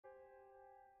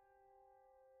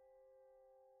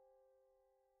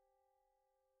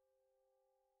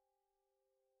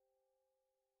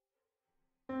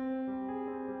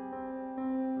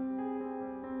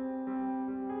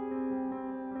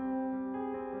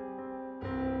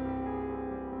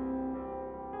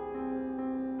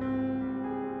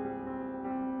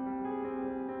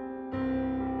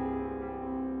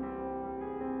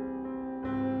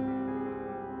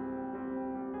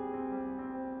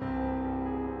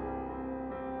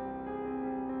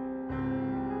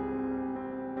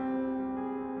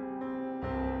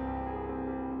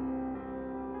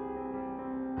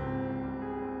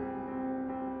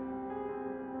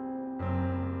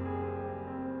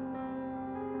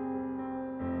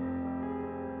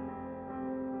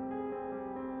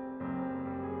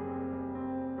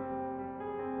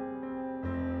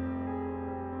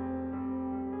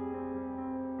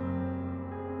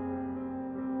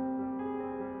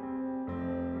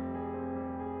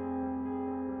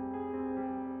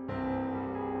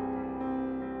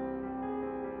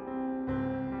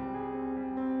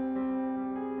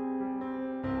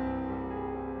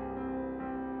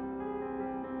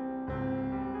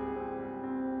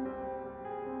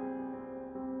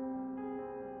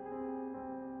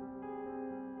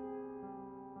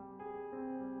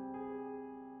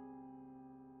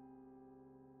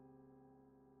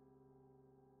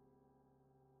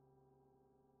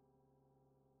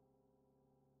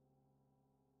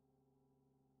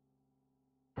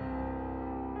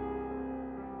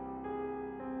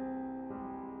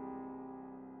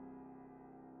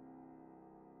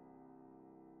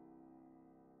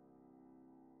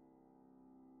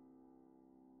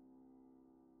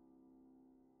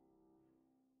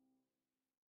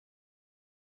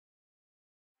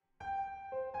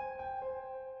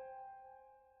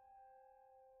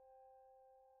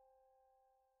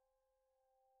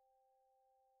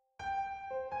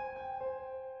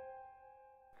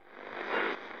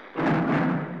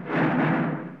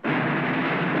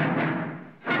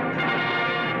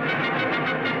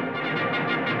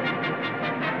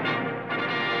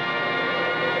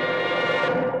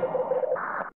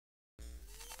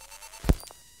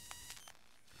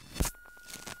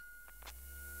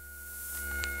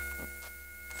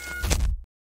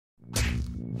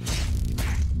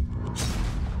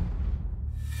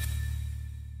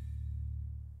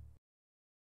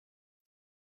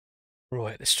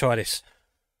Right, let's try this.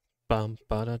 Bum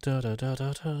ba da da da da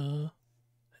da da.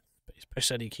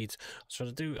 Press any keys. I was trying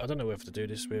to do. I don't know whether to do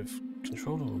this with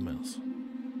controller or mouse.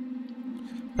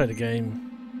 Play the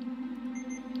game.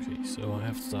 Okay, so I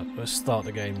have to start. Let's start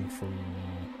the game from.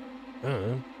 I don't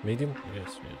know, medium.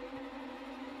 Yes, yeah.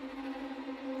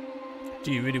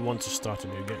 Do you really want to start a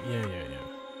new game? Yeah.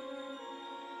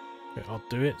 Okay, I'll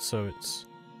do it. So it's.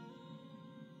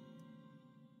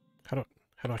 How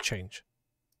do I change?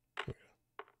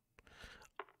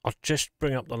 I'll just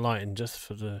bring up the lighting just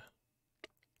for the.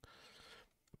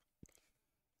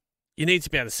 You need to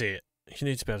be able to see it. You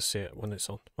need to be able to see it when it's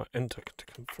on. Right, enter to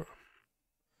confirm.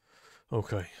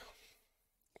 Okay.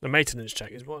 The maintenance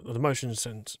check is what? The motion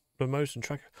sense. The motion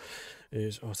tracker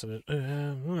is. Oh, so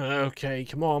okay,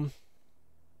 come on.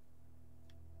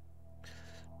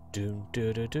 Doom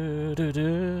do do do do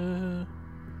do.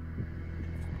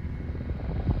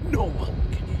 No one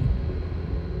can hear.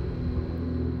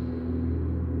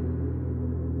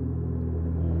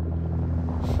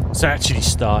 It's actually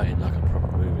starting like a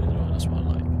proper movie as well. That's what I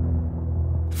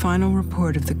like. Final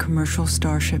report of the commercial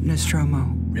starship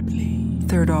Nostromo. Ripley.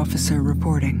 Third officer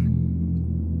reporting.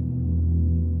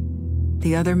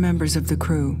 The other members of the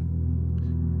crew.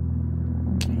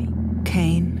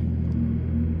 Kane.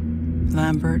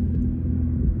 Lambert.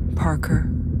 Parker.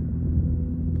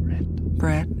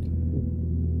 Brett.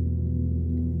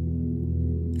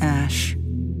 Ash.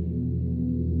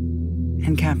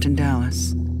 And Captain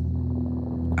Dallas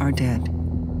are dead.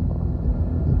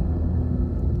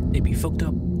 They be fucked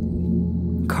up.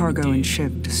 Cargo and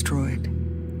ship destroyed.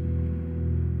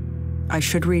 I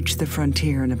should reach the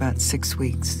frontier in about 6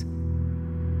 weeks.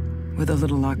 With a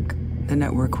little luck, the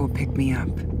network will pick me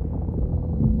up.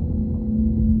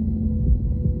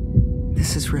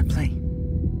 This is Ripley.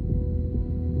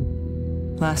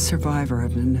 Last survivor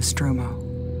of the Nostromo.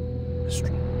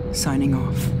 Signing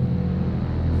off.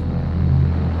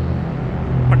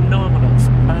 Phenomenal.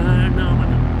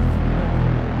 Phenomenal.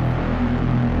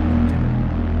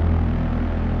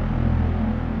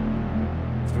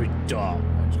 It's very dark,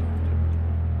 actually.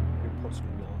 You can put some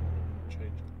light and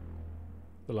change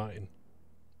the lighting.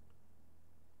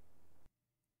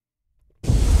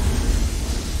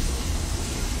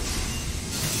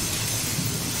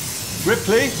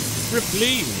 Ripley?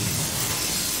 Ripley!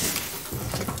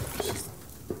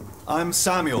 I'm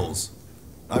Samuels.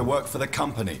 I work for the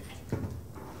company.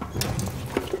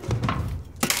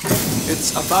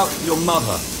 It's about your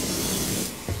mother.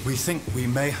 We think we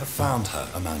may have found her,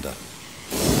 Amanda.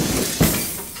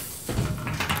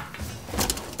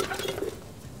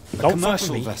 A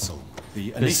commercial vessel,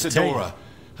 the Anisadora,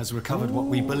 has recovered what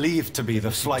we believe to be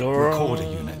the flight recorder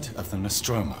unit of the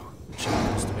Nostromo.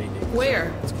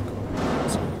 Where?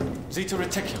 Zeta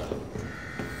Reticula.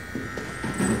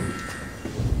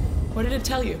 What did it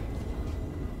tell you?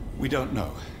 We don't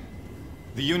know.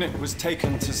 The unit was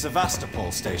taken to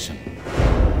Sevastopol station.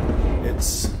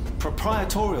 It's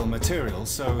proprietorial material,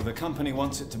 so the company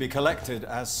wants it to be collected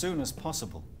as soon as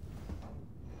possible.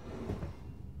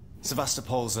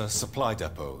 Sevastopol's a supply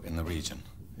depot in the region.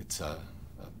 It's a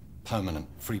permanent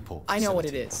free port facility. I know what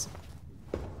it is.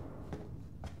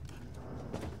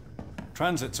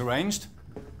 Transit's arranged.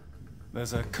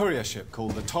 There's a courier ship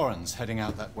called the Torrens heading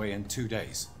out that way in 2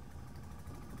 days.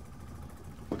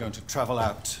 We're going to travel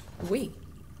out. We?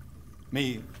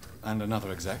 Me and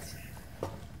another exec.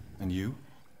 And you,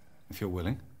 if you're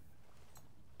willing.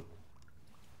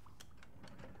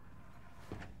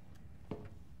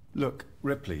 Look,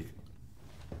 Ripley,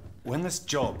 when this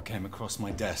job came across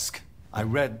my desk, I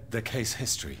read the case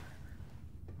history.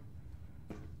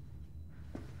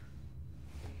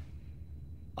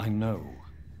 I know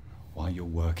why you're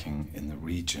working in the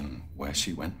region where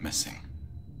she went missing.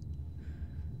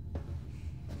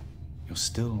 You're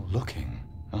still looking,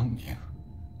 aren't you?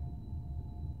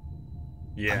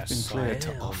 Yes, I've been cleared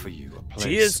to offer you a place.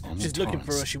 She is. On She's the looking for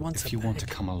her. Torrens She wants if you want to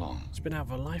come along. She's been out of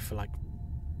her life for like.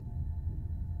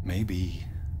 Maybe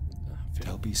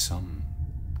there'll be some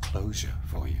closure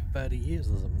for you. 30 years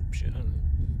or some shit.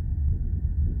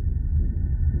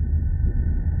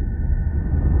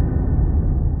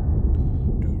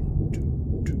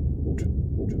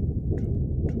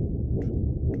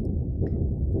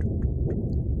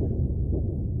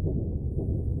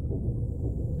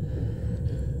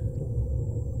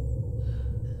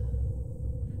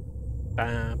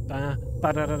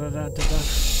 I don't know.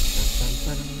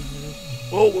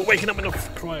 Oh, we're waking up in a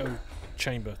cryo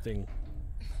chamber thing.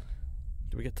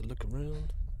 Do we get to look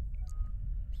around?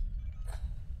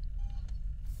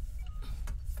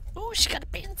 Oh, she got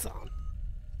pants on.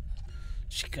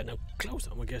 She got no clothes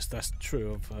on. I guess that's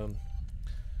true of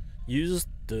Use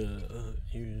the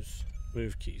use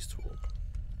move keys to walk.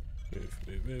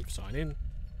 Move. Sign in.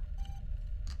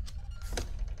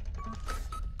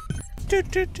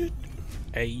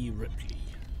 A. Ripley.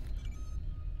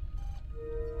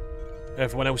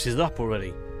 Everyone else is up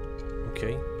already.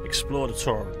 Okay. Explore the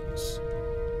torrents.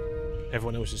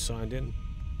 Everyone else is signed in.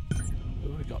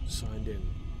 Who have we got signed in?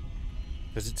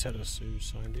 Does it tell us who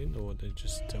signed in, or they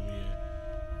just tell me?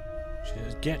 She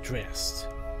says, "Get dressed."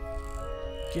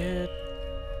 Get.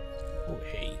 Oh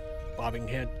hey, bobbing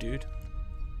head, dude.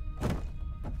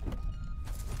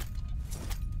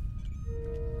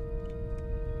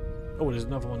 Oh, there's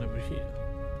another one over here.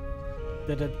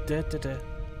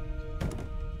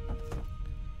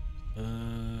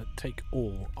 Take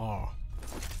all. R.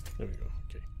 There we go.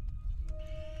 Okay.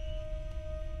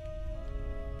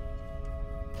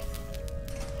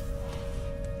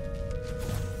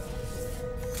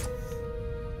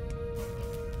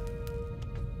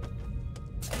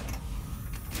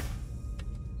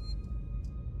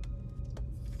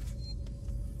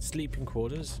 Sleeping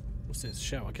quarters. What's this?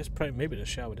 Shower. I guess probably maybe they're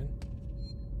showered in.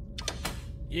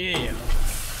 Yeah.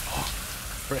 Oh,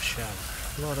 fresh shower.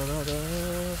 La da da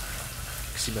da.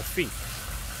 See my feet.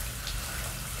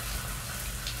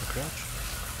 A crouch.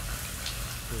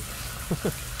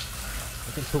 I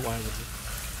don't know why I would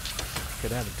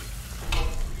get attitude.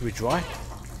 Do we dry?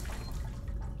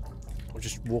 Or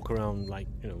just walk around like,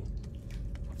 you know?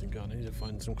 I think I need to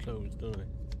find some clothes, don't I?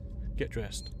 Get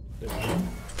dressed. There we go.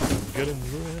 Getting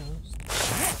dressed.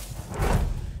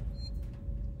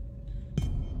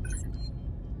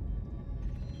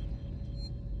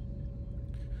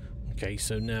 Okay,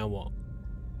 so now what?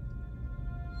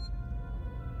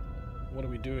 What are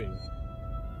we doing? I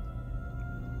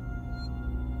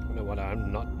don't know what I'm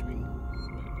not doing.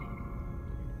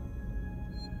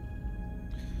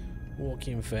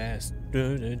 Walking fast.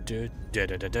 Oh,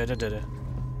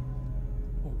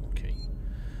 okay.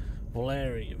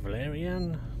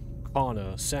 Valerian,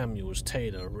 Connor, Samuels,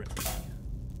 Taylor, Ripley.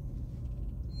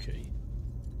 Okay.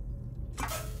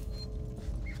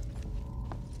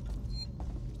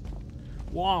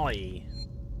 Wally.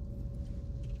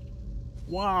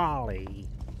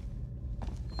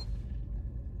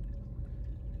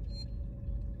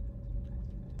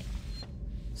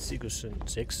 Sixon,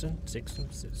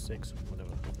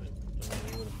 whatever.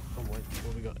 Oh wait,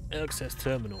 what we got? Access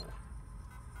terminal.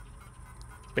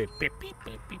 Beep, beep, beep,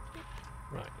 beep, beep, beep.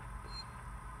 Right.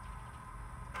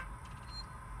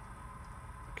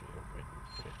 Okay,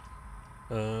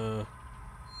 wait.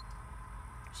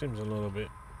 Seems a little bit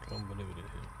convoluted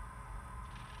here.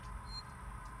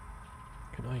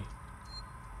 Can I?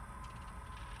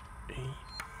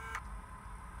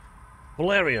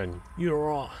 Valerian,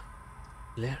 you're on.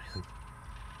 Valerian,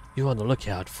 you're on the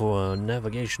lookout for a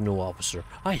navigational officer.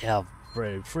 I have a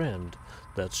brave friend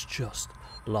that's just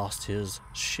lost his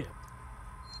ship,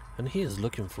 and he is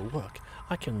looking for work.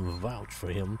 I can vouch for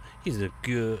him. He's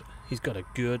got a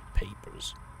good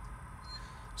papers.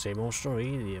 Same old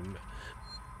story. The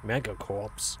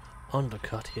Megacorps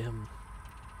undercut him,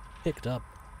 picked up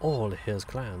all his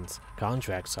clans.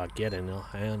 Contracts are getting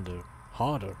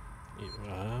harder.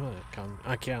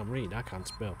 I can't read. I can't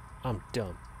spell. I'm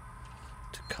dumb.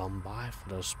 To come by for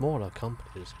the smaller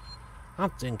companies. I'm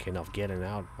thinking of getting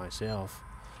out myself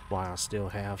while I still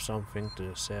have something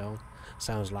to sell.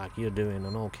 Sounds like you're doing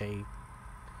an okay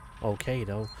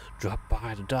though. Dropped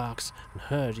by the docks and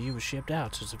heard you were shipped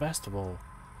out to Sevastopol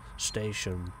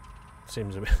Station.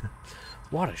 Seems a bit...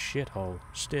 What a shithole.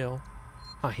 Still,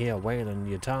 I hear Wayland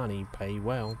Yutani pay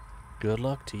well. Good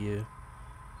luck to you.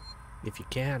 If you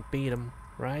can't beat 'em,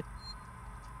 right?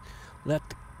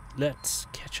 Let's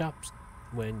catch up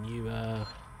when you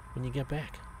get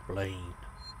back. Blaine.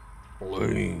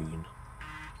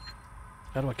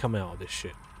 How do I come out of this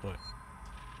shit? Right.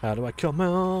 How do I come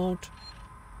out?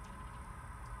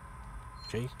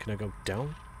 Okay, can I go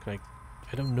down? Can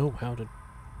I don't know how to...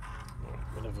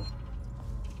 Alright, whatever.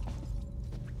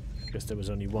 Guess there was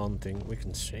only one thing. We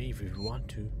can save if we want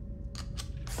to.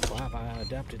 Why have I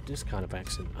adapted this kind of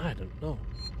accent? I don't know.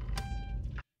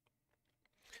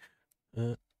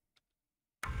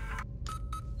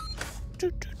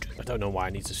 I don't know why I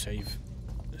need to save.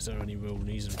 Is there any real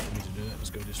reason for me to do that? Let's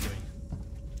go this way.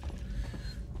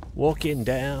 Walking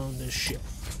down the ship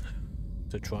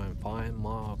to try and find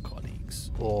my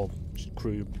colleagues or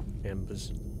crew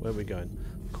members. Where are we going?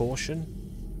 Caution.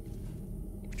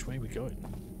 Which way are we going?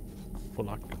 For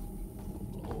luck.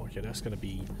 Oh, okay, that's going to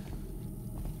be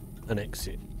an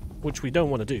exit, which we don't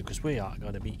want to do because we are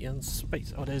going to be in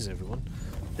space. Oh, there's everyone.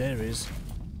 There is.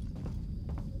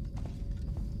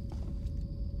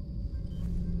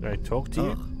 Did I talk to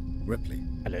you? Ripley.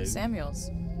 Hello. Samuels,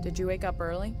 did you wake up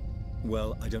early?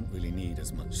 Well, I don't really need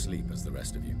as much sleep as the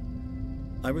rest of you.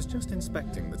 I was just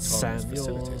inspecting the Torrens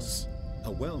facilities.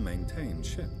 A well-maintained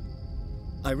ship.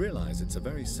 I realize it's a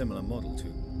very similar model to...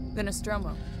 The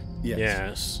Nostromo.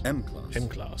 Yes. M-class.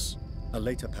 M-class. A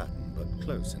later pattern, but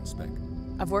close in spec.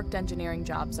 I've worked engineering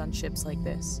jobs on ships like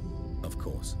this. Of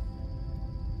course.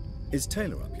 Is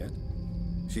Taylor up yet?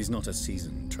 She's not a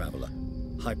seasoned traveler.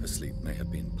 Hypersleep may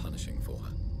have been punishing for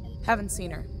her. Haven't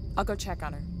seen her. I'll go check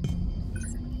on her.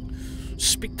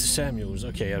 Speak to Samuels.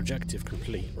 Okay, objective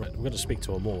complete. Right, we're gonna speak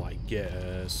to her more, I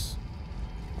guess.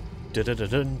 Yeah,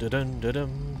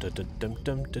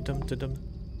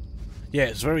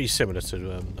 it's very similar to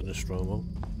the Nostromo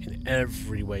in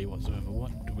every way whatsoever.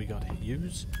 What do we got here?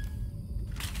 Use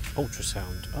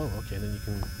ultrasound. Oh, okay. Then you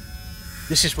can.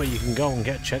 This is where you can go and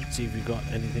get checked, see if you've got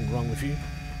anything wrong with you.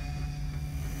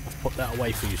 I've put that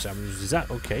away for you, Samuels. Is that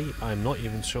okay? I'm not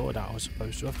even sure that I was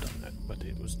supposed to have done that, but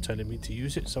it was telling me to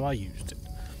use it, so I used it.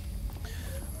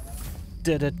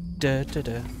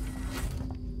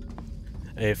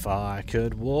 If I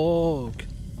could walk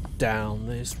down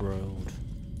this road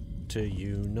to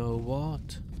you know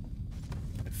what,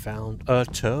 I found a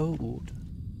toad.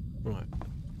 Right.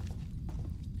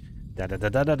 Da da da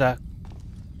da da da.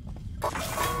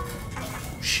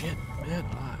 Shit, man,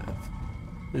 alive.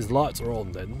 These lights are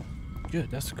on then. Good,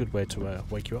 that's a good way to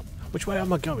wake you up. Which way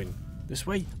am I going? This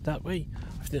way? That way?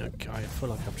 I feel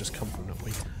like I've just come from that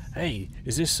way. Hey,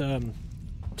 is this Taylor?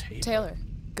 Taylor,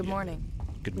 good morning.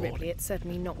 Good morning. Ripley, it's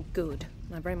certainly not good.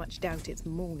 I very much doubt it's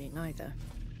morning either.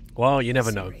 Well, you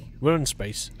never know. Sorry. We're in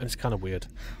space, and it's kind of weird.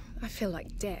 I feel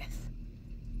like death.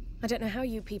 I don't know how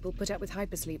you people put up with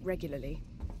hypersleep regularly.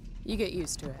 You get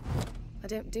used to it. I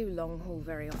don't do long haul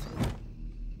very often.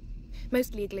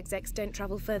 Most legal execs don't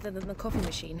travel further than the coffee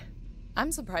machine.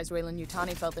 I'm surprised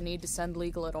Weyland-Yutani felt the need to send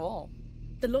legal at all.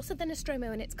 The loss of the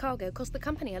Nostromo and its cargo cost the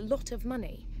company a lot of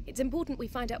money. It's important we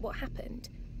find out what happened.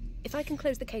 If I can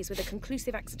close the case with a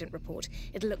conclusive accident report,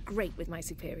 it'll look great with my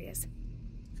superiors.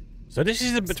 So this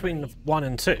is in between 1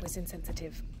 and 2. I was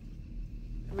insensitive.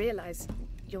 I realise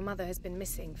your mother has been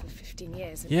missing for 15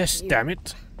 years. And Yes, damn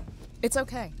it. It's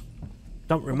okay.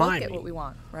 Don't We'll both remind get me. what we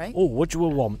want, right? Oh, what do you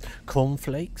want?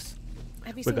 Cornflakes?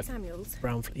 Have you We seen got Samuels?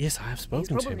 Brown yes, I have He's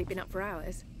spoken to probably him. been up for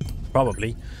hours.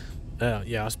 Probably.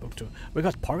 Yeah, I spoke to him. We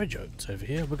got porridge oats over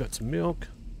here. We got some milk.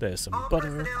 There's some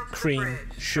butter, cream,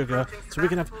 sugar. So we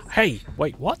can have... Hey,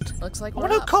 wait, what? Looks like I we're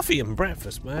want up. coffee and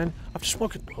breakfast, man. I've just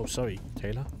woken... Oh, sorry,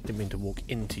 Taylor. Didn't mean to walk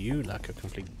into you like a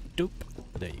complete dupe.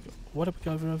 There you go. What have we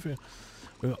got over here?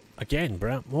 We got, again,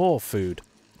 more food.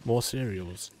 More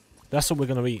cereals. That's what we're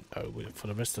going to eat for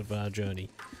the rest of our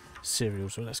journey.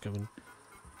 Cereals. So let's go and...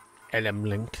 LM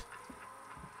link.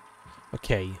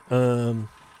 Okay,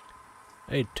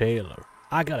 hey Taylor,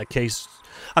 I got a case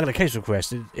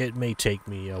request. It may take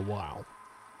me a while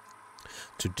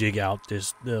to dig out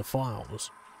the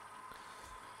files.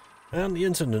 And the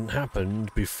incident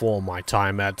happened before my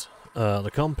time at the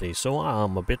company, so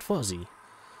I'm a bit fuzzy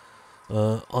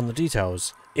on the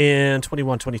details. In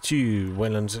 2122,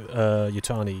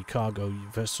 Weyland-Yutani cargo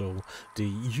vessel,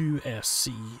 the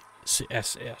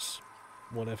USCSS,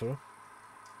 whatever,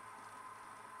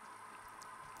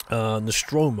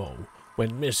 Nostromo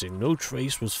went missing. No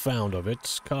trace was found of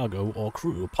its cargo or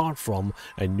crew, apart from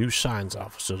a new science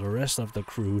officer. The rest of the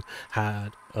crew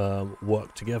had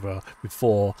worked together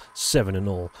before, 7 in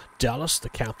all. Dallas, the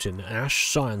captain, Ash,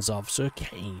 science officer,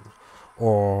 Kane.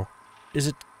 Or is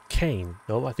it Kane?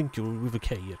 No, I think you're with a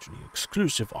K, actually.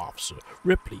 Exclusive officer,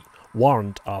 Ripley.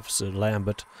 Warrant officer,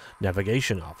 Lambert.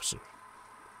 Navigation officer.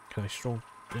 Can I scroll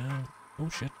down? Oh,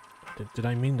 shit. Did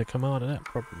I mean to come out of that?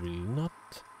 Probably not.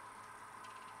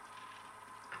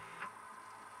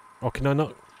 Oh, can I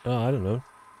not? I don't know.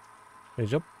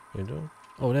 Page up. Page up.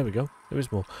 Oh, there we go. There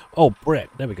is more. Oh, Brett.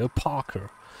 There we go.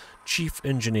 Parker. Chief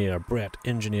engineer. Brett.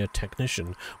 Engineer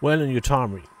technician.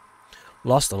 Weyland-Yutani.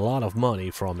 Lost a lot of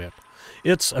money from it.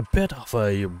 It's a bit of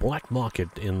a black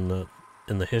market in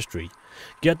the history.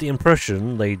 Get the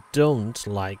impression they don't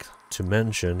like to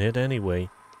mention it anyway.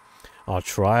 I'll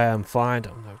try and find...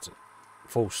 Oh, no, it's a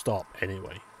full stop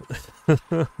anyway.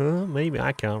 Maybe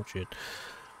I count shit.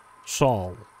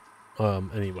 Saul.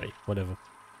 Anyway, whatever.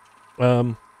 How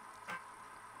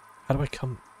do I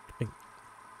come?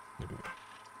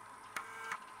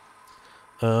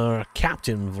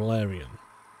 Captain Valerian.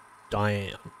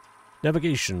 Diane.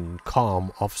 Navigation,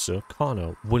 Comm Officer,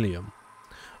 Connor, William.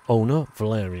 Owner,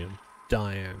 Valerian.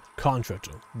 Diane.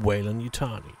 Contractor,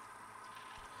 Weyland-Yutani.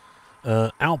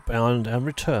 Outbound and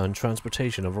return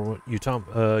transportation of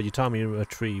Utami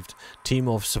retrieved. Team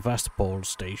of Sevastopol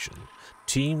Station.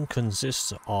 Team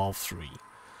consists of 3.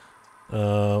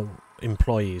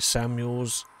 Employees: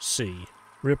 Samuels C,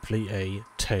 Ripley A,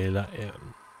 Taylor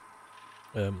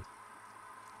M.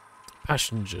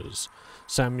 Passengers: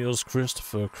 Samuels,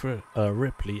 Christopher,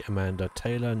 Ripley, Amanda,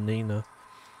 Taylor, Nina.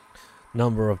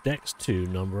 Number of decks 2.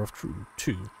 Number of crew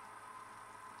 2.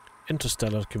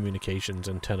 Interstellar communications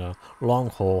antenna, long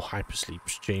haul hypersleep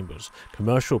chambers,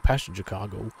 commercial passenger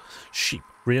cargo, ship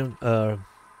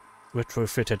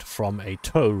retrofitted from a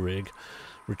tow rig,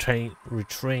 retains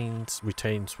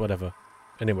whatever.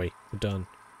 Anyway, we're done.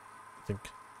 I think.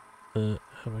 How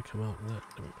do I come out with that?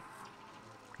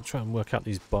 I'll try and work out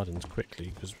these buttons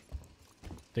quickly because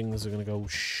things are gonna go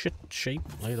shit shape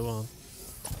later on.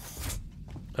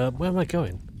 Where am I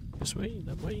going? This way?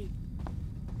 That way?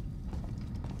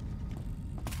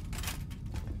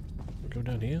 Go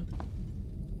down here.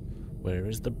 Where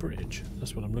is the bridge?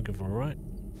 That's what I'm looking for, right?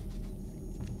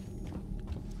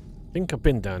 I think I've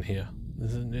been down here.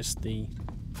 Isn't this the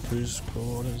cruise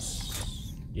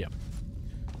quarters? Yep.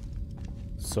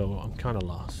 So I'm kind of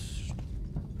lost.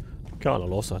 I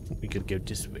think we could go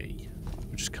this way.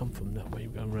 We'll just come from that way,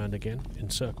 going around again in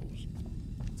circles.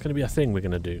 It's going to be a thing we're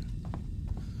going to do.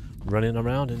 Running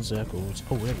around in circles.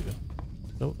 Oh, there we go.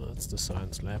 Oh, that's the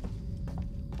science lab.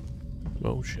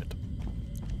 Oh, shit.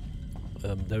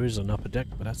 There is an upper deck,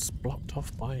 but that's blocked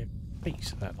off by a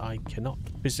base that I cannot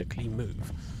physically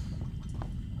move.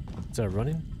 Is that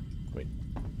running? Wait.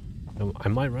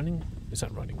 Am I running? Is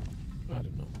that running? I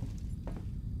don't know.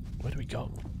 Where do we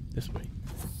go? This way.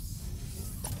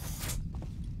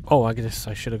 Oh, I guess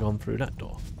I should have gone through that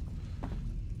door.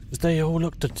 Because they all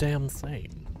look the damn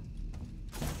same.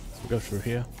 So we'll go through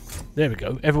here. There we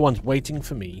go. Everyone's waiting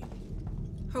for me.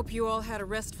 Hope you all had a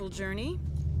restful journey.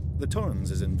 The Torrens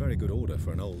is in very good order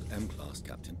for an old M-class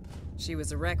captain. She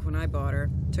was a wreck when I bought her.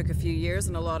 Took a few years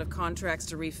and a lot of contracts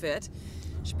to refit.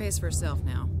 She pays for herself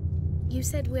now. You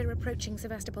said we're approaching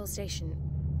Sevastopol Station.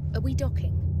 Are we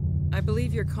docking? I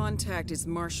believe your contact is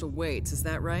Marshal Waits, is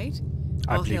that right?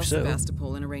 I'll hail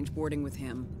Sevastopol and arrange boarding with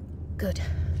him. Good.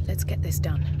 Let's get this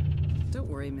done. Don't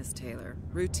worry, Miss Taylor.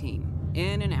 Routine.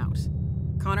 In and out.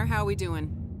 Connor, how are we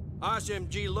doing?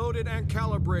 SMG loaded and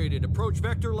calibrated. Approach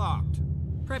vector locked.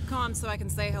 Prep con so I can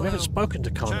say hello. We haven't spoken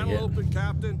to Connor Channel yet. open,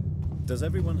 Captain. Does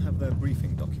everyone have their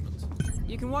briefing documents?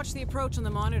 You can watch the approach on the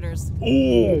monitors.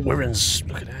 Oh, we're in.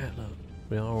 Look at that. Look.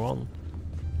 We are on.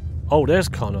 Oh, there's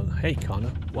Connor. Hey,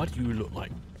 Connor. Why do you look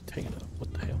like Taylor?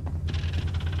 What the hell?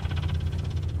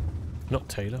 Not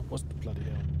Taylor. What's the bloody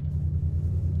hell?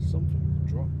 Something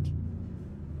dropped.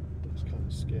 That's kind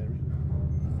of scary.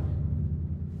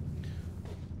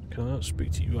 Can I not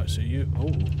speak to you? I see you.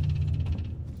 Oh.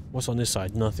 What's on this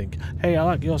side? Nothing. Hey, I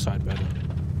like your side better.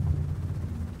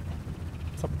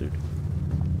 What's up, dude?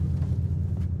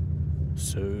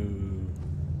 So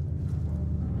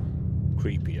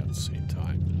creepy at the same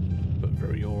time, but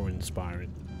very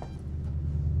awe-inspiring.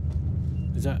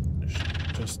 Is that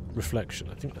just reflection?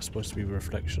 I think that's supposed to be a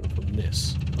reflection from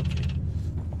this. Okay.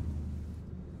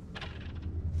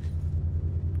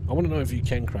 I want to know if you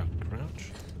can crouch.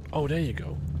 Oh, there you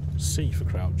go. C for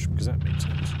crouch, because that makes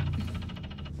sense.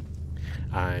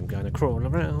 I'm gonna crawl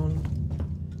around.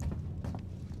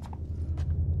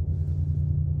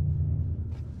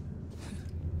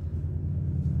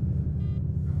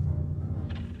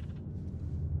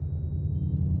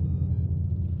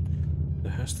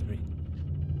 There has to be.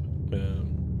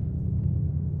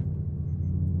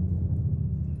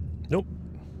 Nope.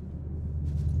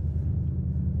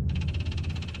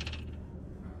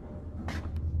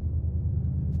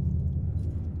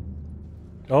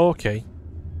 Okay.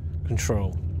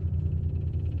 Control.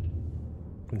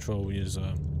 Control is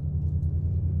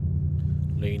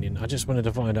leaning. I just wanted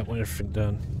to find out when everything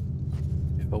done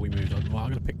before we moved on. Well,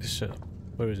 I'm gonna pick this shit up.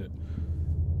 Where is it?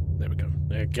 There we go.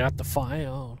 There, got the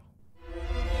file.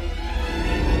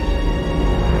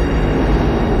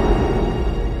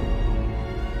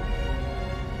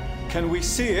 Can we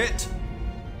see it?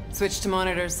 Switch to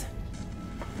monitors.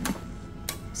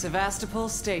 Sevastopol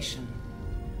Station.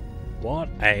 What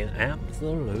an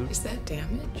absolute... Is that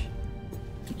damage?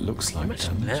 It looks like damage.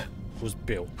 That was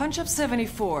built. Punch up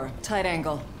 74, tight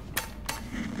angle.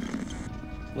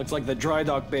 Looks like the dry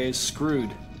dock bay is screwed.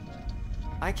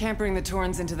 I can't bring the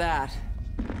Torrens into that.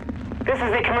 This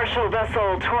is the commercial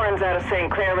vessel Torrens out of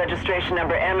St. Clair, registration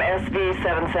number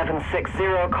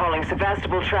MSV7760, calling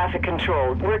Sevastopol Traffic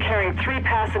Control. We're carrying 3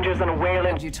 passengers on a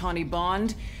Wayland Yutani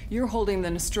Bond, you're holding the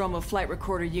Nostromo flight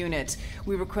recorder unit.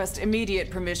 We request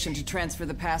immediate permission to transfer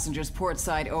the passengers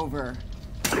portside over.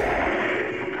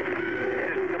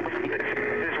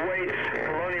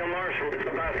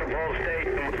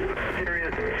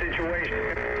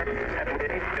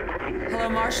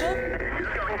 Hello, Marshall?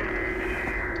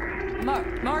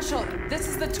 Marshall, this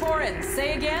is the Torrens.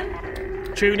 Say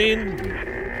again? Tune in.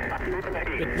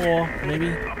 Bit more, maybe.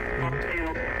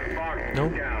 No?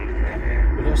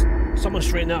 We lost. Someone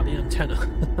straighten out the antenna.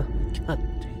 God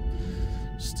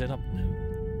damn. Stood up now.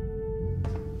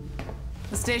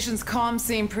 The station's comms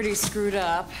seem pretty screwed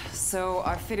up, so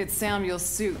I fitted Samuel's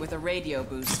suit with a radio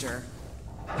booster.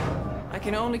 I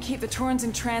can only keep the Torrens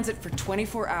in transit for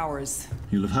 24 hours.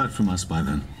 You'll have heard from us by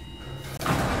then.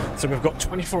 So we've got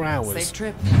 24 hours. Safe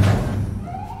trip.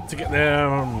 To get there,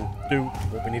 do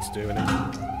what we need to do, and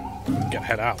then get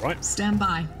head out, right? Stand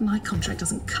by. My contract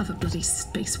doesn't cover bloody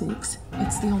spacewalks.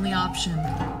 It's the only option,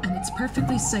 and it's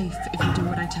perfectly safe if you do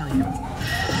what I tell you.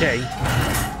 Okay.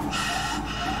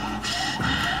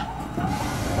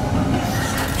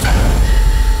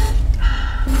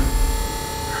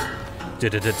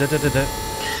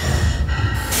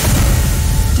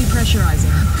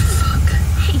 Depressurizing. Fuck.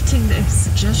 Hating this.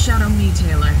 Just shadow me,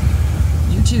 Taylor.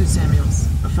 You too, Samuels.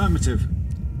 Affirmative.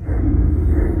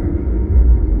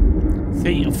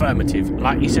 The affirmative.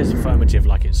 Like he says affirmative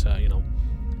like it's, you know,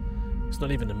 it's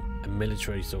not even a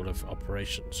military sort of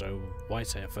operation, so why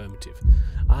say affirmative?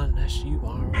 Unless you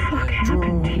are an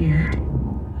android.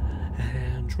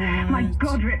 Android. My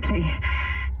God, Ripley.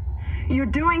 You're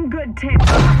doing good, Tim.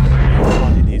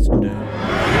 Everybody needs good.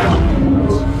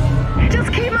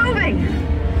 Just keep moving.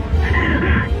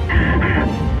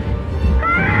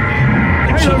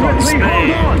 And she got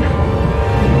Ripley, hold on.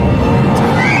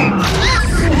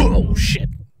 Oh shit.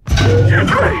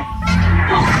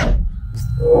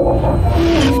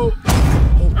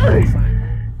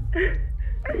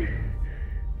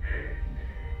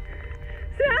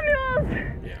 Samuels!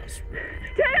 Yes.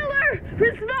 Taylor!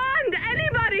 Respond!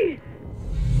 Anybody!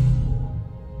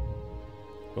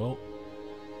 Well,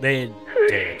 they're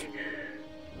dead.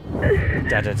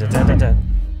 Da da da da da da.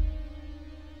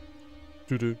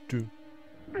 Do do do.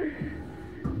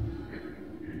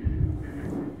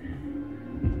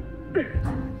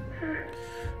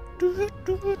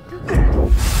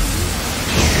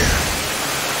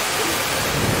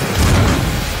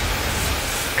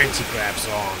 Anti-grav's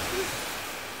on.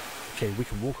 Okay, we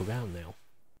can walk around now.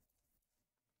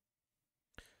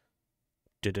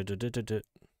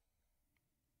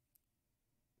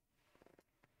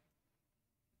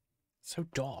 So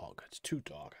dark. It's too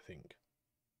dark, I think.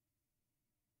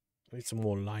 I need some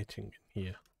more lighting in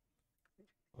here.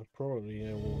 I probably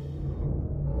will.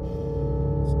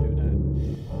 Let's do that.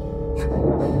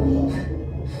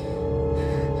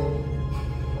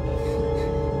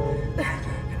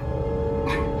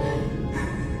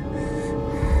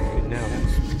 Okay, now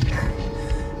that's.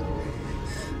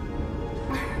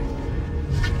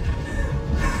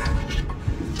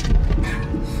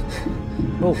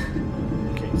 Oh.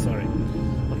 Okay, sorry.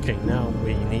 Okay, now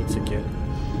we need to get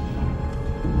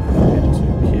into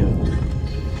here.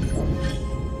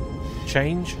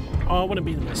 Change? Oh, I want to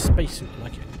be in my spacesuit. I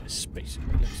like it in my spacesuit.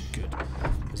 It looks good.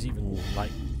 There's even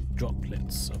like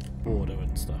droplets of water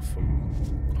and stuff from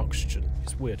oxygen.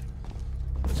 It's weird.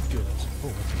 That's good. That's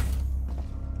cool.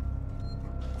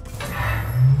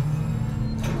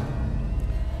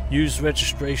 Use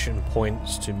registration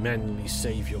points to manually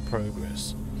save your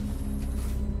progress.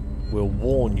 We'll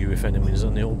warn you if enemies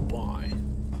are nearby.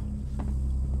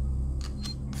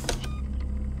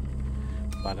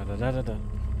 Ba-da-da-da-da-da.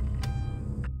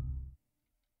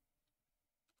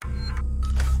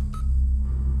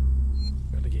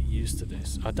 Gotta get used to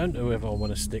this. I don't know if I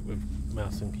want to stick with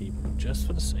mouse and keyboard just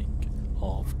for the sake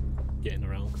of getting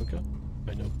around quicker.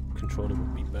 I know controller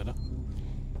would be better.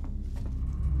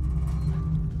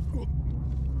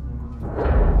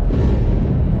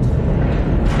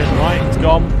 Been right, it's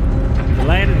gone. The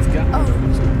landing's gone. Oh.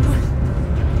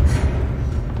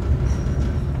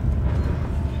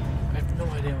 I have no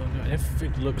idea what I'm doing.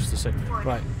 Everything looks the same.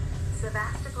 Right.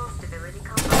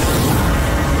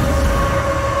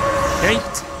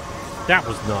 Gate? That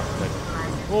was not good.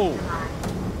 Oh.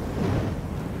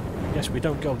 Guess we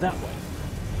don't go that way.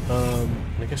 I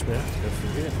guess we have to go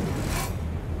through here.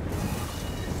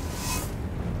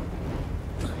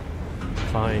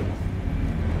 Fine.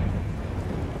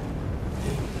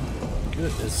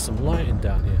 Good, there's some lighting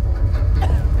down here.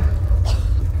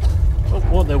 Oh,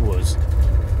 well, there was.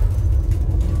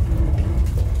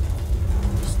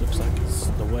 This looks like it's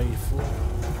the way for.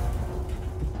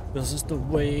 This is the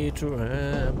way to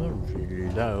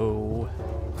Amarillo.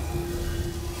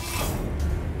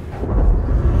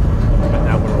 But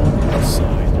now we're on the other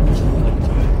side.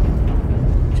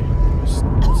 Okay,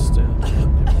 we're still.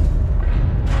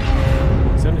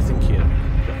 Is there anything here?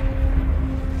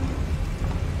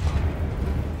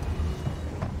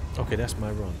 Okay, that's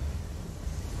my run.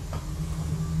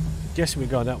 Guessing we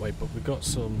go that way, but we got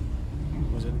some.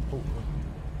 Was it? Oh,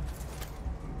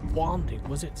 bonding.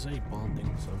 Was it say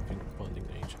bonding something? Bonding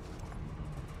age.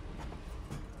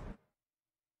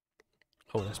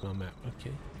 Oh, that's my map.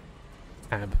 Okay.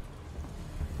 Tab.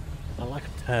 I like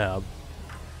a tab.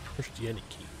 Push the any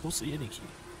key. What's the any key?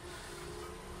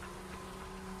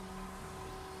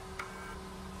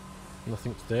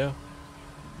 Nothing's there.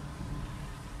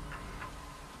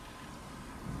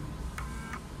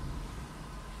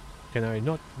 Can I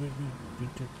not?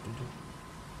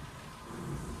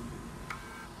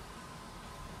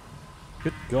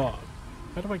 Good God.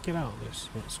 How do I get out of this?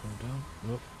 Let's go down.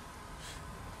 Nope.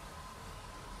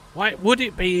 Why would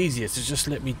it be easier to just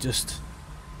let me just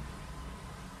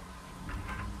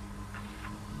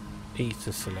E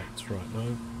to select? Right,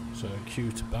 no. So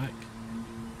Q to back.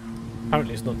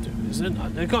 Apparently it's not doing this.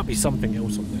 There can't be something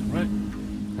else on there, right?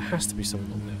 There has to be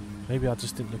something on there. Maybe I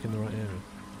just didn't look in the right area.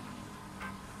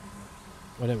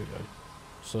 Oh, there we go.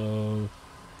 So,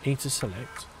 E to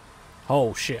select.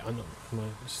 Oh shit, I know.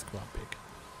 This is quite big.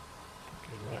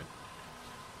 Okay, right.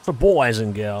 For boys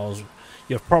and girls,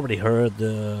 you've probably heard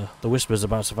the whispers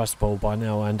about Sevastopol by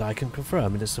now, and I can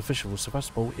confirm it is official.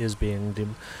 Sevastopol is being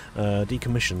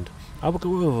decommissioned. I will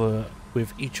go over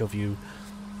with each of you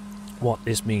what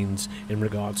this means in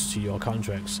regards to your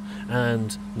contracts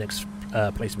and next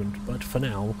placement, but for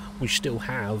now, we still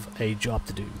have a job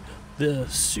to do. The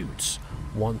suits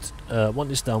want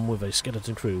this done with a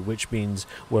skeleton crew, which means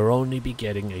we'll only be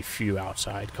getting a few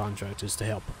outside contractors to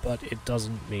help, but it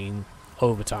doesn't mean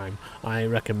overtime. I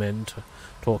recommend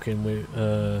talking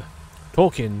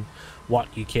what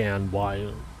you can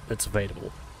while it's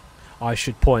available. I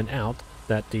should point out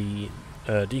that the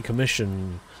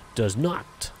decommission does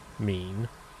not mean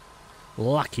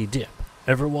lucky dip.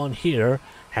 Everyone here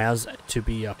has to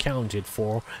be accounted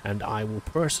for, and I will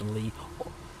personally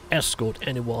escort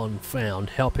anyone found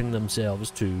helping themselves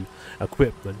to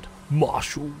equipment.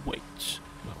 Marshal waits.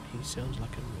 Well, he sounds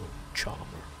like a real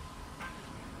charmer.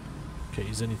 Okay,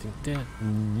 is anything there?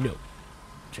 No.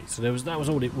 Okay, so that was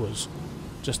all it was.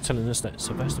 Just telling us that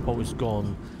Sevastopol is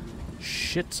gone.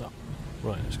 Shit's up.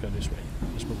 Right, let's go this way.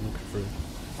 Let's walk through.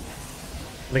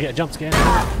 Did I get a jump scare?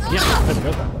 Yeah, there we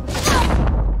go.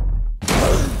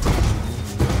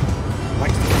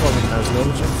 Like the following has a lot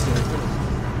of jump scares.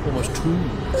 Almost two.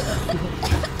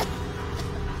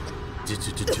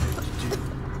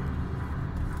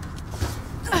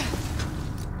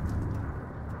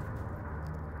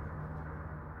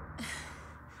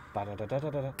 God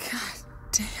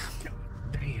damn. God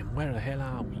damn, where the hell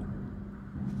are we?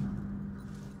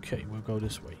 Okay, we'll go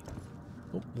this way.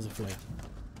 Oh, there's a flare.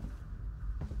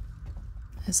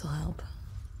 This'll help.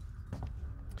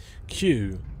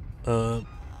 Q. How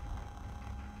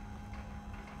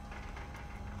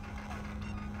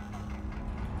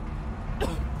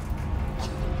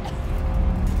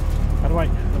do I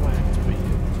activate it?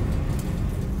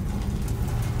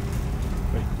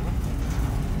 Wait, what?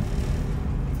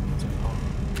 What's it? Oh.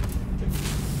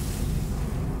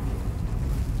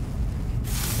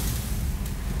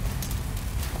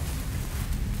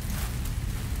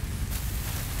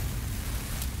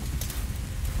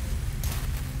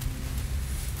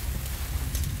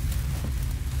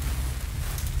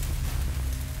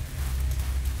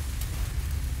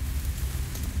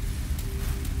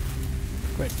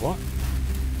 Wait, what?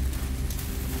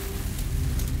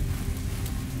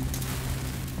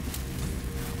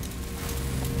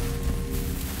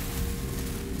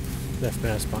 Left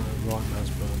mouse button, right mouse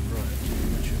button, right.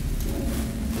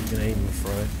 You can aim and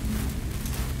throw it.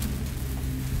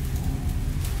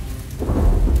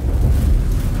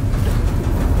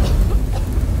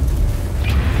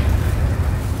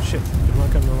 Shit, am I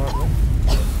going the right way?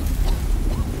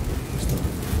 It's not.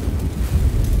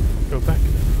 Go back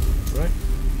then, right?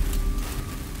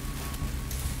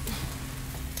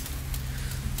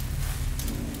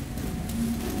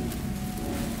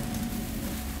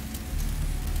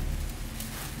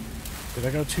 Did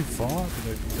I go too far?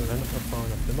 Did I not go far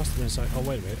enough? There must have been something. Oh,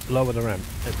 wait a minute. Lower the ramp.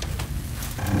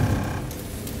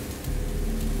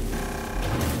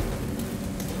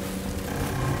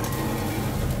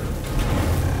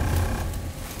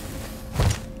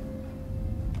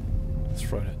 Let's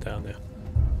throw that down there.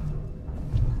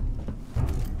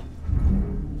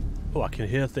 Oh, I can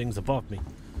hear things above me.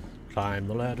 Climb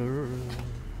the ladder.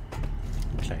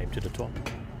 Climb to the top.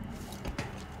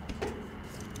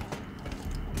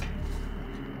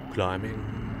 Climbing.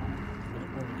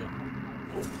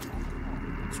 Oh,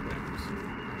 springs.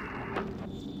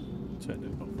 Turn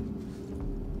it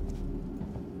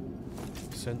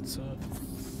off. Sensor.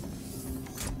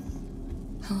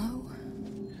 Hello?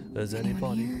 There's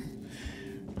anybody?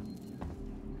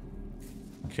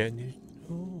 Can you?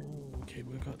 Oh, okay,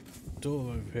 we've got a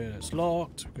door over here that's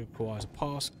locked. It requires a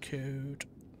passcode.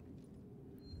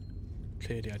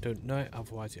 Clearly, I don't know it,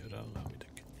 otherwise it would allow me to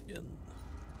get in.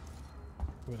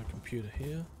 We've got a computer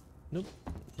here. Nope,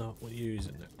 not what you're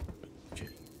using that. Okay.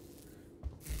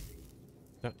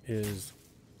 That is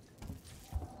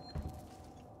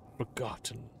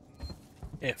forgotten.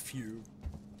 F you.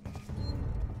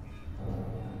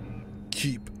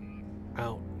 Keep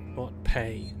out, not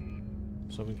pay.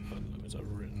 Something I don't know, is that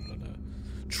written, but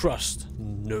trust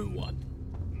no one.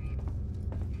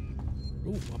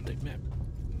 Ooh, update map.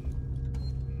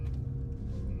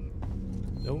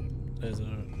 Nope, there's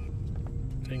a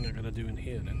thing I gotta do in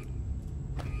here then.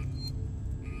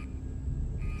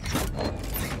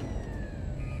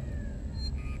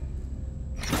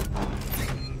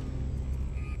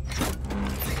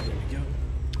 There we go.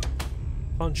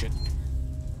 Punch it.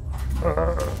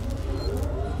 That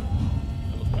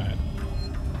was bad.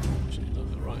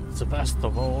 Right,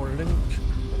 Sevastopol link.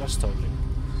 Sevastopol link.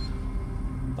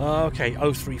 Okay,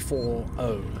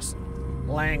 0340. That's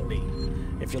Langley.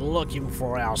 If you're looking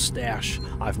for our stash,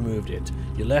 I've moved it.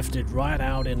 You left it right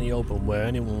out in the open where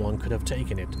anyone could have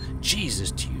taken it. Jesus,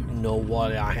 do you know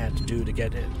what I had to do to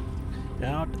get it?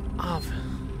 Out, I've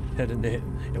hidden it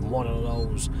in one of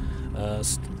those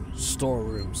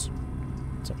storerooms.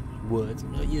 Words.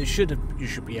 You should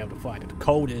be able to find it. The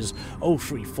code is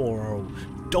 0340.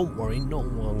 Don't worry, no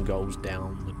one goes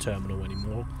down the terminal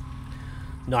anymore.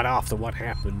 Not after what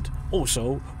happened.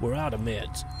 Also, we're out of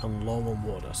meds and low on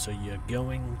water, so you're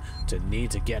going to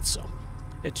need to get some.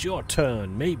 It's your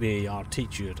turn. Maybe I'll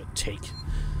teach you to take.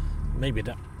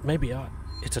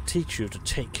 It's a teach you to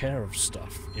take care of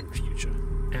stuff in future.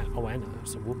 Oh, Anna,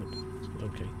 that's a woman.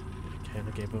 Okay. Can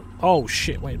I give up? Oh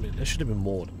shit! Wait a minute. There should have been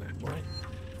more than that, right?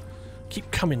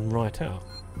 Keep coming right out.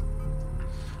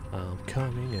 I'm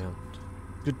coming out.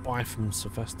 Goodbye from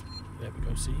Sylvester. There we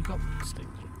go. See, you got this thing.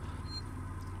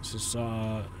 This is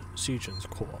Seagen's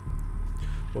co-op.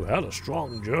 We've had a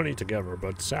strong journey together,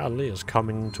 but sadly is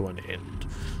coming to an end.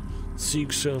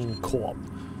 Seagen co-op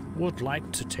would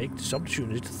like to take this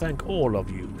opportunity to thank all of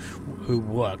you who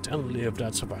worked and lived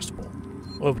at Sevastopol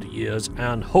over the years,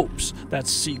 and hopes that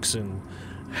Seagen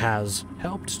has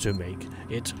helped to make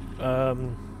it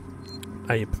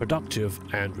a productive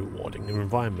and rewarding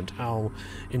environment. Our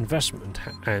investment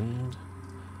and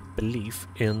belief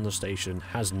in the station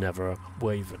has never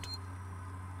wavered.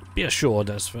 Be assured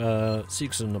that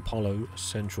Seagen Apollo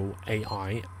Central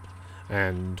AI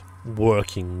and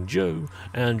Working Joe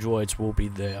androids will be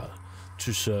there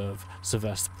to serve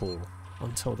Sevastopol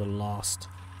until the last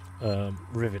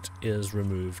rivet is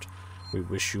removed. We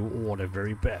wish you all the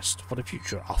very best for the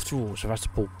future. After all,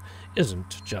 Sevastopol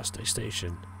isn't just a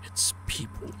station, it's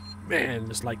people. Man,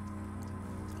 it's like...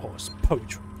 oh, it's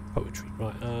poetry. Poetry,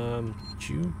 right,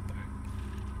 cue back.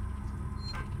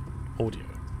 Audio.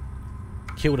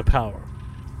 Kill the power.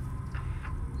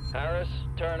 Harris,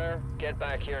 Turner, get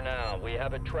back here now. We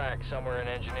have a track somewhere in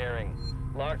engineering.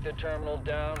 Lock the terminal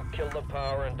down, kill the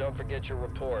power, and don't forget your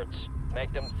reports.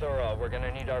 Make them thorough. We're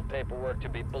gonna need our paperwork to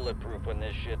be bulletproof when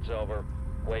this shit's over.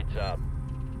 Waits up.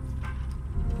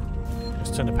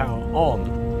 Let's turn the power on.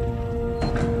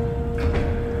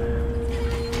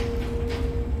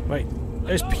 Wait,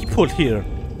 there's people here.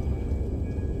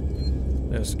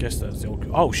 Let's guess that's the old...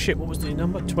 oh shit, what was the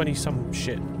number? 20 some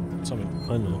shit. Something, I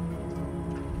don't know.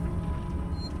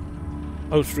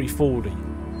 0340.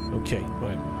 Okay,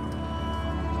 right.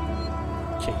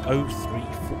 Okay,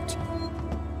 0340.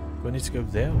 Do I need to go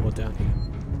there or down here?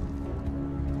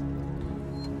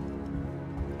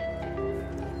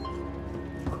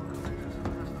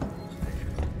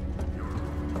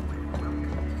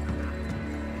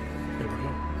 There we go.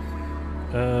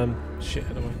 Shit,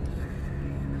 how do I...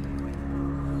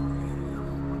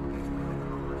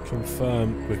 confirm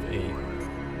with E.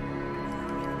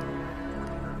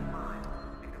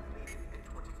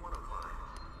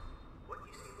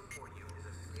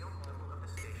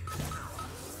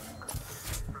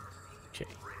 Okay.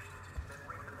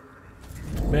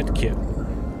 Medkit.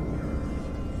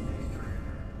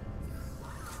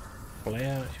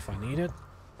 Flare if I need it.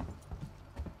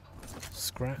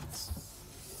 Scraps.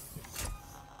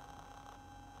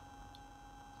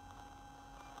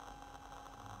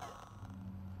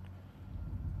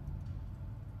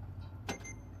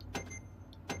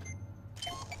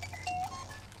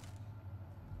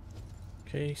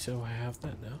 Okay, so I have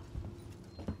that now.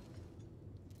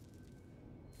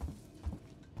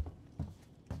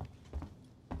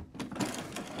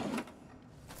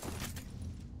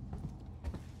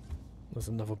 There's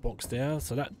another box there,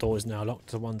 so that door is now locked.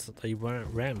 The ones that they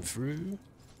ran through.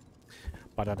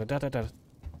 Ba da da da da da.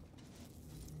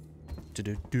 Do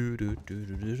do do do do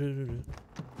do do do.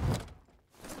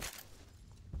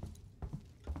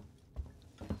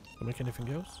 Can I make anything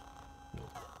else? No.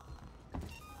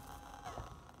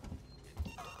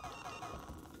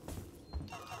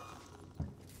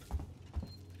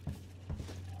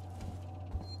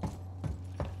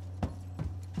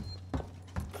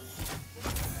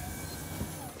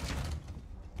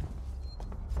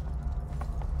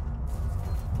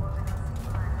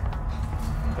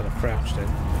 Crouch then, I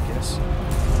guess.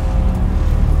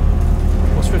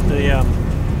 What's with the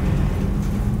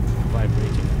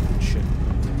vibrating shit?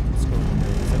 What's going on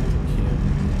there? Is anything here?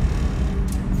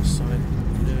 Side?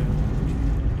 No.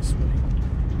 This way.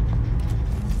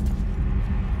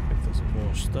 I think there's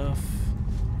more stuff.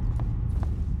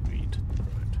 Read.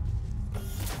 Right.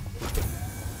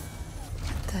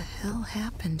 What the hell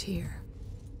happened here?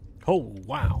 Oh,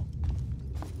 wow.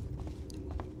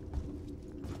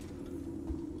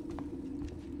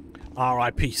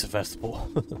 R.I.P. Sevastopol.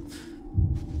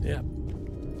 Yeah.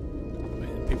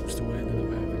 Wait, people still ended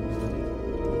up having.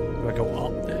 Do I go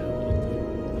up there?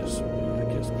 This way? I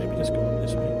guess maybe let's go up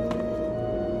this way.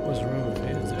 What's the road over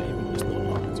here? Is that even? It's not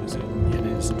locked, is it? Yeah, it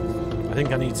is. I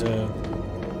think I need to.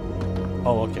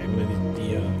 Oh, okay. I'm gonna need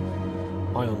the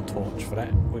ion torch for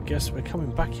that. I guess we're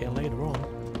coming back here later on.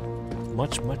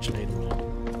 Much later on.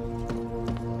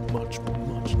 Much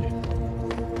later.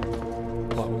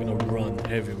 But we're gonna run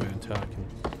everywhere until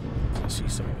I see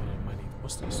something.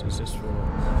 What's this? Is this for?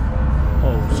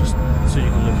 Oh, it's just so you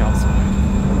can look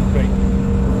outside. Great.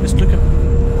 Let's look at.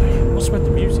 What's with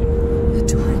the music? The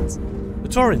Torrens. The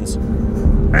Torrens.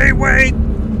 Hey, wait!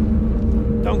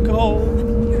 Don't go.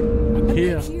 I'm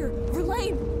here.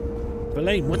 Verlaine.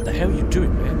 Verlaine, what the hell are you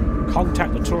doing, man?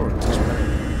 Contact the Torrens.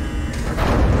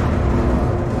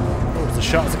 Oh, the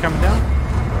shutters are coming down.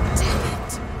 Damn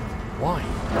it! Why?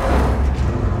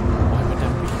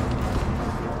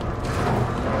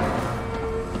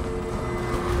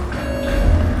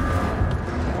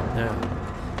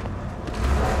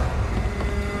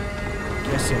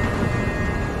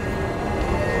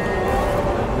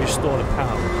 Restore the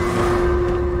power.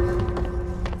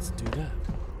 Let's do that.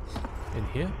 In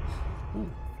here? Ooh,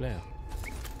 flare.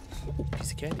 Ooh,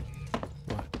 piece of candy.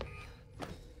 Right.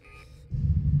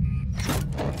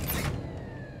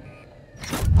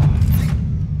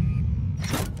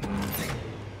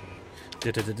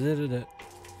 Da-da-da-da-da-da.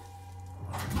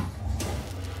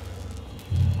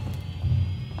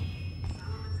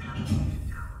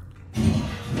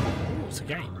 Ooh, it's a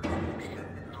game.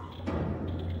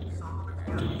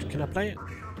 Can I play it?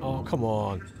 Oh, come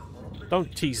on.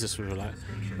 Don't tease us with like,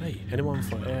 hey, anyone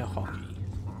for air hockey?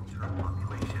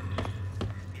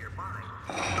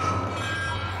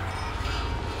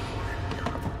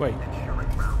 Wait.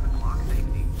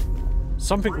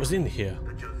 Something was in here.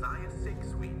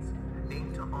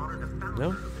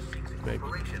 No? Maybe.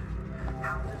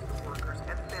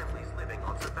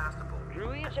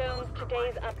 Rui Jones,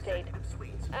 today's update.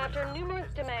 After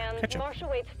numerous demands, Marshal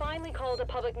Waits finally called a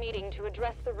public meeting to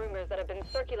address the rumors that have been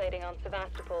circulating on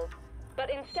Sevastopol. But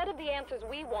instead of the answers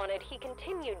we wanted, he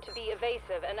continued to be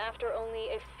evasive, and after only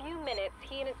a few minutes,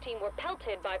 he and his team were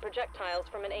pelted by projectiles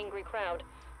from an angry crowd.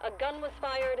 A gun was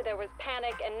fired, there was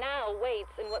panic, and now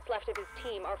Waits and what's left of his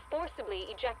team are forcibly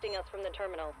ejecting us from the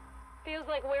terminal. Feels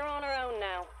like we're on our own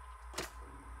now.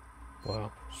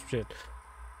 Wow, shit.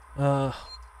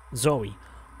 Zoe,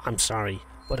 I'm sorry,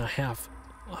 but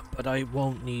I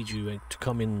won't need you to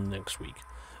come in next week.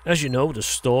 As you know, the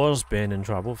store's been in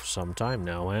trouble for some time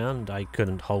now, and I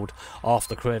couldn't hold off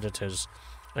the creditors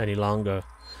any longer.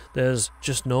 There's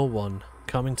just no one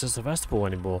coming to Sevastopol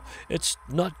anymore. It's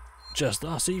not just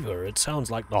us either. It sounds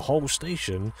like the whole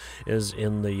station is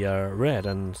in the red,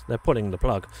 and they're pulling the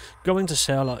plug. Going to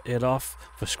sell it off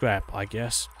for scrap, I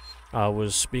guess. I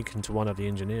was speaking to one of the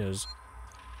engineers,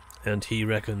 and he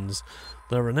reckons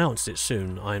they'll announce it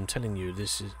soon. I'm telling you,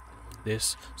 this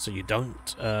so you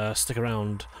don't stick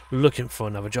around looking for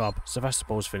another job.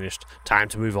 Sevastopol's finished. Time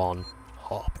to move on.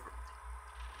 Hopper.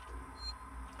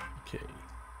 Okay.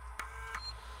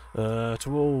 To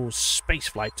all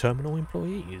spaceflight terminal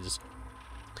employees.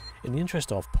 In the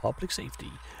interest of public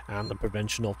safety and the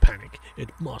prevention of panic,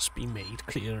 it must be made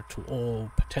clear to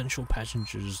all potential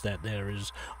passengers that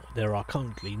there are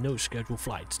currently no scheduled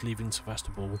flights leaving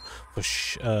Sevastopol for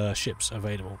ships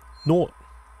available. No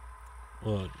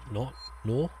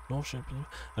ships.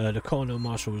 The colonel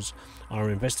marshals are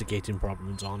investigating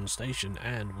problems on the station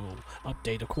and will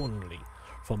update accordingly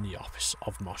from the office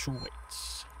of Marshal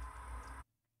Waits.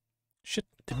 Shit,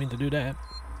 didn't mean to do that.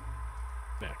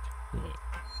 back. Right.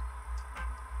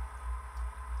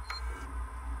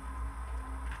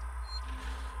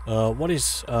 What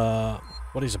is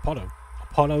Apollo?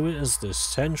 Apollo is the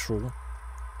central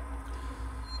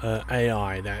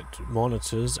AI that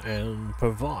monitors and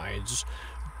provides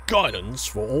guidance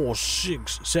for all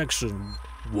 6 sections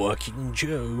working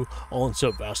Joe on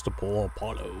Sevastopol.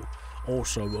 Apollo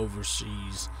also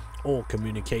oversees all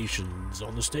communications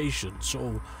on the station,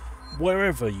 so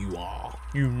wherever you are,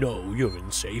 you know you're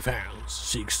in safe hands.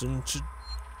 6 and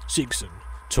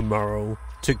tomorrow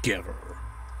together.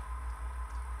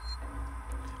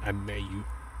 And may you...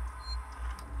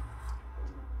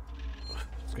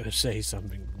 I was going to say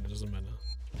something, but it doesn't matter.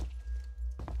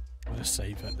 I'm going to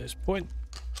save at this point.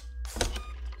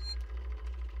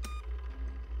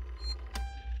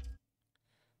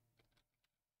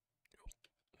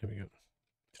 There we go.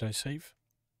 Did I save?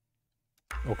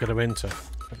 Or could I enter?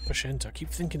 I push enter. I keep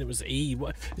thinking it was E.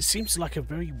 What? It seems like a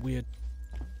very weird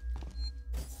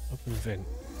open vent.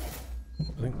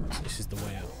 I think this is the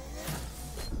way out.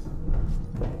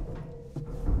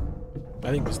 I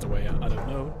think this is the way out. I don't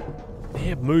know. I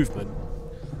hear movement.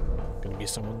 Gonna be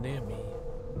someone near me.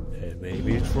 There may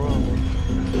be trouble.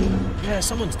 Yeah,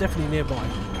 someone's definitely nearby.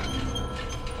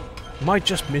 Am I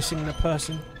just missing the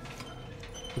person?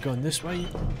 We're going this way?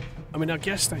 I mean, I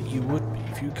guess that you would be.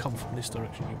 If you come from this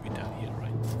direction, you'd be down here,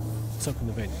 right? Let's open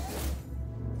the vent.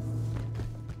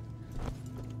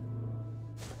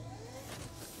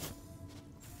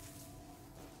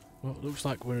 Well, it looks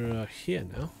like we're here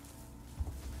now.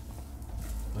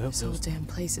 I hope this whole damn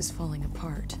place is falling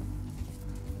apart.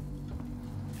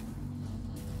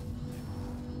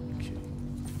 Okay.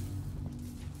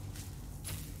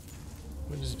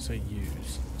 Where does it say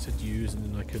use? It said use and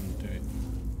then I couldn't do it.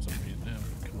 Something now.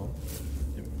 Come on.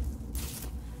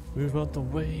 Move out the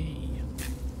way.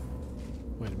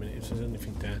 Wait a minute, if there's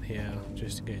anything down here,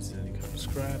 just in case there's any kind of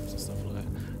scraps and stuff like that.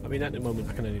 I mean, at the moment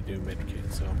I can only do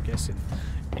medkit, so I'm guessing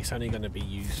it's only going to be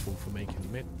useful for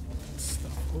making med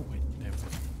stuff. Oh wait, there we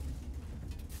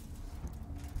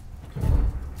go.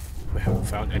 We haven't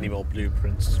found any more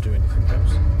blueprints to do anything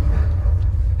else.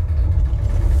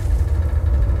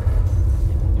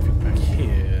 Anything back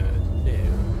here? No.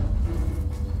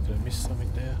 Did I miss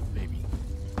something there? Maybe.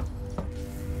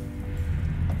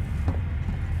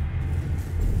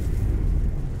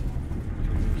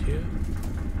 Anything here?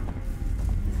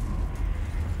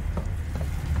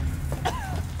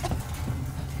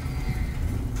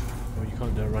 Oh, you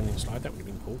can't do a running slide. That would have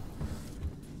been cool.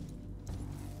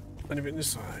 Anything this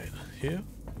side? Here?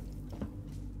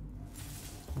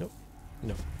 Nope.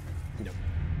 No. No.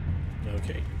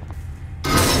 Okay.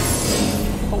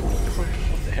 Holy crap,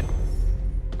 what the heck?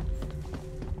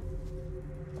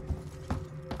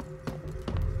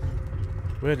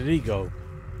 Where did he go?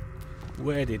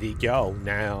 Where did he go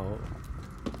now?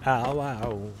 Oh,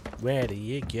 wow. Where did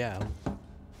he go?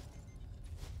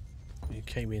 He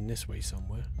came in this way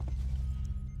somewhere.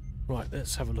 Right,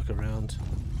 let's have a look around.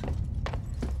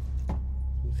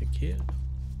 Anything here?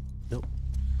 Nope.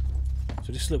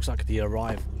 So this looks like the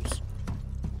arrivals.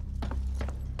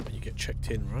 When you get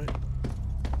checked in, right?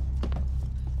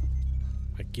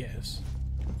 I guess.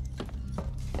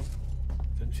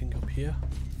 Anything up here?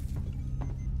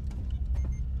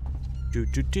 Do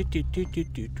do do do do do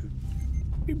do do.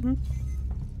 Beep boop.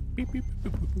 Beep beep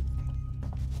boop boop boop.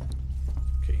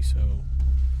 Okay, so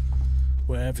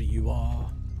wherever you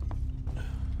are.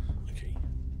 Okay.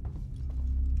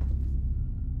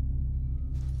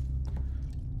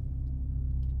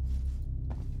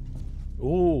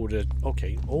 Oh,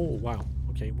 okay. Oh, wow.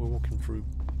 Okay, we're walking through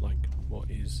like what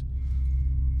is.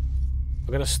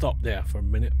 I'm gonna stop there for a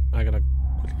minute. I gotta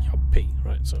quickly pee,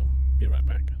 right? So be right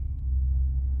back.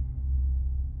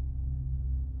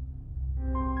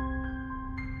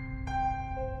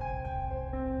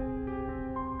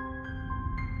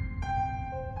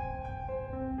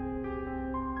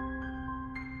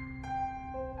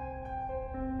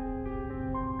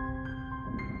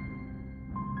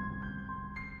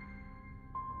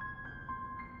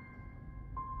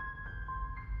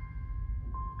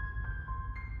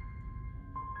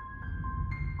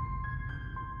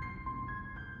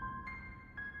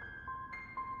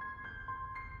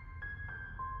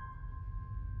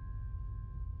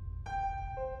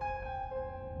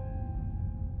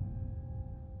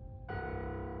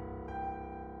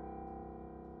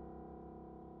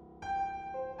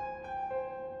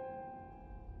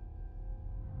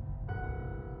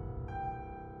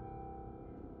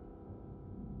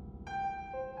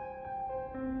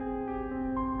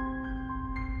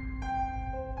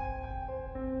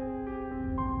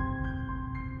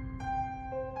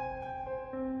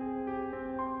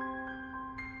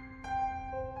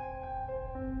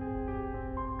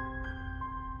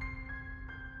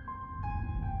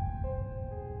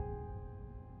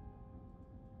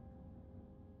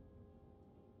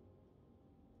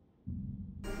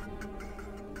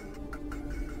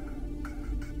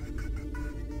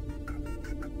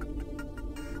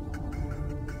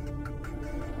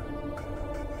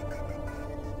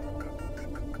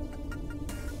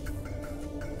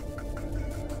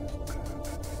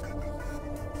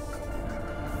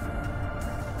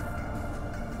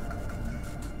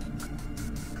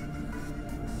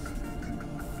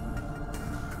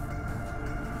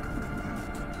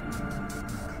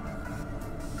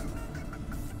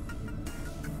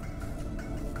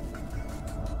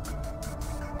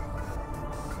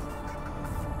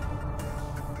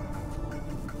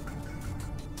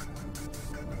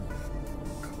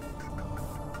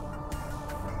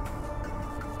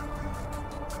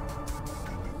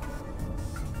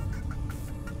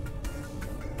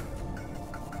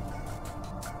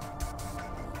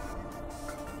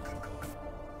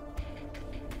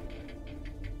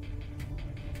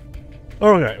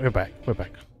 Alright, we're back. We're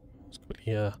back. Let's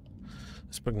quickly,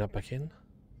 let's bring that back in.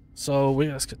 So,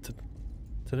 let's get to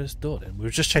this door then. We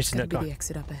were just chasing that guy. The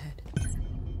exit up ahead.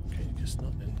 Okay, just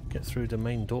not then. Get through the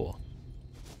main door.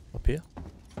 Up here.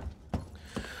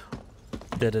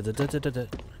 Da-da-da-da-da-da.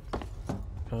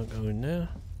 Can't go in there.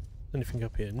 Anything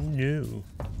up here? No.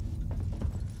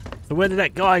 So where did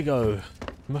that guy go?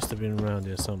 He must have been around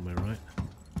here somewhere, right?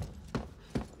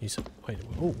 He's... Wait.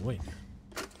 Oh, wait.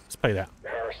 Let's play that.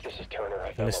 Harris, this is Turner.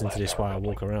 I Listen to this while I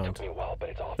walk around. Took me a while, but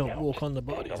it's off Don't now. walk on the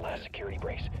bodies. The last security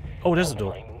brace. Oh, there's a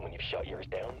door. When you've shut yours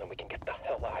down, then we can get the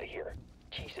hell out of here.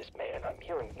 Jesus, man, I'm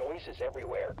hearing noises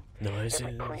everywhere. Noises.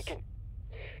 Every creaking.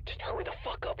 Just hurry the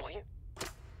fuck up, will you?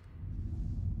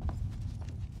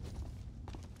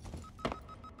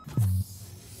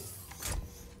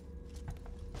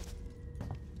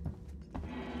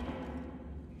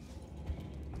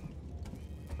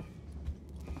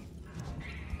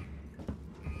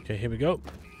 Okay, here we go.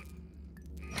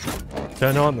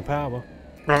 Turn on the power.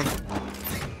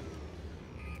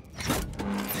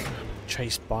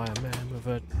 Chased by a man with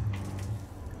a...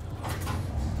 I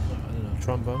don't know,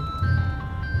 trombone?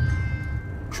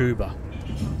 Tuba.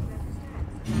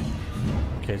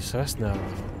 Okay, so that's now...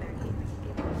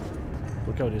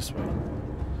 We'll go this way.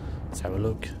 Let's have a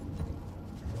look.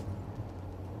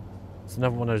 It's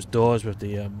another one of those doors with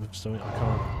the something I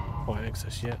can't quite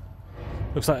access yet.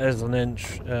 Looks like there's an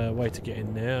way to get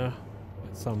in there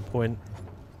at some point.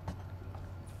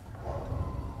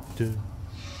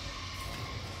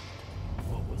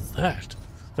 What was that?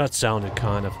 That sounded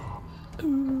kind of...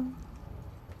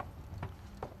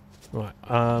 Right,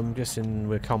 I'm guessing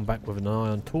we'll come back with an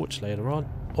iron torch later on.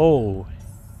 Oh,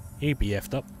 he'd be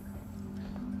effed up.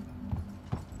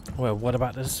 Well, what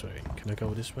about this way? Can I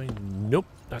go this way? Nope,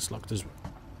 that's locked as well.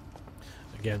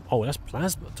 Again, oh, that's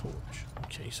plasma torch.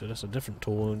 Okay, so that's a different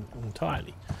tool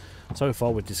entirely. So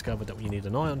far, we've discovered that we need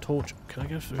an iron torch. Can I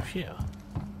go through here?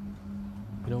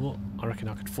 You know what? I reckon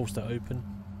I could force that open.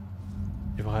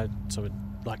 If I had something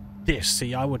like this.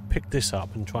 See, I would pick this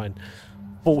up and try and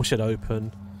force it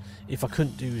open. If I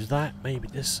couldn't do that, maybe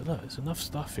this... Look, there's enough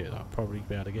stuff here that I'll probably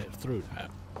be able to get through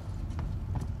that.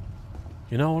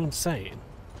 You know what I'm saying?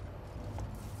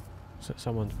 So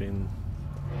someone's been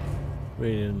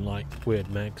reading like weird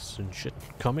mags and shit.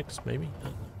 Comics, maybe? I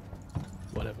don't know.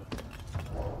 Whatever.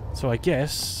 So I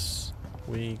guess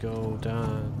we go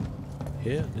down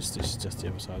here. This is just the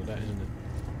other side of that, isn't it?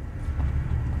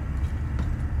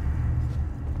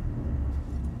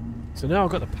 So now I've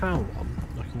got the power on.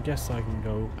 I can guess I can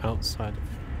go outside of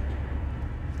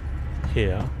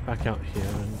here, back out here,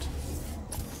 and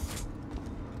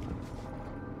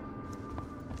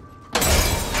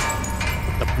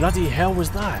what the bloody hell was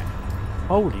that?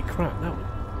 Holy crap, that one.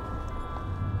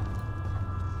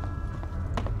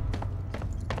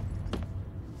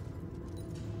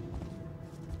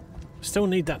 Still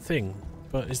need that thing,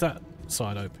 but is that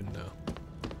side open now?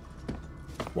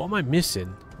 What am I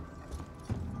missing?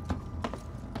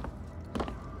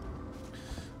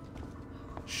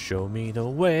 Show me the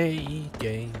way,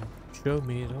 game. Show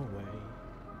me the way.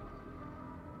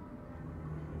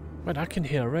 Wait, I can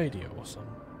hear a radio or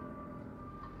something.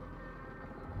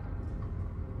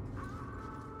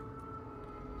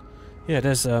 Yeah,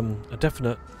 there's a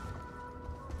definite...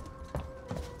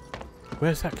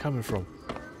 Where's that coming from?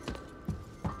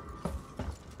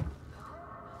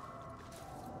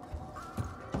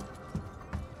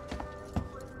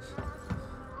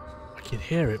 I can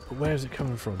hear it, but where is it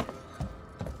coming from?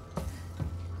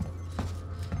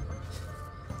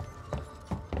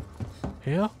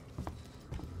 Here?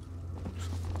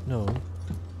 No.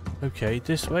 Okay,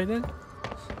 this way then?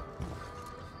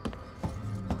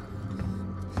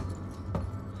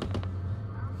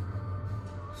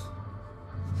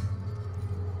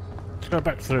 Let's go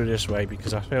back through this way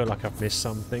because I feel like I've missed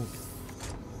something.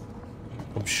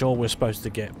 I'm sure we're supposed to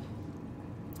get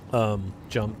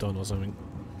jumped on or something.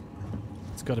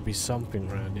 There's got to be something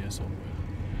around here somewhere.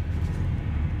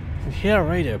 I can hear a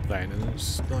radio playing and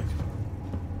it's like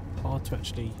hard to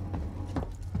actually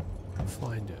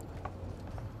find it.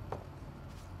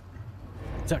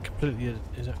 Is that completely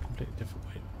different?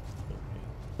 Wait,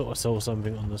 thought I saw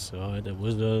something on the side. There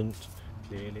wasn't.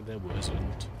 Clearly there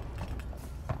wasn't.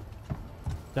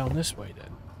 Down this way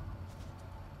then.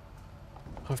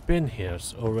 I've been here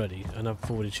already and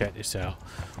I've already checked this out.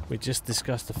 We just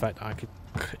discussed the fact that I could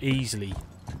easily,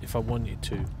 if I wanted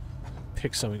to,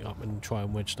 pick something up and try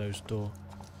and wedge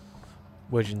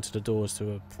into the doors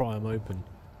to pry them open.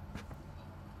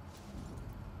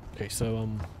 Okay, so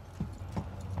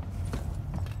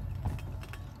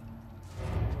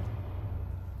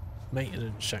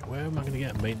Maintenance shack. Where am I going to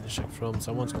get a maintenance shack from?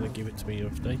 Someone's going to give it to me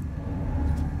today.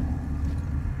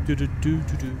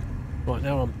 Right,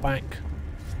 now I'm back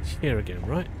here again,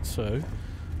 right? So,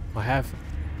 I have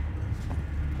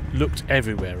looked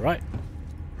everywhere, right?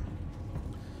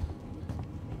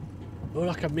 Or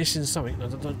like I'm missing something, I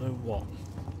don't know what.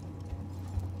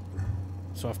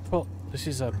 So I've put, this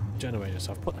is a generator,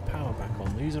 so I've put the power back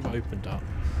on. These have opened up.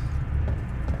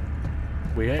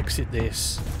 We exit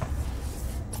this.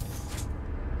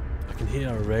 I can hear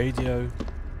a radio.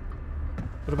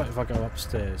 What about if I go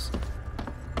upstairs?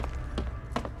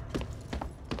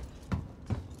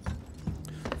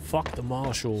 Fuck the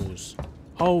marshals.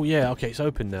 Oh yeah, okay, it's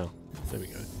open now. There we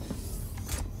go.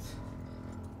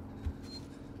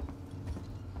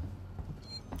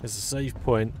 There's a save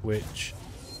point, which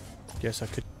I guess I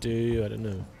could do. I don't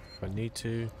know if I need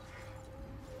to.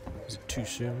 Is it too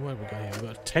soon? Where have we got here?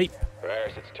 We've got a tape.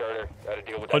 Rares, it's Turner. Gotta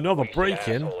deal with Another that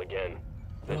break-in. asshole again.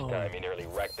 This time he nearly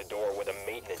wrecked the door with a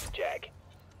maintenance jack.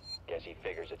 Guess he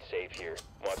figures it's safe here.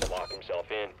 Wants to lock himself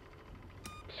in.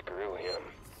 Screw him.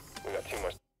 We got too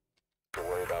much to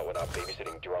worry about without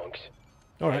babysitting drunks.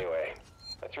 Alright. Anyway,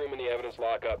 I threw him in the evidence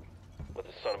lockup. Let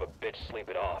the son of a bitch sleep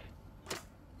it off.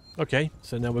 Okay,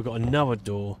 so now we've got another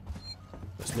door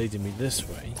that's leading me this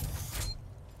way.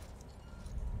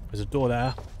 There's a door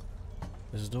there.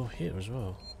 There's a door here as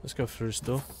well. Let's go through this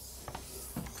door.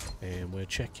 And we'll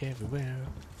check everywhere.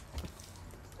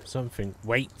 Something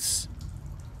waits.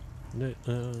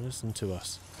 Listen to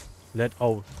us.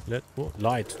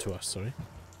 Lied to us, sorry.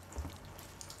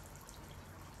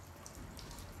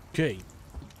 Okay.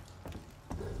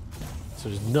 So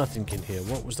there's nothing in here.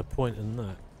 What was the point in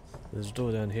that? There's a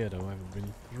door down here though. I haven't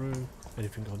been through.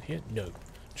 Anything on here? No.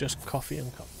 Just coffee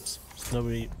and cups.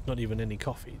 There's not even any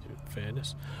coffee, in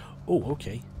fairness. Oh,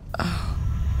 okay.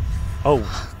 Oh.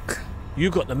 Fuck. You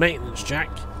got the maintenance jack.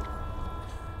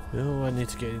 Oh, I need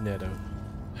to get in there though.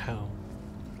 How?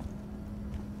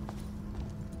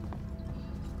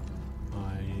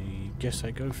 I guess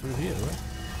I go through here, right?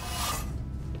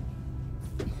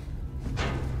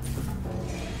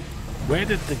 Where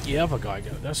did the other guy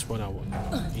go? That's what I want.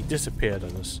 He disappeared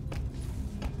on us.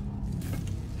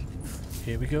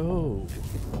 Here we go.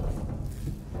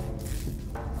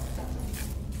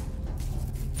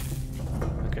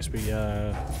 I guess we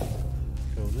go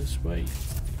this way.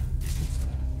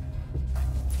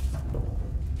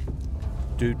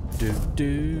 Do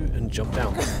and jump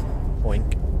down.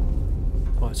 Boink.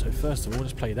 Right, so first of all,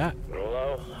 let's play that.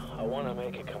 Hello, I want to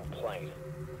make a complaint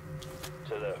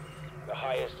to the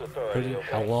highest authority. Okay?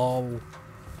 Hello.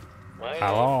 My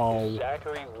Hello. name is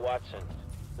Zachary Watson.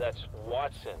 That's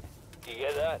Watson. You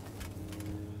get that?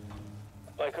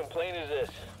 My complaint is this: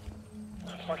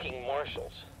 fucking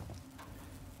marshals.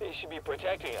 They should be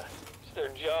protecting us. It's their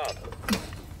job.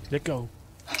 Let go.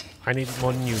 I need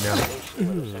more than you now.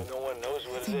 No one knows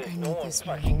what it is. No one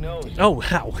fucking knows. Oh,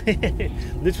 how?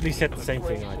 Literally said the same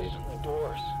thing I did. The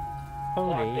doors.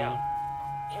 Locked down.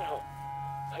 You know,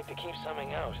 like to keep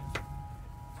something out.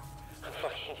 I'm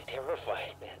fucking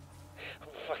terrified, man. I'm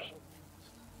fucking...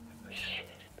 Shit.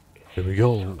 Here we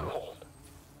go. So cold.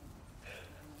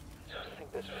 I don't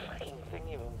think this fucking thing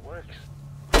even works.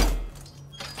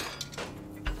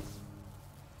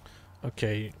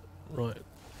 Okay, right.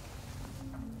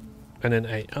 And then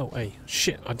A. Oh, A.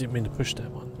 Shit, I didn't mean to push that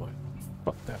one. Right.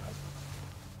 Fuck that up.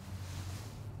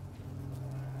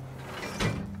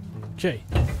 Okay.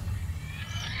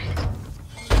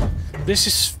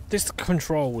 This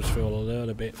controls feel a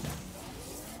little bit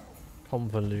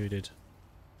convoluted.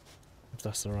 If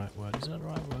that's the right word. Is that the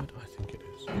right word? I think it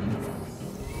is. Okay.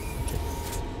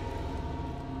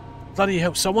 Bloody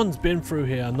hell, someone's been through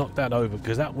here and knocked that over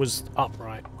because that was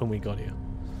upright when we got here.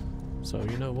 So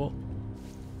you know what?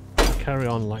 Carry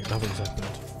on like nothing's happened.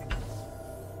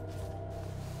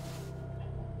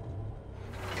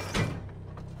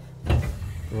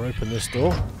 We'll open this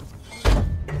door.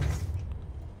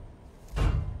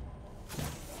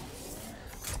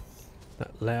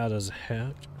 That loud as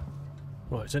heck.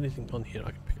 Right, is anything on here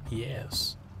I can pick up?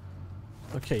 Yes.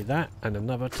 Okay, that and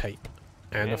another tape.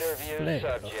 And Interview a flare.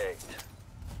 subject.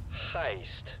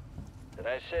 Heist. Did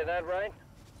I say that right?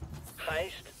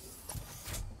 Heist?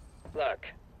 Look,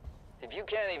 if you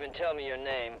can't even tell me your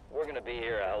name, we're gonna be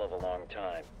here a hell of a long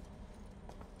time.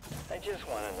 I just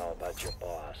want to know about your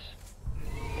boss.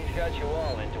 He's got you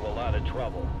all into a lot of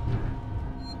trouble.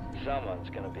 Someone's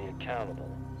gonna be accountable.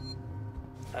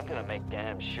 I'm gonna make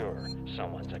damn sure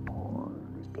someone's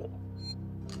accountable.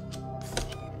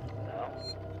 No?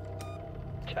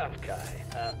 Tough guy,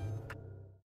 huh?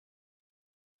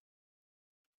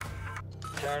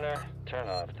 Turner, turn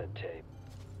off the tape.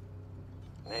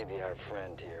 Maybe our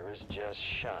friend here is just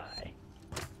shy.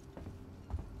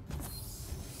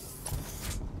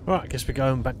 Right, I guess we're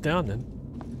going back down then.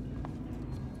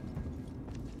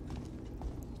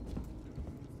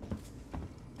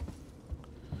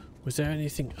 Was there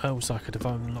anything else I could have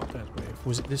unlocked that with?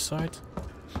 Was it this side?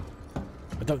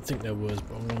 I don't think there was,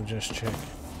 but I'm going to just check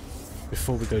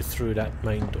before we go through that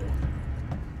main door.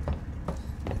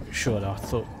 Sure, I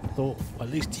thought at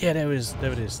least, yeah, there it is.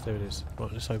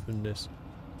 Right, let's open this.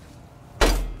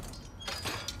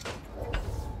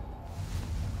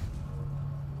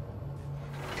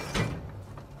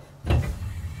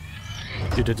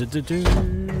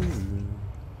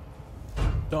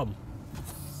 Dumb.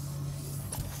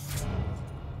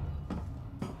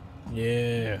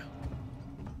 Yeah.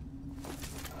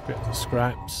 Get the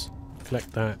scraps.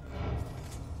 Collect that.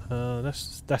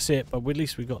 That's it. But at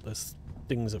least we got the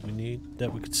things that we need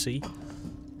that we could see.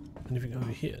 Anything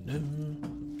over here? No.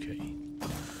 Okay.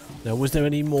 Now, was there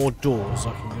any more doors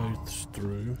I can go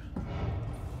through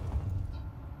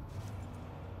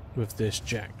with this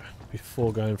jack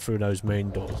before going through those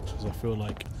main doors? Because I feel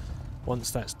like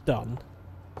once that's done,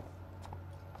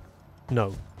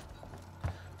 no,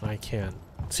 I can't.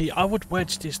 See, I would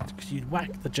wedge this because you'd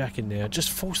whack the jack in there, just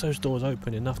force those doors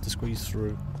open enough to squeeze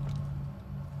through.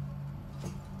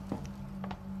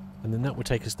 And then that would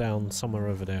take us down somewhere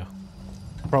over there.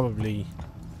 Probably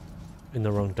in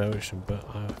the wrong direction, but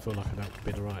I feel like that would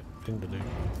be the right thing to do.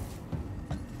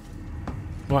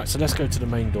 Right, so let's go to the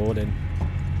main door then.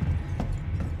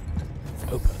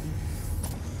 Open.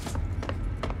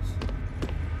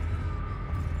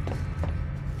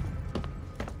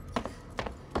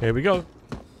 Here we go.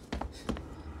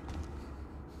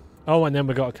 Oh, and then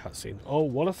we got a cutscene. Oh,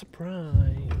 what a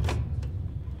surprise.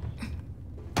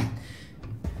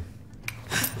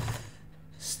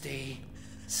 Stay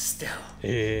still.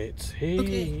 It's here.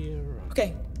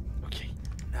 Okay. Okay.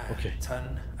 Now okay.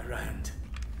 Turn around.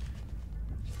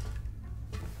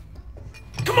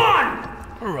 Come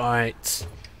on! Alright.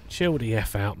 Chill the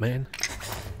F out, man.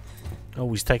 Oh,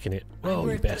 he's taking it. Oh,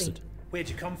 you bastard. Where'd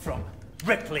you come from?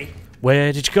 Ripley.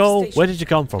 Where did you go? Where did you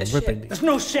come from? Ripley. There's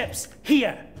no ships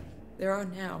here. There are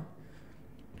now.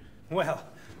 Well,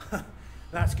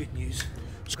 that's good news.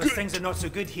 Because things are not so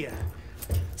good here.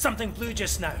 Something blue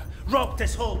just now. Robbed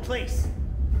this whole place.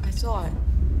 I saw it.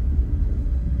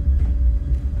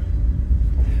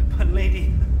 But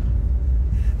lady,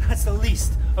 that's the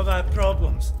least of our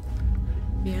problems.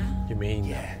 Yeah? You mean?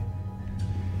 Yeah.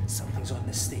 Something's on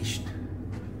this station.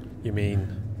 You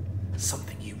mean?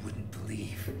 Something you wouldn't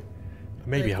believe.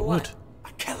 Maybe like I what?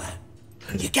 would. A killer.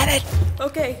 You get it?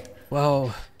 Okay.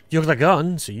 Well, you're the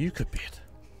gun, so you could be it.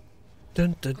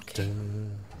 Dun dun okay.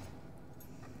 dun.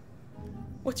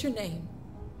 What's your name?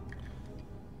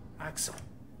 Axel.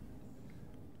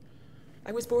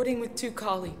 I was boarding with 2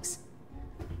 colleagues.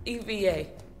 EVA.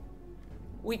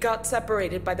 We got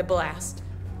separated by the blast.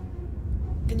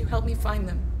 Can you help me find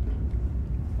them?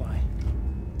 Why?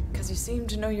 Because you seem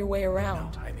to know your way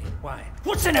around. No, I mean, why?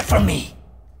 What's in it for me?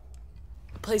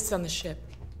 A place on the ship.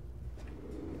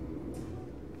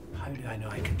 How do I know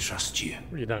I can trust you?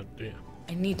 You don't, do you?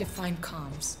 I need to find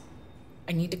comms.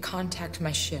 I need to contact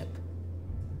my ship.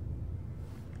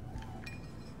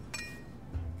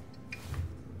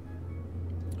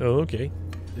 Oh, okay.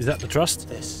 Is that the trust?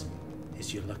 This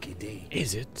is your lucky day.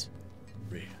 Is it?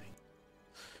 Really?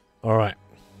 Alright.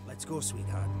 Let's go,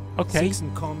 sweetheart. Okay.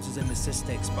 Seegson comms is in the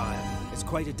Systex Spire. It's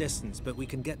quite a distance, but we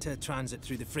can get to a transit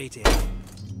through the freight area.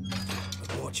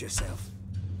 But watch yourself.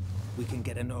 We can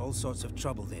get into all sorts of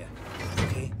trouble there,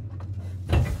 okay?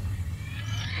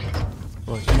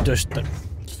 Right, you just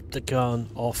keep the gun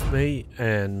off me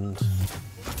and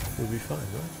we'll be fine,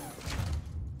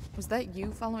 right? Was that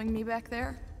you following me back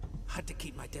there? Had to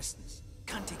keep my distance.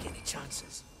 Can't take any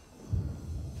chances.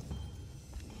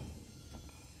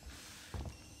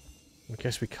 I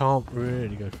guess we can't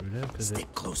really go through there because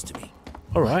Stick close to me.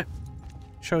 Alright.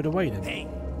 Show the way then. Hey,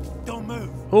 don't move.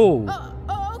 Oh.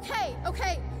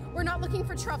 Okay. We're not looking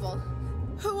for trouble.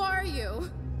 Who are you?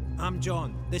 I'm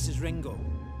John. This is Ringo.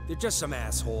 They're just some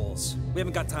assholes. We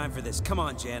haven't got time for this. Come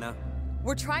on, Jana.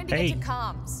 We're trying to get to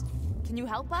comms. Can you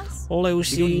help us?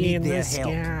 Lucy in the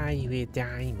sky with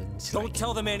diamonds. Don't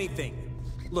tell them anything.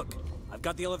 Look, I've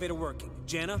got the elevator working.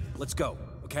 Jana, let's go,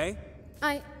 okay?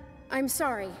 I'm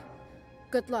sorry.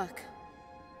 Good luck.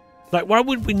 Like, why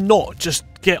would we not just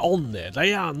get on there?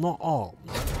 They are not armed.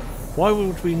 Why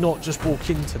would we not just walk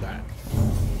into that?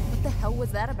 What the hell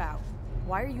was that about?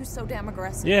 Why are you so damn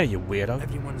aggressive? Yeah, you weirdo.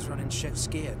 Everyone's running shit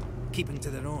scared. Keeping to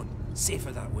their own.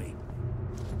 Safer that way.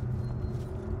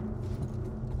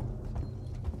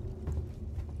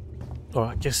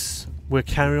 Alright, guess We're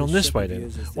carrying on this way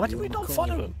then. Why did we not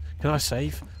follow them? Can I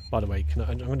save? By the way,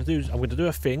 I'm going to do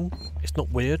a thing. It's not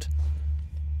weird,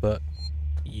 but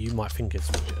you might think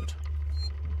it's weird.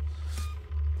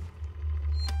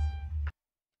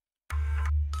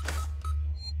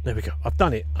 There we go. I've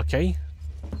done it. Okay.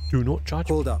 Do not charge.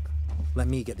 Hold up. Let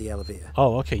me get the elevator.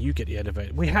 Oh, okay. You get the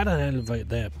elevator. We had an elevator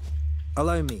there.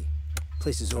 Allow me.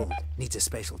 Place is old. Needs a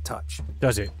special touch.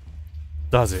 Does it?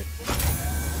 Does it?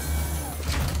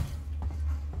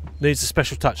 Needs a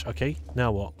special touch. Okay.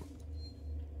 Now what?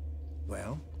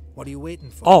 Well, what are you waiting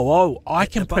for? Oh, I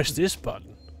can press this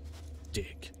button.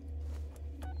 Dick.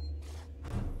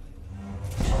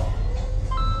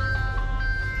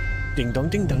 Ding dong,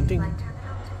 ding dong, ding.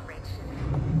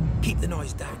 Keep the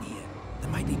noise down here.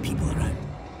 There might be people around.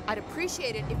 I'd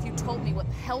appreciate it if you told me what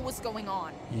the hell was going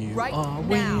on. You right are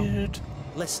now. weird.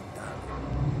 Listen, darling.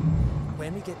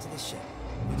 When we get to the ship,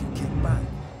 we can kick back,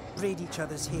 braid each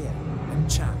other's hair, and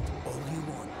chat all you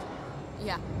want.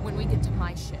 Yeah, when we get to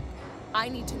my ship. I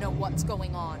need to know what's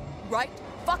going on. Right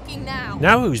fucking now.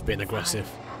 Now who's been aggressive?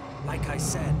 Like I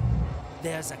said,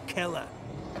 there's a killer.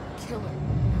 A killer?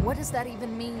 What does that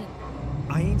even mean?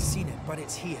 I ain't seen it, but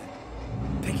it's here.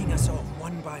 Picking us off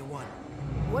one by one.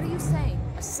 What are you saying?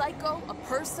 A psycho? A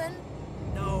person?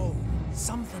 No,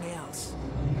 something else.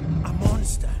 A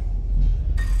monster.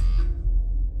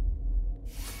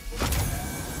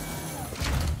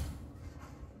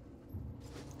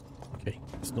 Okay,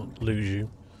 let's not lose you.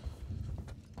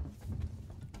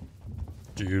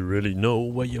 Do you really know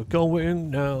where you're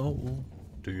going now?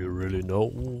 Do you really know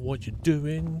what you're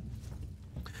doing?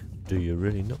 Do you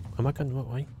really know? Am I going the right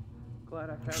way?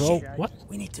 Control. What?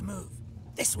 We need to move.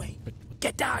 This way.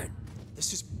 Get down.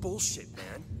 This is bullshit,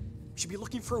 man. We should be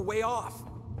looking for a way off.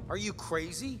 Are you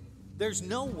crazy? There's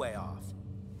no way off.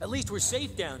 At least we're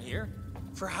safe down here.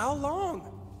 For how long?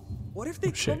 What if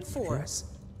they come for us?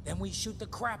 Then we shoot the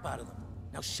crap out of them.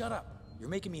 Now shut up. You're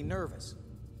making me nervous.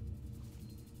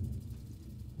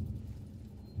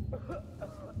 Okay,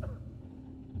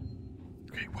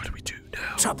 what do we do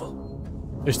now? Trouble.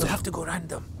 We'll have to go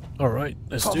random. Alright,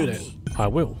 let's do that. I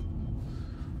will.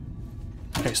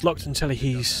 Okay, it's locked until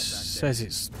he says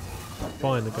it's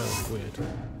fine to go. Weird.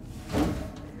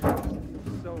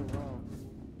 So wrong.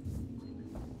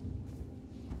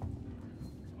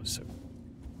 So,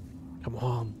 come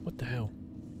on, what the hell?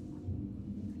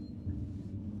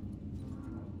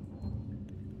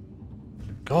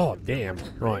 God damn.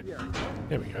 Right.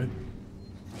 There we go.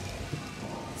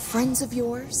 Friends of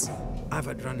yours? I've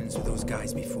had run-ins with those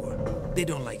guys before. They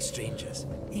don't like strangers.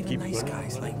 Even nice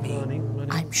guys like me.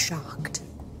 I'm shocked.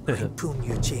 I'm pulling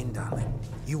your chain, darling.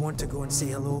 You want to go and say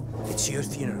hello? It's your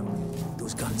funeral.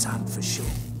 Those guns aren't for show.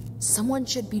 Someone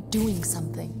should be doing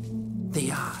something.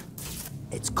 They are.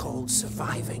 It's called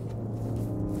surviving.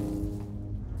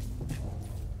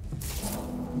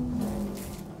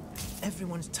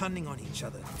 Everyone's turning on each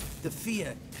other. The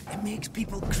fear, it makes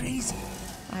people crazy.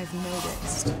 I've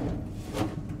noticed.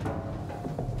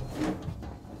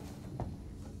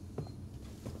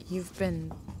 You've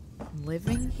been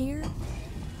living here?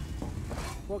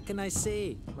 What can I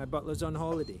say? My butler's on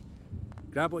holiday.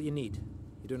 Grab what you need.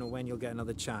 You don't know when you'll get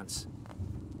another chance.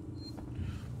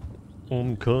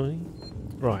 Okay.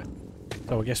 Right.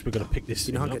 So I guess we've got to pick this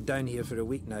Been thing hunkered up. down here for a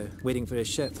week now, waiting for a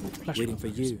ship. Waiting for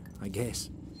you, I guess.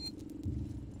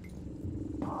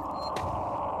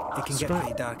 It can get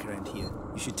pretty dark around here.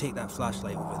 You should take that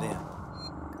flashlight over there.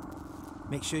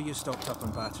 Make sure you're stocked up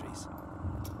on batteries.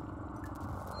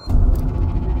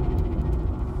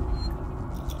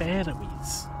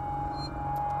 Batteries.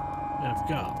 I've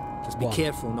got. Just be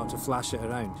careful not to flash it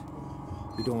around.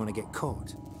 We don't want to get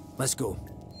caught. Let's go.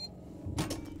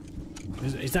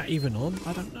 Is that even on?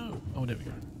 I don't know. Oh, there we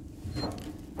go.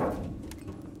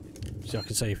 So I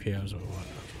can save here as well.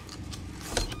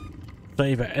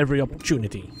 Save at every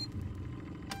opportunity.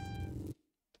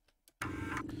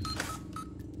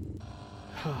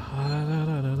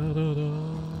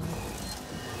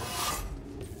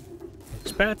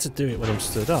 It's better to do it when I'm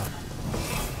stood up.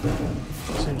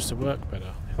 Seems to work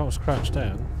better. If I was crouched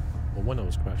down, or when I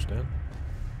was crouched down.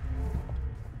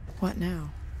 What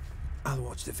now? I'll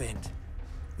watch the vent.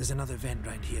 There's another vent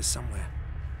round here somewhere.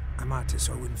 I marked it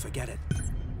so I wouldn't forget it.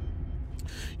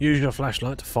 Use your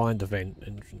flashlight to find the vent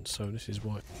entrance, so this is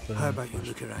what... How about you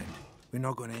look around? We're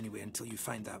not going anywhere until you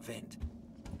find that vent.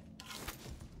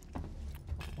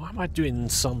 Why am I doing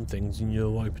some things and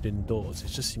you're opening doors? It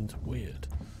just seems weird.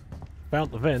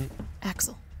 Found the vent.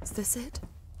 Axel, is this it?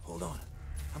 Hold on.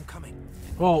 I'm coming.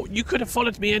 Well, you could have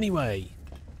followed me anyway.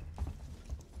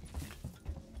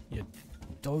 You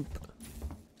dope.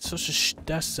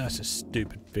 That's a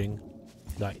stupid thing.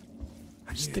 Like,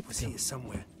 I knew it was here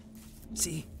somewhere.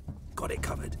 See? Got it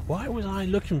covered. Why was I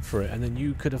looking for it and then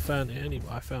you could have found it anyway?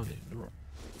 I found it.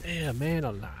 Yeah, man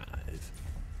alive.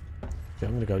 Okay,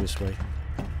 I'm gonna go this way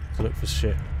to look for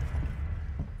shit.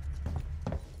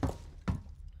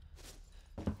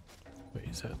 Wait,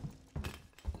 is that?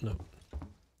 No.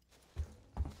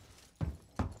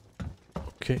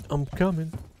 Okay, I'm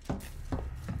coming.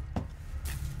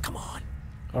 Come on.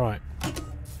 Alright.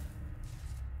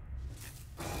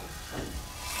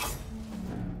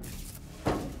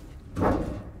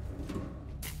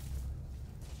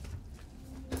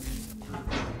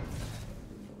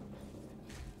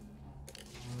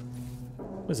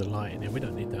 There's a light in here, we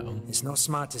don't need that on. It's not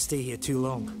smart to stay here too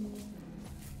long.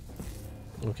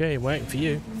 Okay, waiting for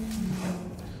you.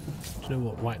 Do you know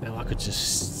what, right now I could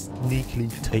just sneakily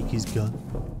take his gun.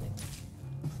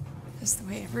 Is the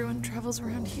way everyone travels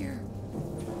around here.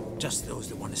 Just those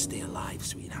that want to stay alive,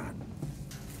 sweetheart.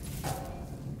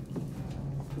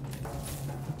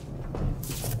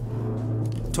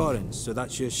 Torrens, so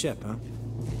that's your ship, huh?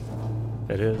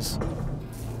 It is.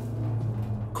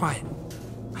 Quiet.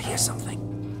 I hear something.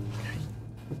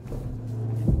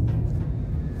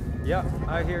 Yeah,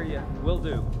 I hear you. Will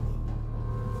do.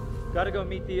 Gotta go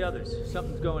meet the others.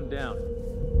 Something's going down.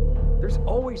 There's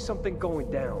always something going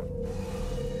down.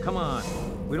 Come on.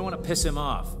 We don't want to piss him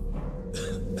off.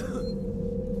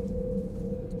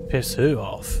 Piss who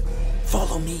off?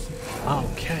 Follow me.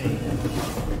 Okay.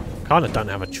 Kinda don't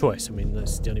have a choice. I mean,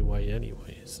 that's the only way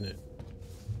anyway, isn't it?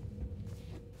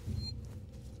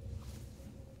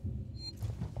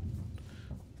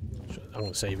 I'm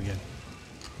gonna save again.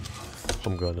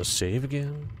 I'm gonna save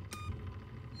again.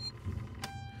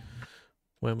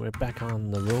 When we're back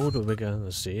on the road, we're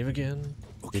gonna save again.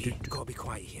 Okay, gotta be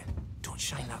quiet here. Don't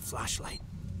shine that flashlight.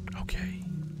 Okay.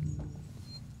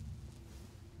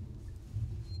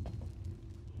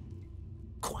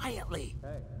 Quietly.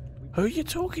 Who are you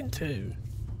talking to?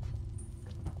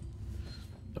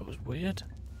 That was weird.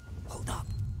 Hold up.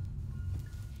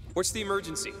 What's the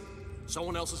emergency?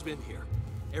 Someone else has been here.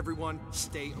 Everyone,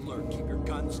 stay alert. Keep your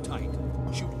guns tight.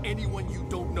 Shoot anyone you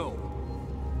don't know.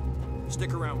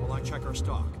 Stick around while I check our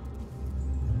stock.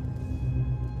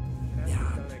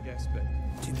 Yeah. I guess, but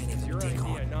too many of them your take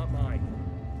idea, on. not mine.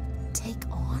 Take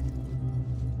on?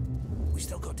 We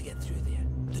still got to get through there.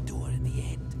 The door at the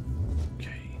end.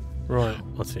 Okay. Right,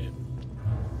 let's see it.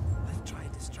 Let's try a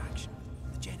distraction.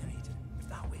 The generator. If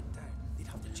that went down, they'd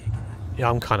have to check it out. Yeah,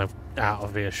 I'm kind of out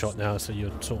of earshot now, so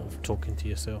you're sort of talking to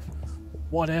yourself.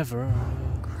 Whatever.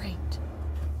 Great.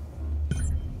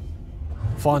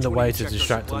 Find a way to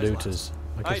distract the looters.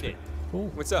 I guess Hey,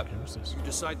 what's up? You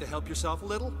decide to help yourself a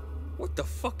little? What the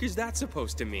fuck is that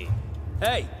supposed to mean?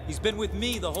 Hey, he's been with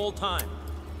me the whole time.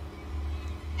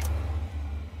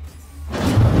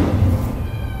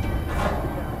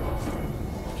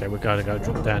 Okay, we're going to go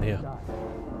drop down here.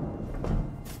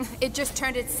 It just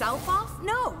turned itself off?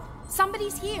 No,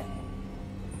 somebody's here.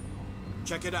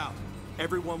 Check it out.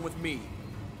 Everyone with me.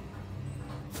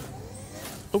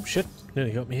 Oh shit,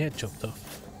 nearly got my head chopped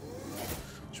off.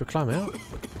 Should we climb out?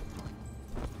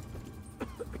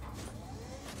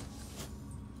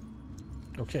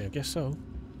 Okay, I guess so.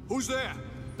 Who's there?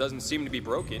 Doesn't seem to be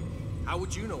broken. How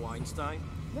would you know, Einstein?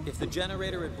 If the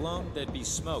generator had blown, there'd be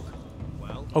smoke.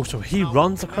 Well, Oh, so he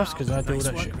runs across because I do all Nice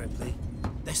that work, shit. Ripley.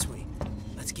 This way.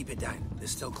 Let's keep it down. They're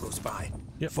still close by.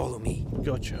 Yep. Follow me.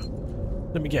 Gotcha.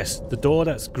 Let me guess. The door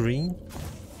that's green?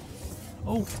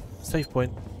 Oh, save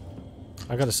point.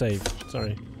 I gotta save.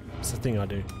 Sorry. It's the thing I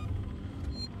do.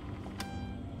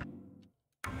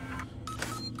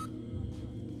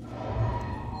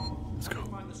 Let's go.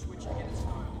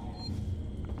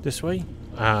 This way?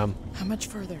 How much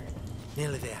further?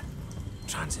 Nearly there.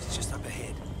 Transit's just up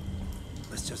ahead.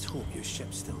 Let's just hope your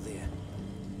ship's still there.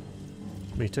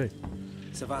 Me too.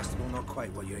 Sevastopol not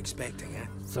quite what you're expecting, eh?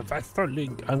 Sevastopol.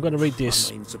 I'm gonna read this.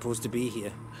 I'm not even supposed to be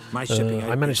here. My shipping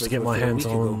I managed to get my hands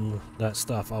on on that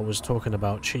stuff I was talking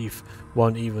about. Chief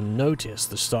won't even notice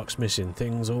the stock's missing.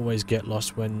 Things always get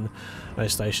lost when a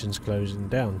station's closing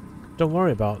down. Don't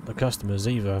worry about the customers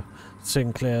either.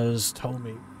 Sinclair's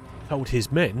told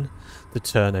his men to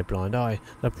turn a blind eye.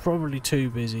 They're probably too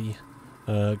busy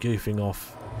goofing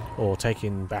off or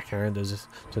taking backhanders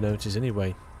to notice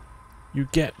anyway. You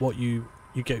get what you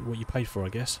paid for, I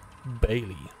guess.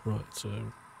 Bailey, right? So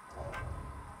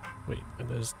wait, and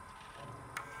there's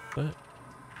that.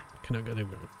 Can I go there?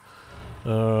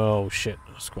 Oh shit,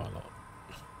 that's quite a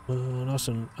lot.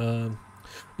 Awesome.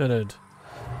 Leonard,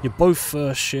 you're both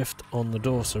first shift on the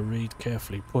door, so read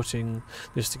carefully. Putting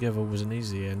this together was an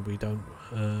easy, and we don't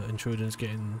intruders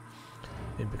getting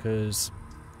in because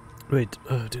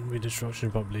Didn't read the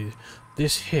instructions properly.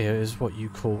 This here is what you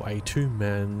call a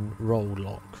two-man roll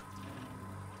lock.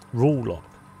 Rule lock.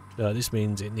 This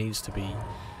means it needs to be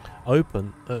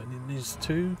open. It needs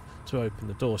to open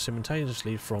the door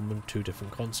simultaneously from two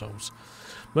different consoles.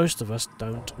 Most of us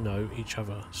don't know each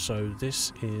other, so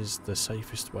this is the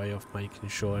safest way of making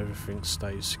sure everything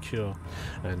stays secure,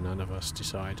 and none of us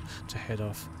decide to head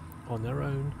off on their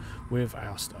own with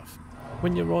our stuff.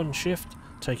 When you're on shift,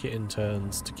 take it in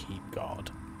turns to keep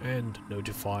guard and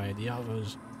notify the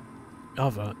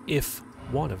other if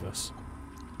one of us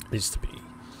is to be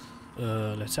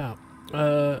let out.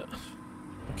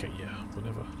 Okay, yeah,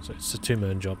 whatever. So it's a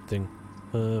two-man job thing.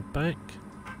 Back,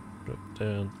 drop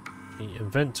down the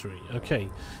inventory. Okay,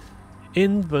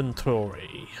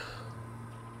 inventory.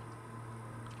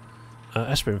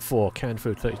 Aspirin 4, canned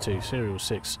food 32, cereal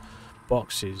 6,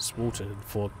 boxes, water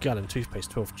 4 gallon,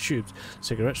 toothpaste 12 tubes,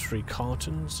 cigarettes 3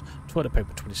 cartons, toilet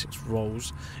paper 26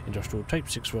 rolls, industrial tape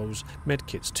 6 rolls, med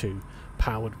kits 2,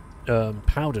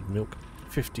 powdered milk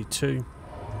 52,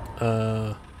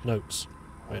 notes.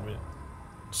 Wait a minute.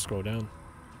 Scroll down.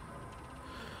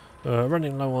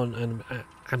 Running low on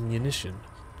ammunition,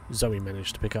 Zoe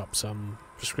managed to pick up some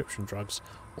prescription drugs,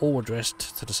 all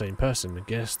addressed to the same person. I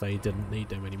guess they didn't need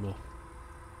them anymore.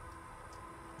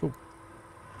 Cool.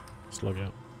 Let's log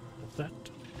out of that.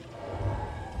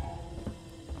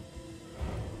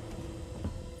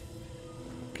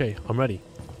 Okay, I'm ready.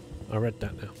 I read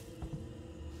that now.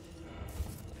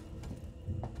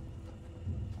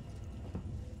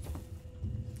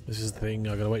 This is the thing,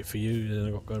 I gotta wait for you, and then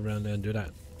I gotta go around there and do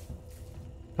that.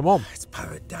 Come on! It's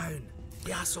powered down.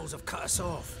 The assholes have cut us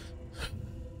off.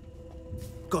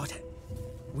 Got it.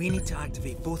 We need to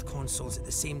activate both consoles at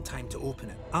the same time to open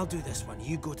it. I'll do this one,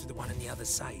 you go to the one on the other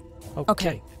side.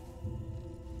 Okay.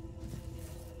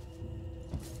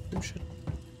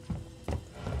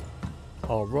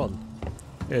 I'll run.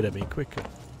 It'll be quicker.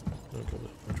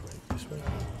 Which way? This way?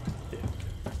 Yeah,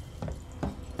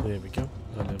 okay. There we go.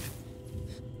 And then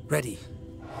ready.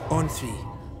 On 3.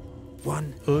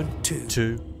 1,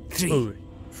 2, 3.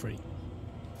 3.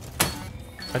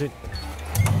 I did.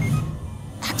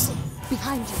 Axel,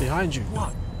 behind you. Behind you.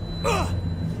 What?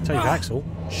 Tell you, Axel.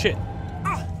 Shit.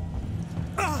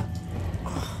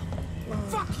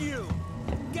 Fuck you!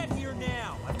 Get here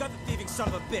now! I've got the thieving son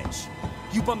of a bitch.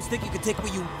 You bums think you can take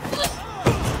what you...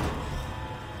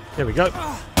 There we go.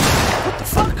 What the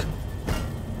fuck?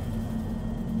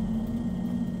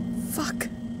 Fuck.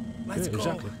 Let's Yeah, go.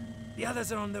 exactly. The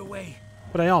others are on their way.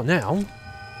 But they are now.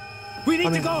 We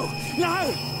need to go! Now!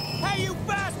 Hey, you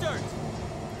bastard!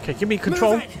 Okay, give me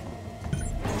control.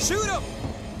 Shoot him!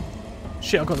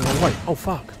 Shit, I got the wrong way. Oh,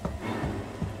 fuck.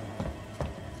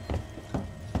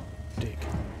 Dick.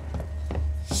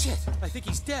 Shit, I think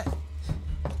he's dead.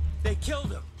 They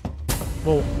killed him.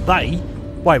 Well, they?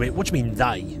 Wait a minute, what do you mean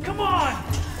they? Come on!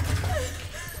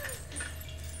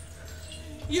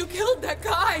 You killed that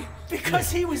guy! Because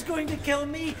he was going to kill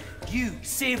me, you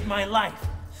saved my life.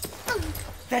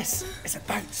 This is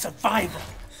about survival.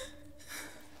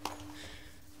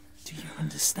 Do you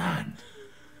understand?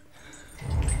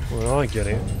 Well, I get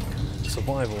it.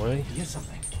 Survival, eh? Hear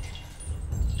something?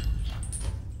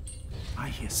 I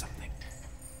hear something.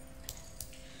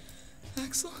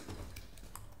 Axel?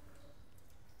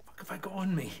 What have I got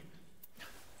on me?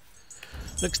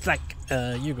 Looks like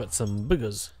you got some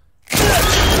boogers.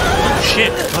 Oh,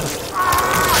 shit!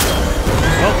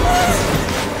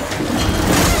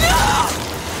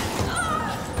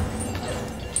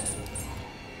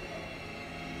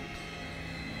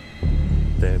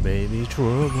 There may be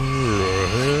trouble.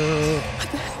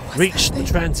 Reach the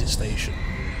transit station.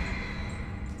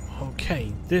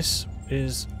 Okay, this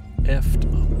is effed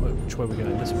up. Which way are we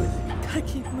going? This way. I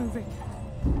keep moving.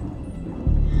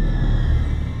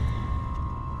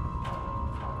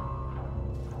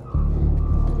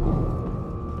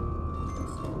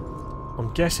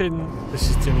 I'm guessing this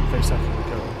is the only place I can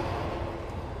go.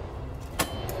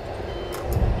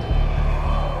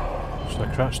 Should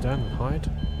I crouch down and hide?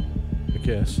 I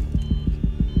guess.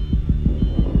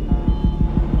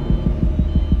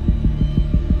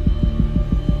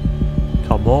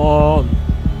 Come on!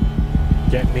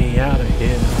 Get me out of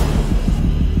here.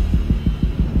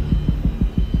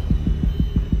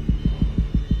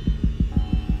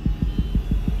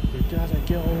 We gotta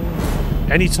go.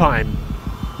 Anytime.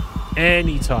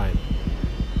 Anytime.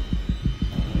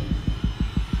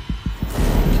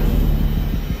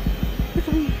 Look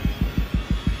at me.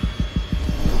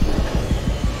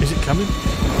 Is it coming?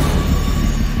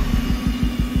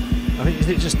 I think, is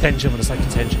it just tension for the sake of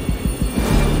tension?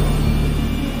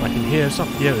 I can hear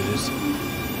something. Here it is.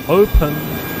 Open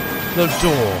the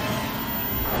door.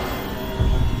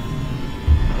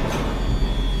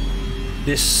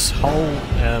 this whole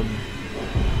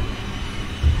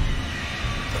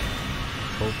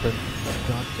open the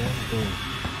goddamn door.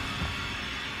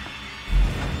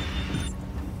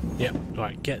 Yep,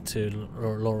 right, get to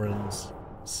Lauren's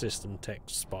system tech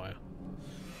spire.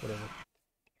 Whatever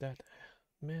that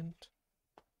meant.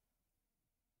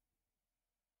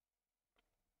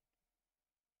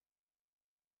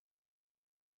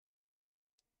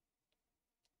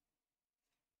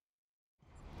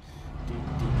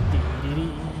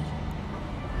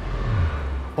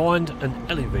 Find an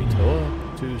elevator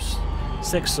to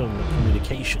Sexton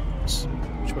Communications.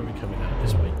 Which way are we coming out?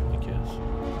 This way, I guess.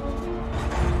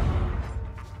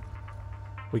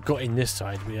 We got in this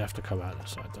side, we have to come out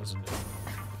this side, doesn't it?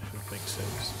 If it makes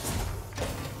sense.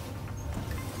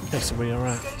 Okay, so we are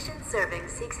at. Station serving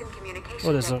Seegson Communication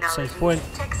What is that? Safe point.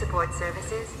 Tech support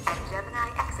services and Gemini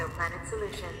exoplanet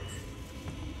solutions.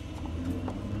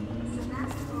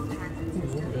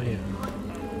 What we got here?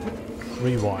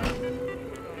 Rewire.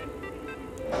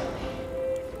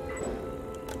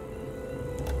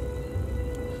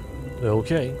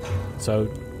 Okay, so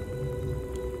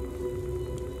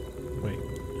wait,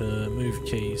 move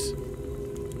keys,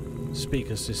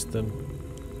 speaker system,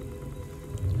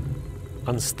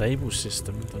 unstable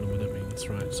system, don't know what that means,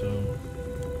 right, so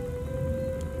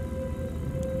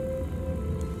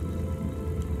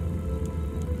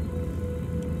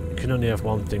you can only have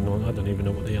one thing on. I don't even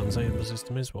know what the unstable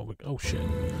system is. What we, oh shit,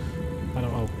 I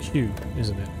don't, oh, Q,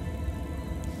 isn't it?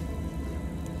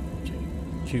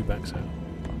 Q backs out.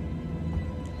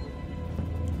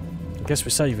 I guess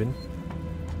we're saving.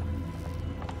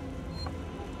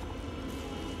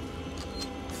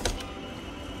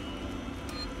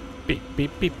 Beep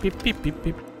beep beep beep beep beep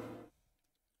beep.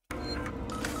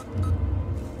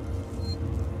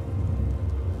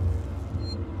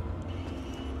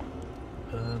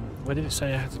 Where did it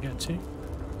say I had to get to?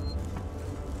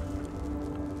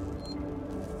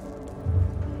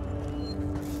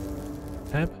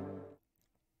 Tab?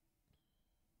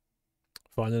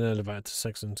 Find an elevator to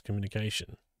Sexton's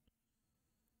Communication.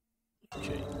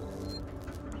 Okay.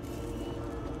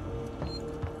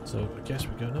 So I guess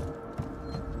we're going up.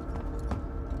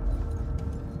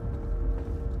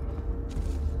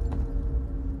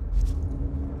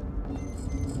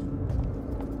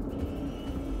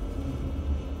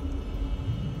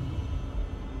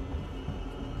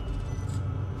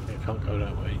 Okay, I can't go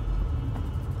that way.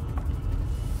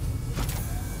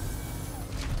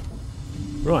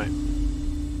 Right.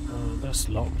 That's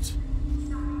locked.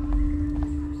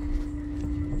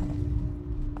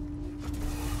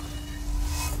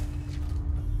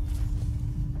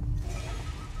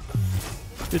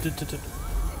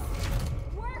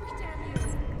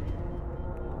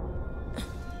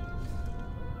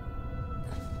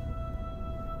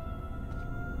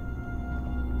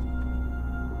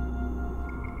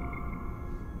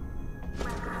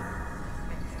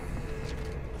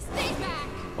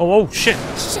 Oh shit!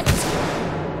 Shit!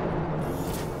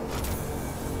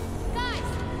 Guys,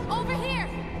 over here!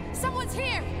 Someone's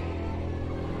here!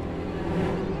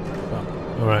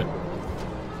 Oh, alright.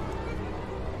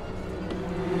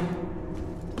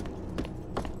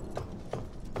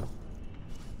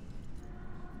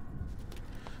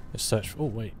 Let's search. Oh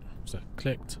wait, was that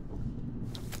clicked?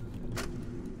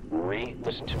 Marie,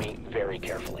 listen to me very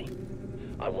carefully.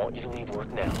 I want you to leave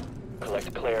work now.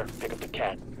 Collect Claire, pick up the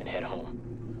cat, and head home.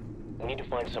 We need to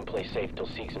find someplace safe till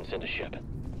Seegson send a ship.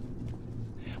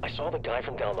 I saw the guy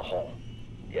from down the hall.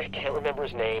 I can't remember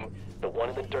his name. The one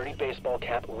in the dirty baseball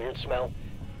cap, weird smell.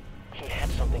 He had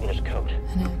something in his coat.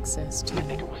 An access to. I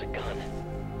think it was a gun.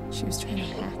 She was trying to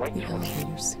hack the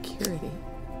elevator's security.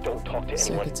 Don't talk to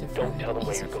anyone. Circuits are Don't tell them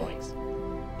where easy you're going. fix.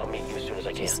 I'll meet you as soon as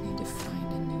I can. Just need to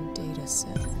find a new data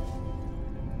cell.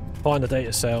 Find a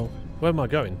data cell. Where am I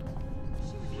going?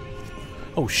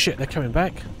 Oh shit, they're coming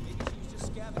back.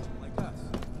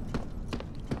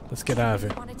 Let's get out of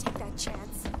here. Want to take that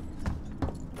chance?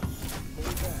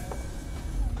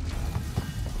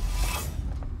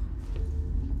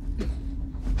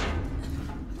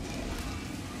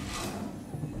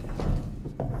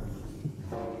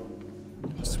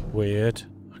 That's weird.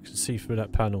 I can see through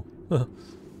that panel.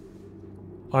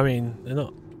 I mean, they're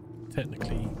not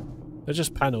technically... They're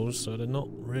just panels, so they're not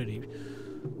really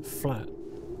flat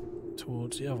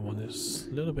towards the other one. It's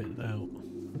a little bit out.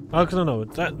 I don't know,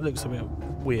 that looks a bit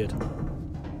weird.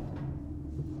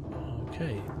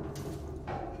 Okay.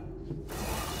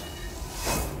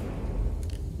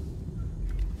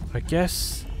 I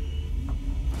guess...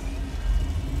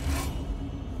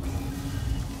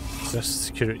 That's a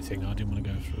security thing, I didn't want to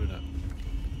go through that.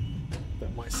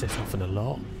 That might set off an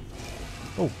alarm.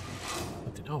 Oh.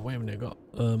 Oh, wait a minute, I got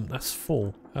that's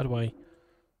full. How do I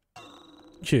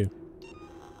Q?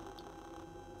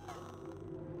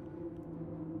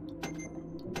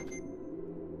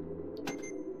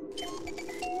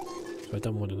 So I've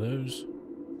done one of those.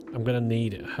 I'm gonna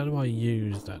need it. How do I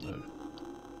use that though?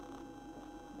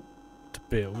 To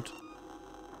build.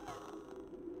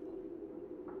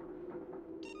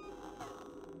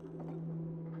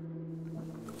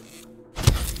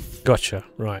 Gotcha.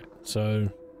 Right. So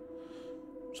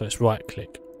it's right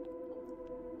click.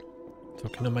 So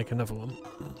can I make another one?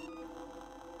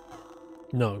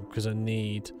 No, because I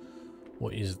need.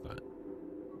 What is that?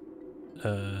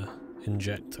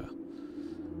 Injector.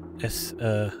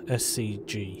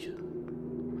 SCG.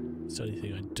 It's the only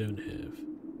thing I don't have.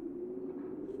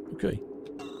 Okay.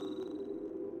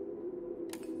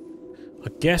 I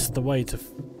guess the way to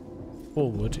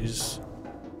forward is.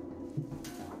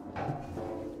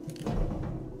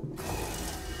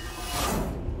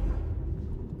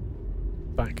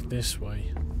 Back this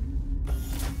way.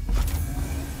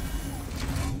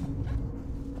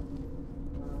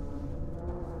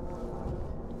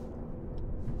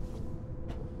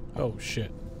 Oh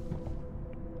shit.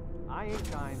 I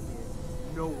ain't dying here.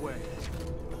 No way.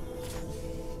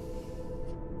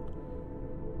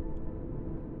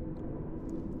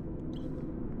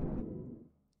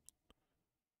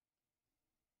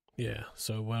 Yeah,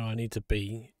 so where I need to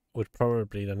be would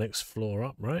probably the next floor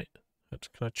up, right?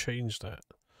 Can I change that?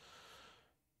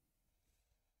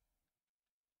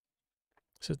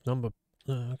 It says number.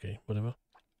 Oh, okay, whatever.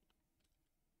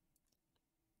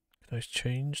 Can I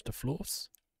change the floors?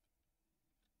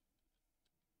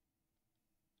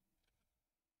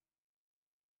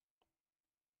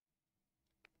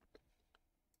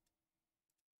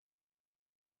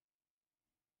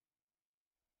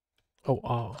 Oh,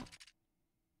 R.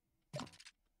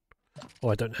 Oh,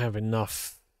 I don't have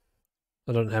enough.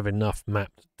 I don't have enough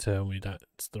map to tell me that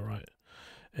it's the right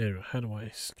area. How do I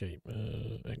escape?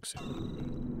 Exit.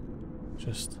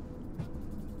 Just.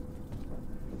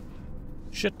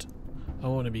 Shit. I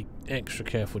want to be extra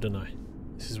careful, don't I?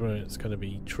 This is where it's going to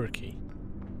be tricky.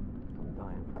 I'm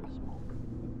dying for a smoke.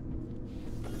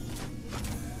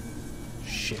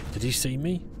 Shit, did he see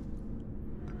me?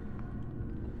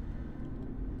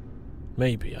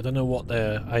 Maybe. I don't know what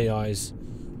their AI's...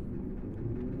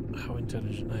 How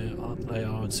intelligent they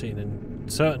are and seen in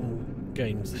certain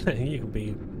games. You can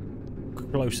be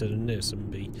closer than this and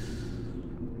be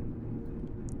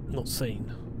not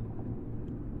seen.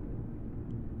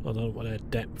 I don't know what their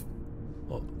depth,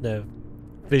 what their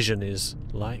vision is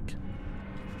like.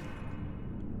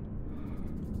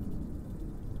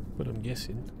 But I'm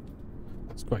guessing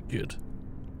it's quite good.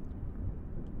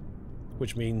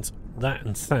 Which means that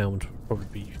and sound would probably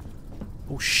be...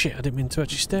 Oh shit, I didn't mean to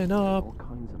actually stand up. All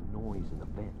kinds of noise in the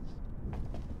vents.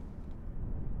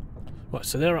 Right,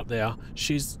 so they're up there.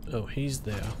 She's... Oh, he's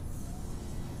there.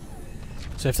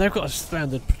 So if they've got a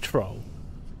standard patrol,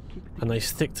 and they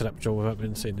stick to that patrol without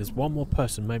being seen, there's one more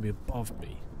person maybe above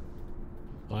me.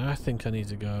 I think I need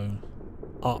to go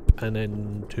up and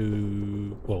then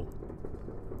to... Well,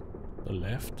 the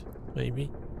left,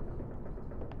 maybe.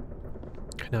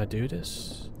 Can I do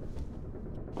this?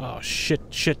 Oh, shit.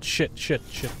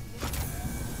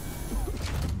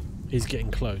 He's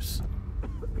getting close.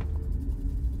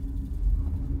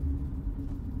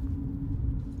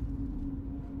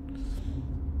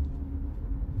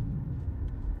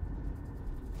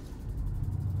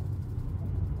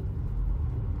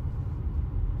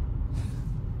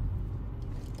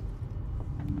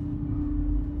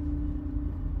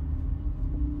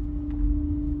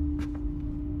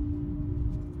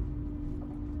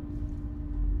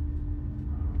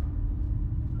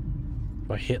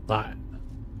 I hit that.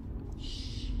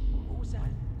 What was that?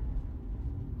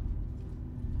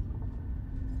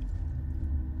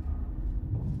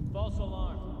 False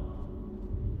alarm.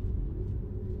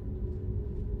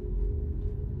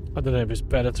 I don't know if it's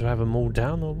better to have them all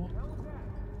down or what.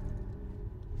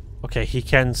 Okay, he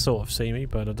can sort of see me,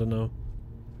 but I don't know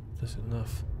if that's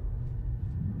enough.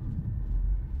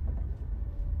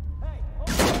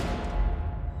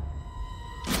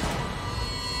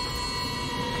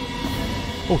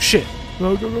 Oh shit!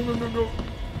 No, go, go, go, go, go!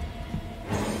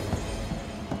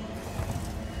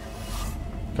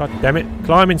 God damn it!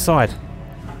 Climb inside!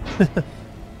 Oh,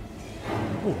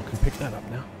 I can pick that up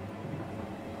now.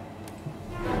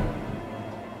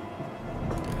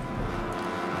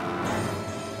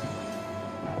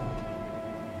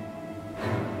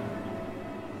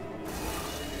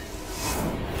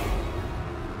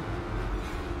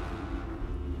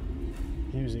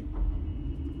 Music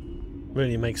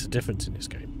really makes a difference in this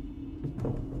game.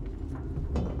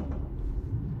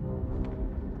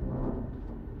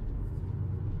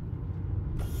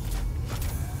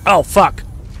 Oh fuck!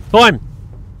 Time!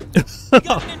 We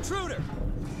got an intruder!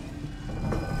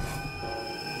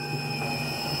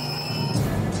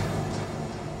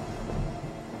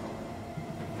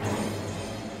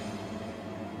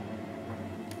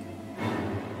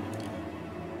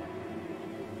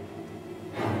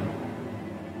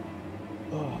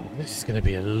 This is going to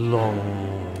be a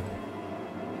long...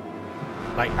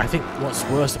 Like, I think what's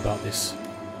worse about this,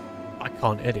 I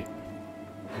can't edit.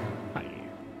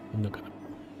 I'm not going to...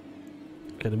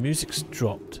 Okay, the music's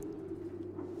dropped.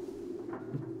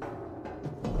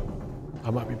 I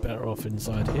might be better off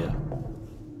inside here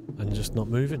and just not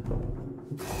moving.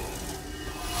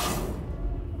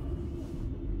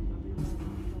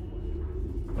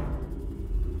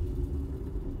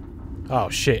 Oh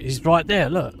shit, he's right there,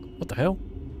 look. What the hell?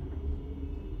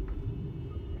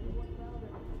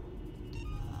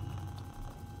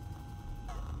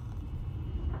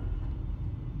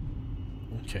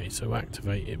 Okay, so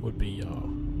activate it would be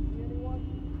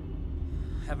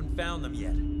Haven't found them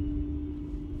yet.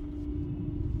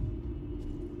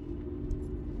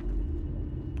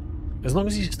 as long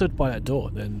as he stood by that door,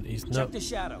 then he's no. Check the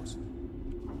shadows.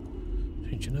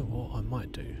 Hey, do you know what I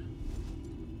might do?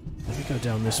 Let me go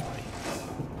down this way.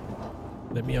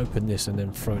 Let me open this and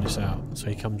then throw this out so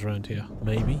he comes around here.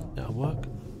 Maybe that'll work.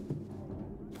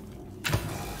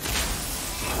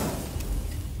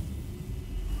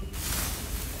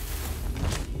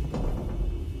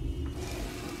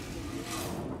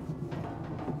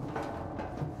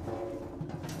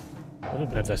 I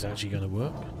don't know if that's actually going to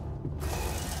work.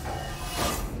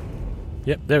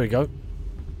 Yep, there we go.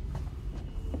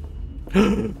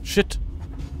 Shit!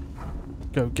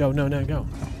 Go, go, no, no, go.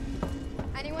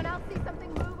 Anyone else see something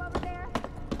move over there?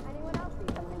 Anyone else see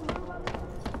something move over there?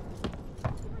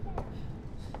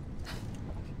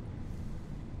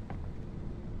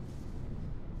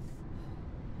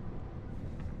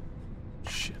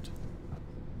 Shit.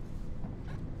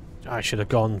 I should have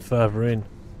gone further in.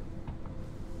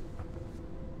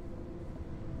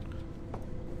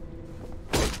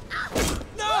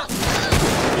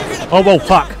 Oh, whoa,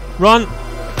 fuck! Run!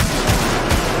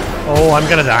 Oh, I'm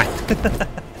gonna die.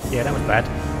 Yeah, that was bad.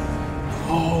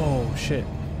 Oh, shit.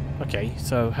 Okay,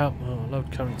 so how... Oh, load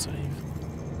current save.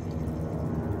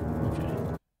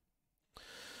 Okay.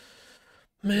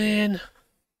 Man.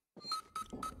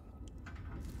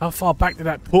 How far back did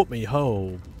that put me?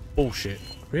 Oh, bullshit.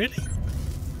 Really?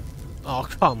 Oh,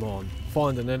 come on.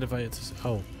 Find an elevator to...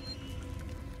 Oh.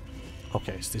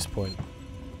 Okay, it's this point.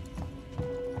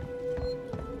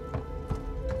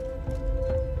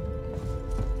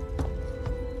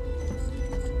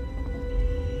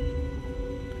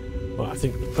 Well, I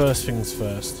think the first things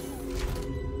first.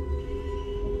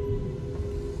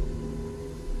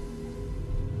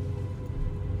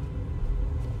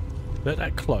 Let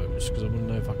that close, because I want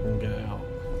to know if I can get out.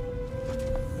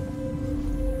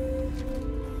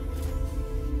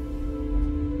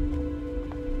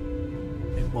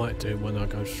 It might do when I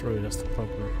go through, that's the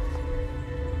problem.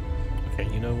 Okay,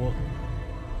 you know what?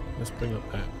 Let's bring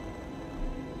up that.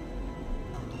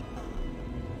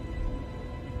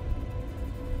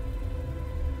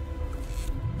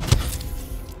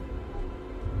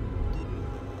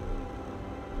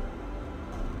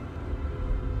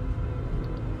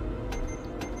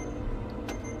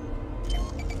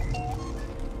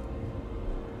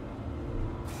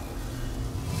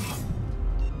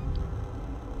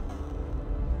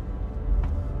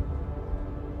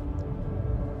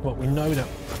 Well, we know that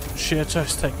sheer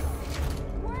test take.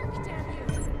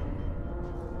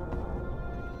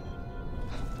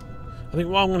 I think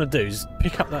what I'm going to do is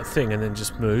pick up that thing and then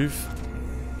just move.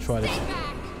 Try this.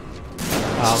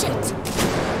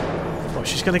 Oh, well,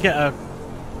 she's going to get a...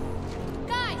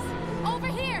 Guys, over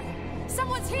here!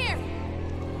 Someone's here!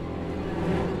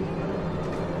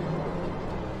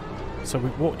 So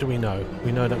what do we know?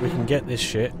 We know that we can get this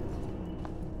shit.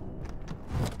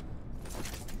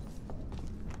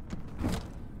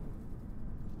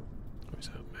 Where's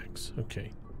that, Max?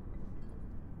 Okay.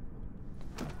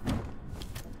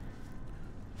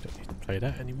 Don't need to play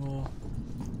that anymore.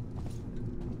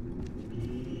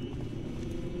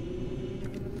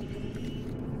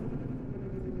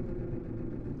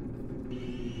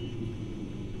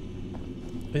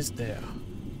 Is there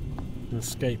an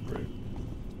escape route?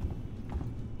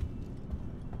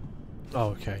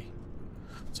 Oh, okay.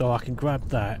 So I can grab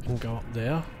that and go up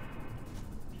there.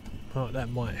 Right, that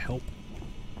might help.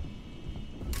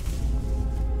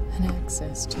 An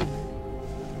access to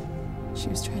her. She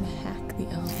was trying to hack the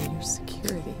elevator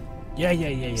security. Yeah.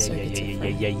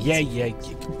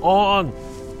 Come on!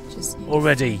 Just need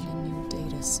already. to find a new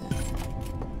data set.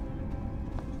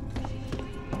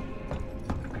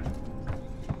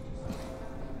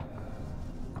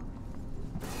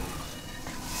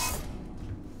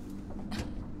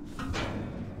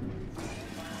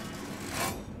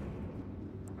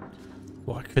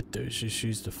 Could do is just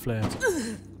use the flare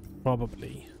to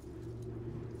probably.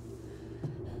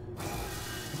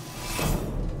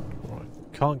 Right,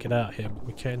 can't get out here, but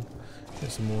we can get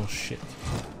some more shit.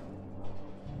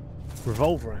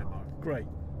 Revolver ammo, great.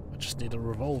 I just need a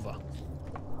revolver.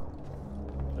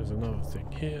 There's another thing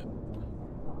here.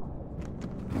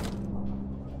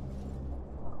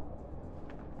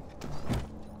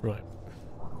 Right.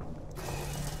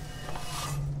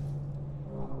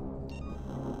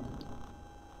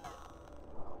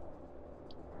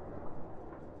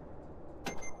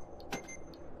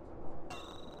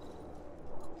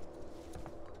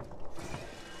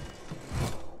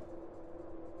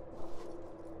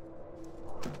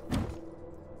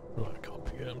 Right, I can't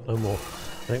pick it up no more. I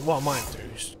think what I might do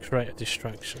is create a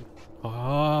distraction.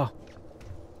 Ah,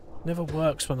 never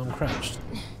works when I'm crouched.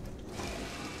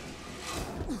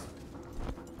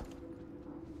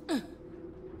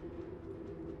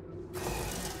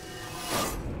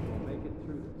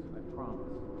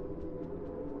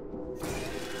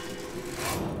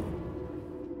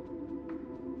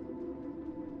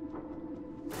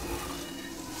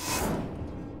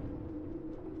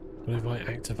 What if I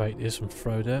activate this and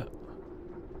throw that?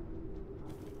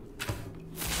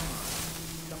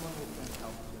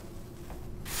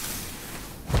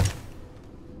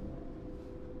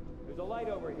 There's a light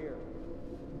over here.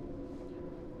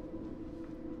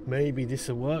 Maybe this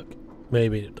will work.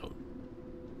 Maybe it don't.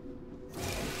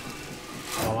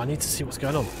 Oh, I need to see what's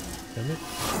going on. Damn it.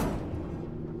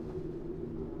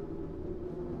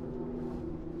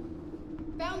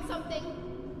 Found something.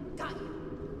 Got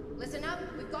you. Listen up,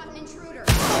 we've got an intruder.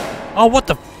 Oh, what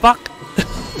the fuck?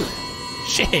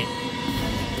 Shit.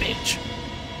 Bitch.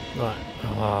 Right.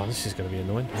 Oh, this is going to be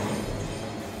annoying.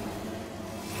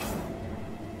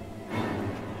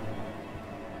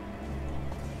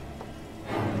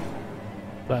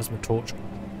 Plasma torch.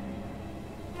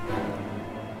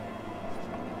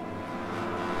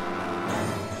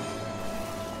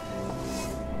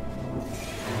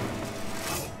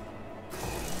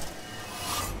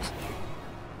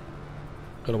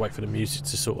 Gotta wait for the music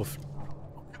to sort of.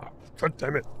 God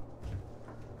damn it!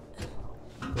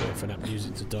 Wait for that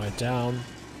music to die down.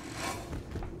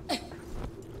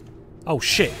 Oh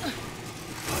shit!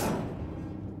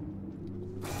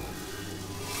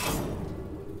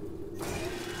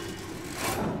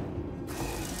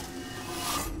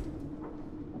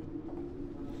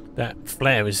 That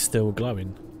flare is still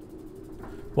glowing.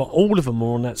 Well, all of them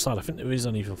are on that side. I think there is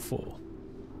only 4.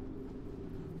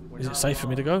 Is it safe for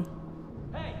me to go?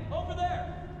 Hey, over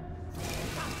there!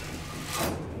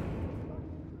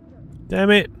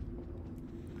 Damn it!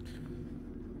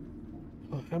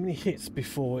 Oh, how many hits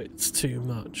before it's too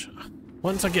much?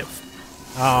 Once I get...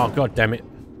 Oh, god damn it.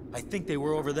 I think they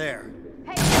were over there.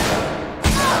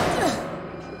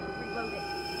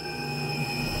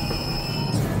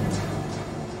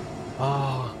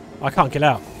 Ah, I can't get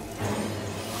out.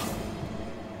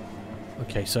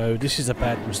 Okay, so this is a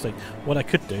bad mistake. What I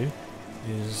could do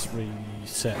is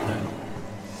reset that.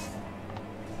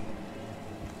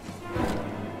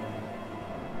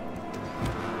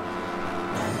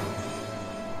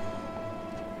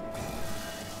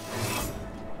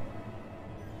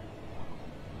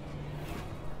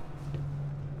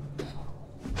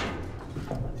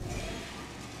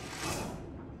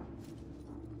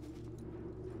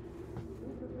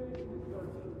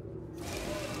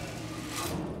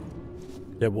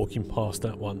 They're walking past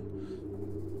that one.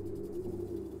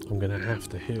 I'm gonna have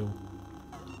to heal.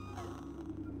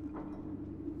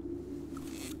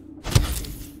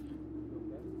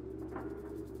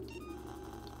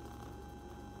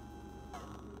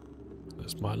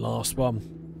 That's my last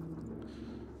one.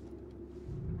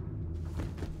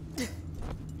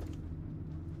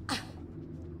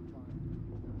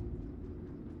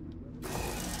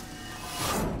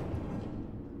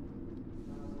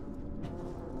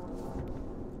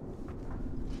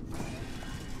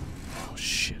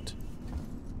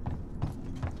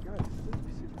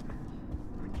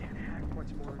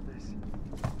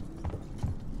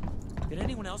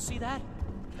 See that?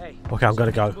 Hey, okay, I'm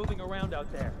gonna go. Moving around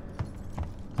out there.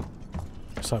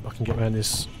 So I can get around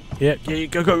this. Yeah, yeah,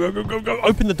 go, go, go, go, go, go.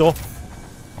 Open the door.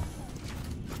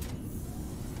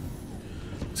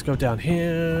 Let's go down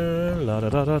here. La da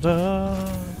da da da.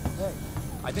 Hey,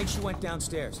 I think she went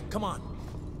downstairs. Come on.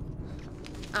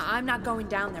 I'm not going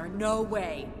down there. No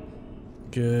way.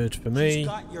 Good for me. She's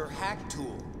got your hack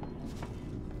tool.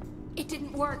 It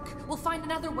didn't work. We'll find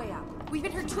another way out. We've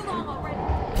been here too long already.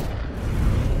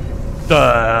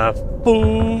 The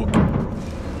fuck?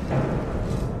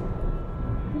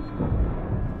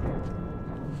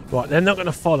 Right, they're not going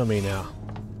to follow me now.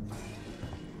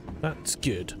 That's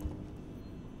good.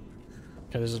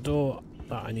 Okay, there's a door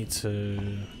that I need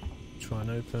to try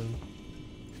and open.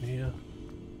 In here.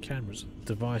 Cameras.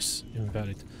 Device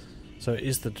invalid. So it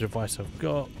is the device I've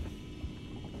got.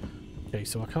 Okay,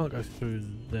 so I can't go through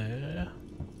there.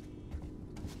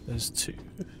 There's two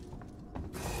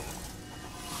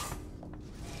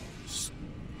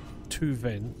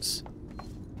vents.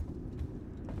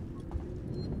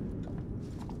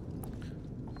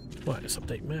 Right, let's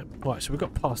update map. Right, so we've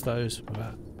got past those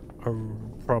without a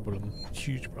problem.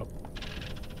 Huge problem.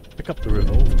 Pick up the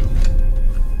revolver.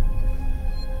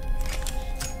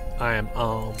 I am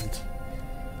armed.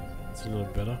 That's a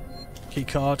little better. Key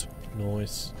card.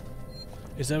 Nice.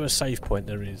 Is there a save point?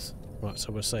 There is. Right,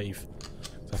 so we're safe.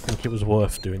 I think it was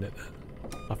worth doing it.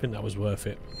 I think that was worth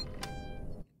it.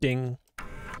 Ding.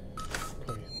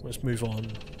 Okay, let's move on.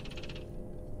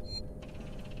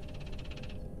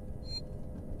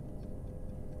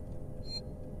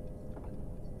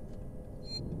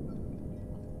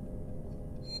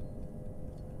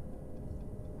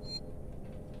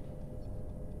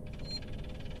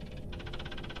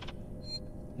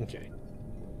 Okay.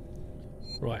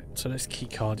 Right, so this key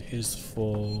card is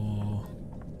for...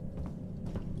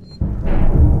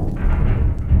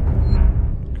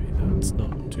 Okay, that's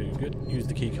not too good. Use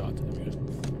the key card. There we go.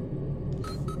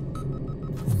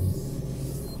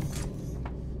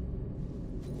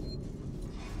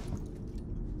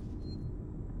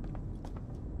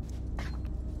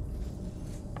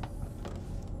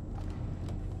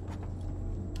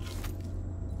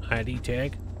 ID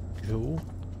tag. Cool.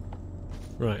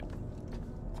 Right.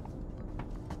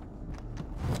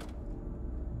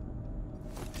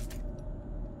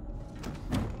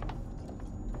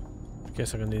 I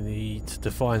guess I'm going to need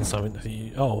to find something to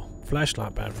use. Oh,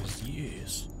 flashlight batteries.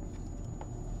 Yes.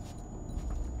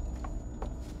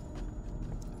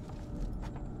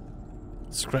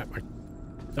 Scrap I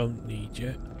don't need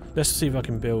yet. Let's see if I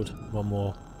can build one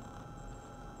more.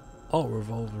 Oh,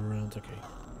 revolver round. Okay.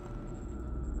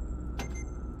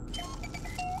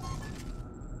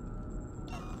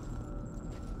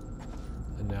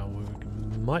 And now we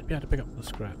might be able to pick up the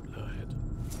scrap. Go ahead.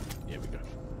 Here we go.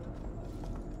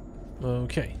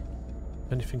 Okay.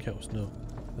 Anything else? No.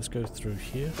 Let's go through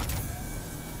here.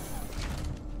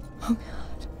 Oh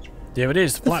god. There it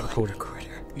is, the flight recorder.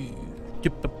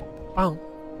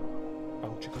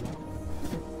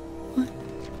 What?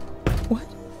 What?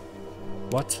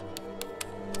 What?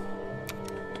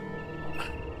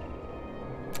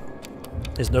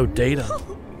 There's no data.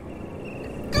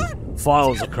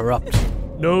 Files are corrupt.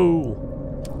 No.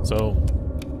 So,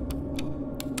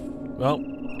 well,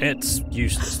 it's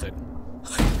useless then.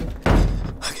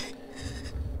 Okay.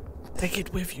 Take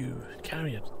it with you.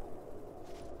 Carry it.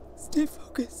 Stay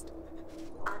focused.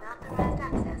 Unauthorized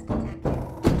access detected.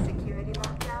 Security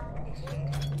lockdown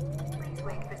initiated. Please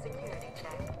wait for security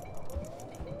check.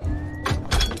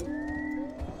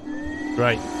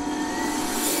 Great.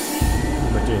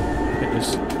 What am I doing? Hit this.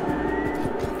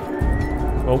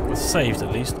 Oh, it's saved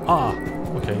at least. Ah!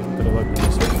 Okay, I'm gonna open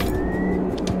this.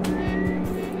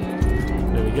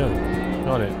 There we go.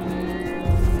 Got it.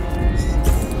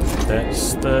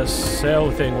 That's the cell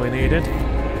thing we needed.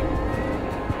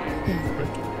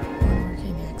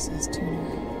 Working access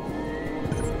tuner.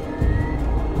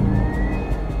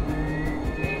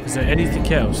 Is there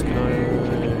anything else? Can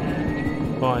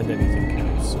I find anything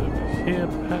else? Over here,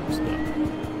 perhaps? No.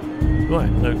 Right,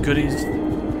 no goodies. I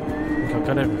think I've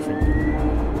got everything.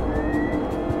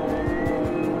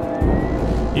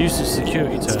 Use the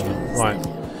security terminal. Right.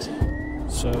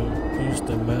 So, use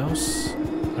the mouse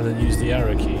and then use the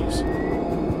arrow keys.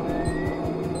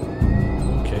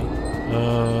 Okay.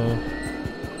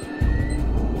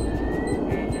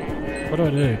 What do I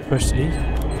do? Press E?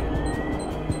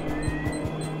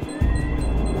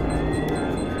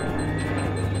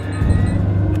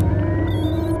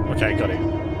 Okay, got it.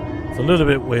 It's a little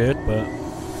bit weird, but...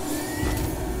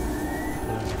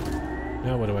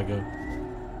 Now where do I go?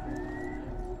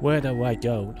 Where do I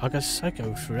go? I guess I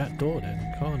go through that door then,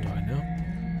 can't I now?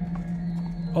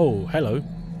 Oh, hello.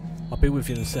 I'll be with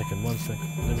you in a second. 1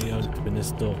 second. Let me open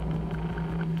this door.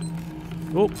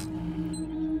 Oh!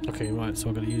 Okay, right, so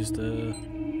I've got to use the...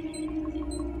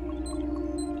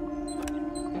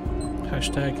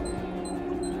 Hashtag...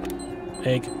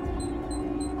 Egg.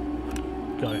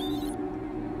 Got it.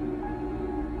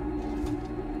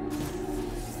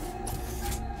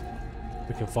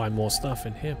 We can find more stuff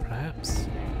in here, perhaps.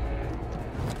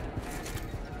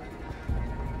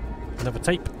 Another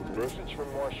tape. Message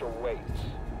from Marshal Waits.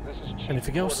 This is Chief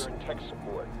Anything else? Order and tech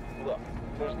support. Look,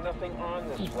 there's nothing on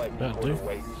this flight That'll recorder, do.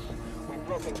 Waits. We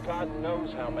broken God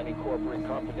knows how many corporate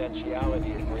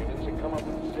confidentiality agreements and come up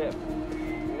with zip.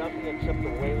 Nothing except the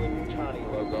Weyland-Yutani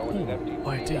logo and an empty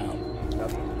readout. Now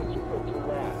these things are built to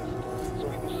last. So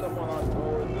either someone on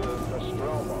board the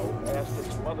Nostromo asked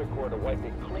its mother core to wipe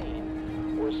it clean,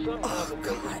 or somehow the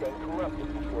thing has been corrupted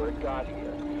before it got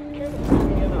here. Care to fill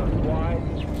me in on why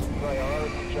this was a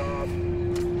priority job?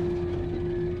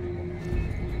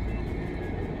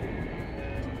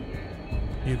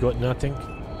 You got nothing.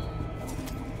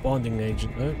 Bonding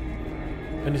agent though.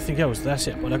 Anything else? That's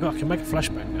it. But I can make a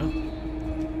flashback now.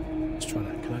 Let's try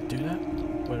that. Can I do that?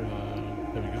 Where?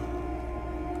 There we go.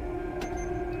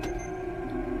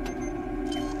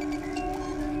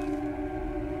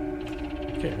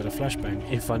 Okay, I got a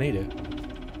flashbang if I need it,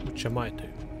 which I might do.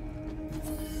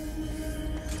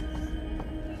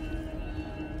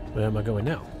 Where am I going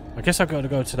now? I guess I've got to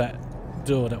go to that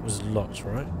door that was locked,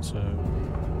 right? So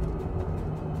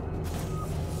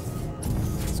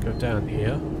let's go down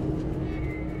here.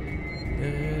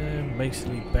 And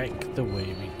basically back the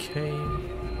way we came.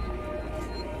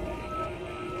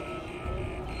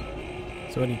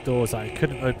 So any doors that I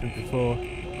couldn't open before.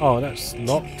 Oh, that's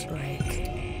locked.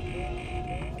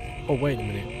 Oh, wait a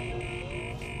minute.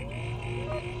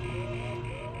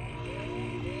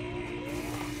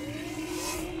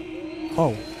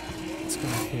 Oh, what's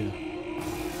going on here?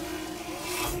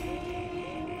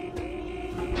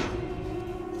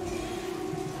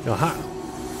 Aha!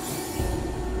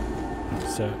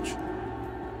 Search.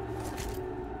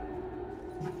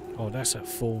 Oh, that's at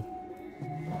full.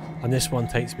 And this one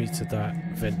takes me to that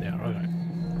vent there. Okay.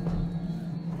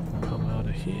 Come out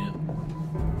of here.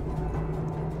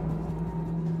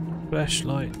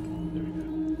 Flashlight. There we go.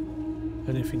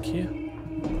 Anything here?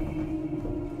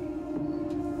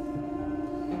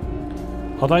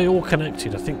 Are they all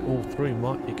connected? I think all three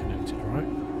might be connected, right?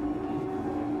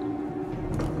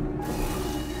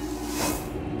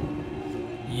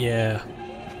 Yeah.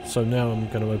 So now I'm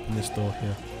going to open this door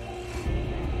here.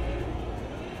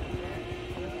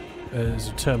 There's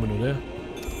a terminal there.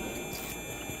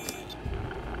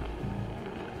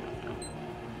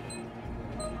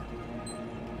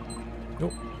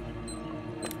 Oh.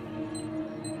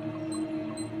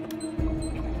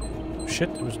 Shit,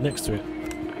 it was next to it.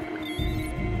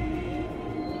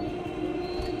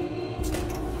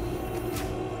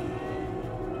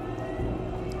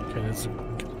 Okay, there's a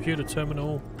computer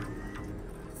terminal.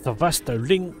 The Vasto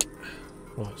link.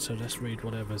 Right, so let's read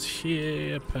whatever's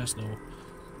here. Personal.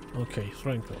 Okay,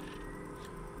 Franco.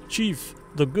 Chief,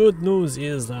 the good news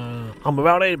is I'm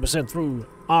about 80% through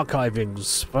archiving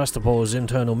Sevastopol's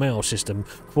internal mail system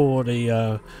for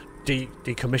the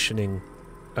decommissioning.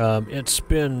 It's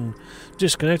been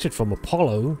disconnected from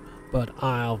Apollo, but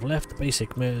I've left the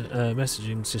basic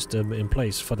messaging system in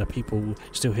place for the people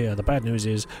still here. The bad news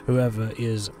is whoever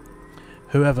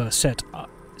set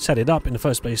it up in the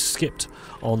first place skipped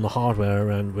on the hardware,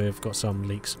 and we've got some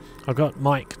leaks. I've got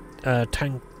Mike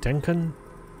Tankana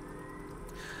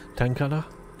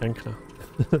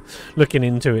looking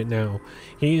into it now.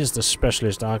 He's the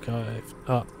specialist archive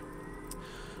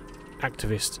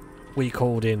activist we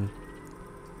called in.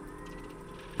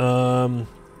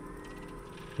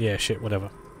 Yeah, shit, whatever.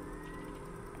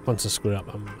 Once I screw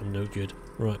up, I'm no good.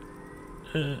 Right.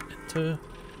 Enter.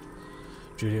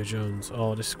 Julia Jones.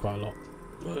 Oh, this is quite a lot.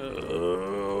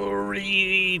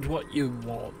 Read what you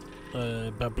want.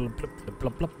 Blah, blah, blah, blah, blah,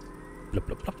 blah. Blah,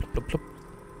 blah, blah, blah, blah.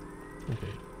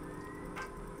 Okay.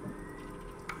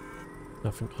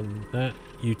 Nothing on that.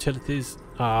 Utilities.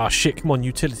 Ah, shit, come on,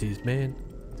 utilities, man.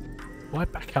 Why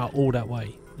back out all that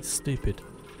way? It's stupid.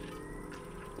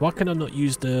 Why can I not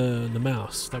use the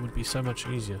mouse? That would be so much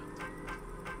easier.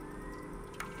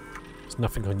 There's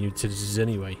nothing on utilities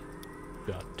anyway.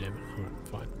 God damn it. Alright,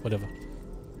 fine. Whatever.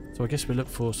 So I guess we look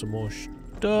for some more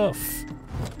stuff.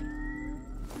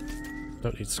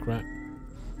 Don't need scrap.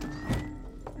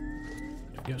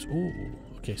 Yes. Oh,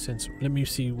 okay, sensor. Let me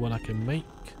see what I can make.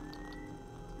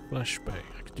 Flashbang.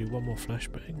 I could do one more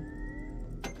flashbang.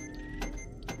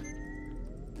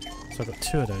 So I've got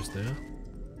two of those there.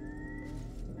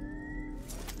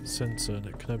 Sensor.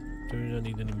 Do I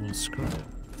need any more scrap?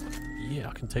 Yeah,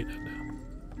 I can take that now.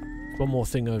 One more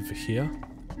thing over here.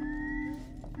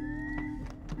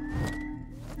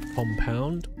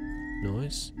 Compound.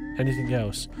 Nice. Anything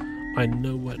else? I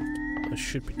know what I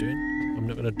should be doing.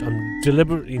 I'm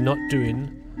deliberately not doing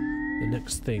the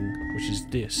next thing, which is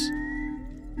this,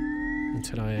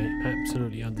 until I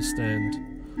absolutely understand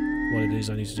what it is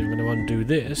I need to do. I'm going to undo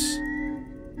this.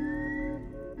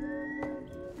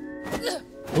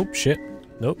 Oh shit.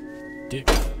 Nope. Dick.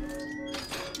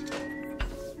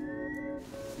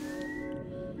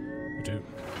 We do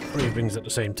 3 things at the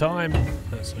same time.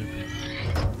 Let's open it.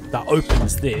 That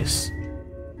opens this.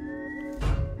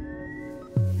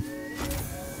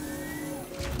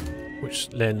 Which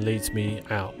then leads me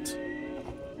out.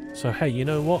 So hey, you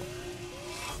know what?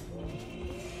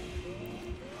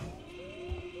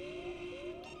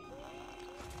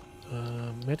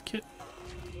 Medkit?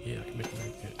 Yeah, I can make a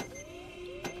medkit.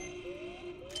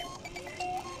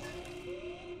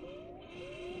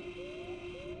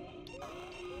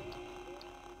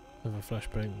 Another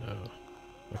flashbang? No.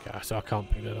 Okay, so I can't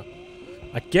pick that up.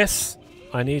 I guess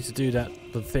I need to do that,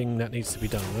 the thing that needs to be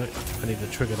done, right? I need to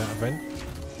trigger that event.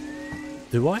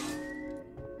 Do I?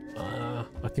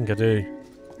 I think I do.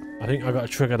 I think I got to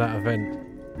trigger that event.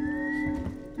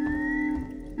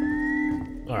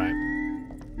 Alright.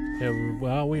 Yeah,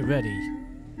 well, are we ready?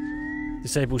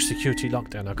 Disable security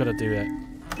lockdown. I've got to do it.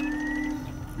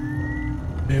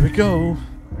 Here we go.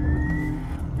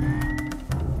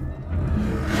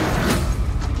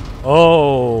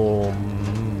 Oh,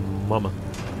 mama.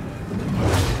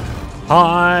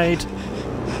 Hide.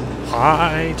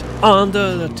 Hide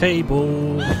under the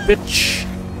table, bitch.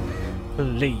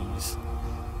 Please.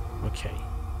 Okay.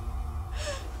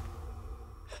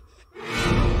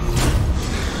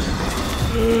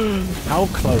 How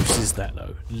close is that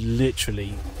though?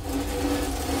 Literally.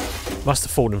 Must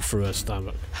have fallen through her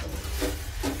stomach.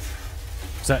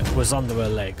 That was under her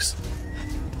legs.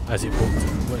 As it walked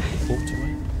away.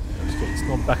 Okay, it's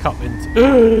gone back up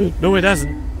into... No, it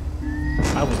hasn't.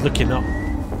 I was looking up.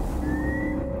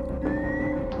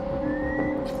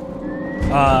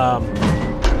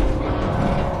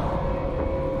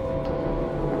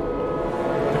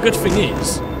 The good thing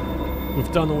is,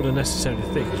 we've done all the necessary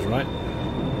things, right?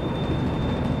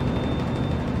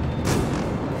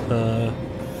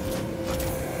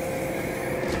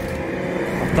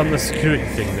 I've done the security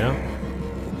thing now.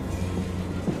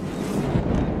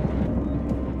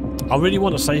 I really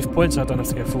want a save point so I don't have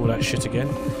to go through all that shit again.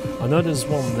 I know there's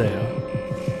one there.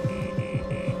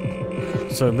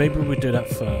 So maybe we do that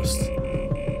first.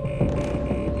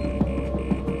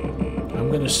 I'm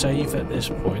going to save at this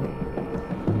point.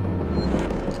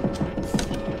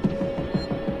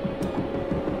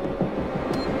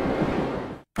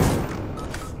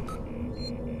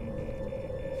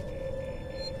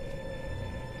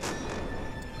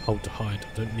 Hold to hide.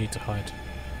 I don't need to hide.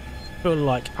 I feel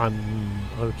like I'm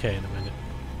okay in a minute.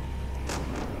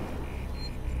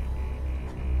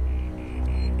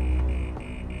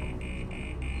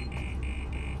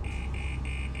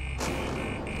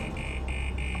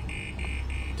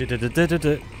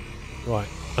 Right,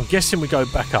 I'm guessing we go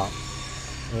back up.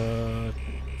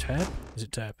 Tab? Is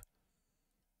it tab?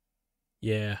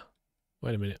 Yeah.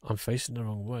 Wait a minute, I'm facing the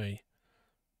wrong way.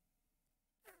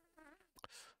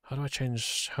 How do I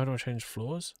change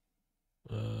floors?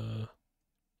 R.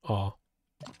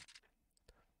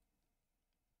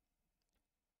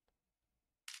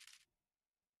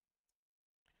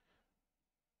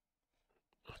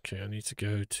 Okay, I need to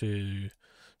go to...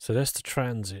 So that's the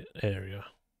transit area.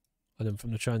 And then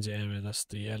from the transit area, that's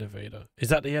the elevator. Is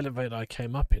that the elevator I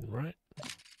came up in, right?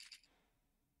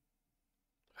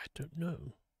 I don't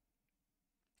know.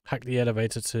 Hack the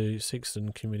elevator to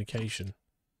Sixton Communication.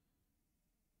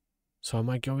 So am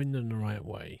I going in the right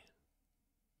way?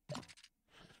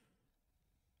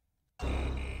 Am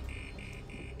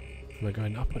I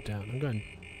going up or down? I'm going...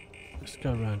 Let's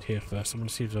go around here first. I'm going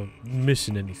to see if I'm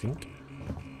missing anything.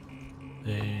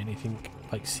 Anything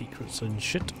like secrets and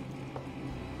shit.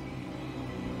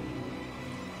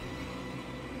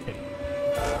 Okay.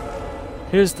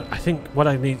 Here's the... I think what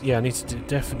I need... Yeah, I need to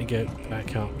definitely go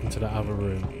back out into that other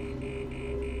room.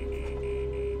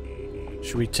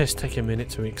 Should we take a minute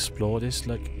to explore this?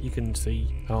 Like, you can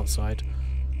see outside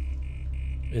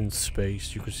in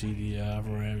space, you can see the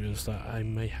other areas that I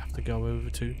may have to go over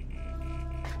to.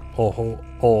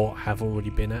 Or have already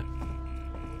been at.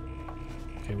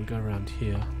 Okay, we go around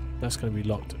here. That's going to be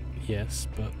locked, yes,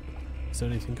 but is there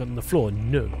anything on the floor?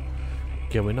 No.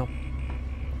 Going up.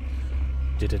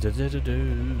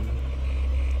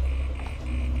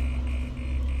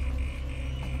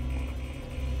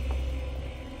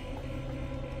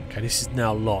 Okay, this is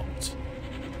now locked.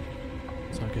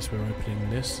 So I guess we're opening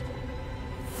this.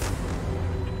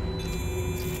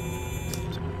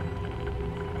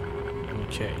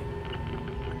 Okay.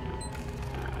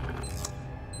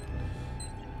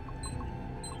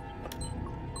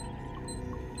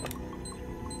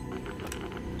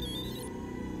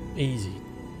 Easy.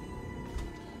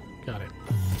 Got it.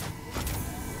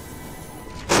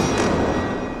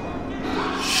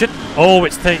 Shit! Oh,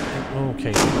 it's taking...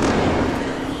 Okay.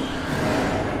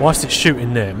 Whilst it's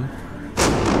shooting them,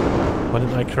 Why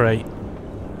didn't I create?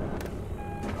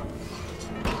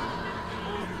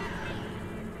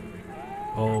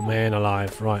 Oh man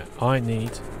alive. Right, I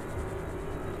need...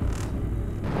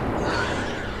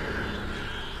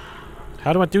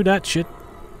 How do I do that shit?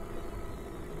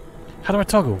 How do I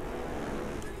toggle?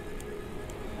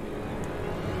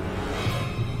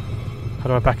 How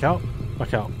do I back out?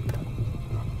 Back out.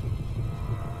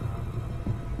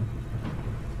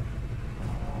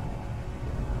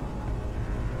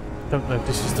 Don't know if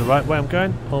this is the right way I'm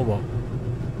going or what.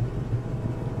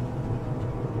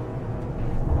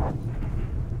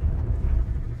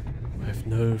 I have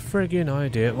no friggin'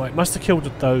 idea. Right, must have killed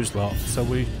those lot, so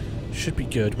we should be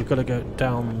good. We've got to go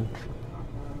down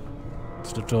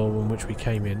to the door in which we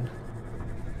came in.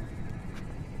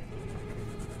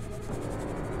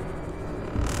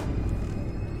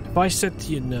 If I said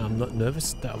to you now I'm not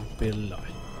nervous, that would be a lie.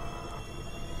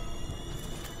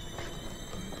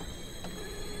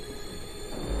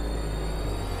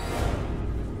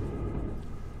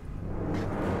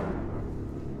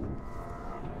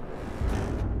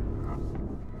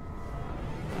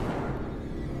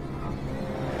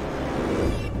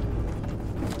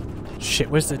 Shit,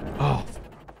 where's the... Oh,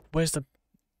 where's the...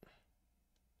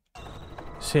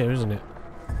 It's here, isn't it?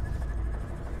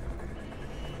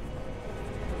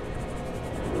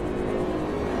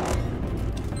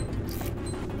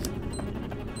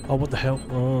 Oh, what the hell?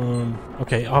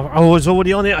 Okay, I was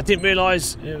already on it. I didn't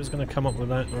realise it was going to come up with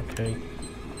that. Okay.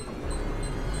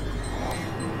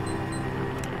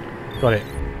 Got it.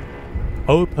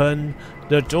 Open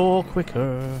the door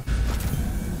quicker.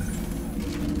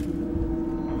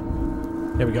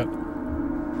 There we go.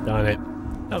 Done it.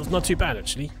 That was not too bad,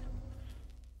 actually.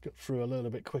 Got through a little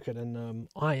bit quicker than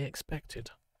I expected.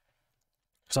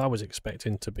 Because I was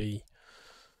expecting to be...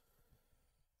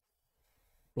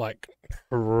 like,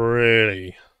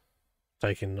 really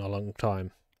taking a long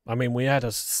time. I mean, we had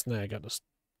a snag at the...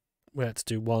 We had to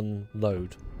do one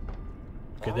load.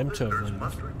 Okay, them two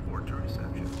must report to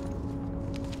reception.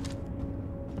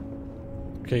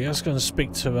 Okay, let's go and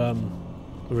speak to the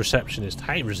receptionist.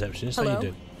 Hey, receptionist, Hello? how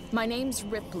you doing? My name's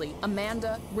Ripley.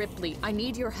 Amanda Ripley. I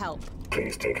need your help.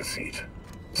 Please take a seat.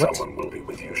 What? Someone will be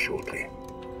with you shortly.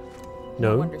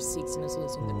 No. No wonder Seegson is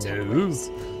losing the No. temperance.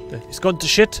 It's gone to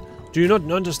shit. Do you not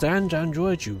understand,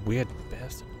 Android, you weird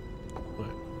bastard?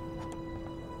 Right.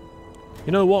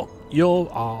 You know what? You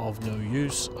are of no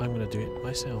use. I'm going to do it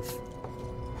myself.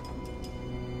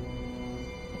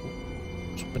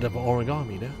 It's a bit of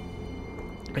origami there.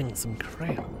 And some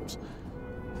crayons.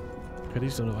 Okay,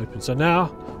 these are not open. So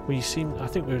now, we seem... I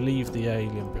think we'll leave the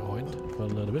alien behind for a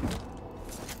little bit.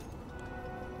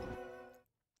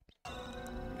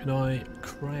 Can I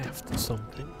craft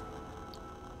something?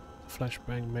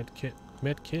 Flashbang medkit.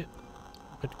 Medkit?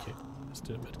 Medkit. Let's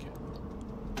do a medkit.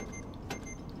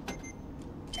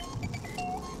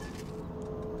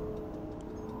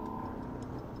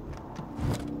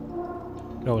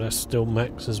 Oh, that's still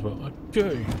max as well.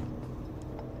 Okay.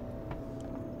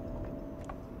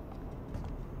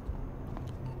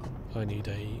 I need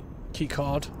a key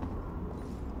card.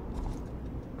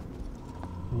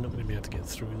 I'm not going to be able to get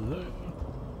through there.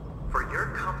 For your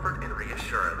comfort and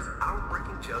reassurance, our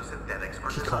working Joe synthetics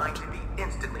are designed to be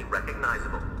instantly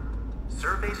recognizable.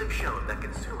 Surveys have shown that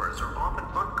consumers are often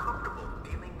uncomfortable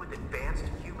dealing with advanced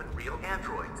human real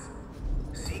androids.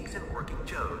 Seeks and working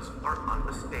Joes are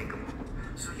unmistakable,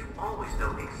 so you always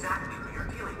know exactly who you're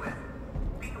dealing with.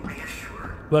 Be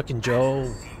reassured. Working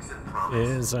Joe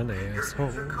is an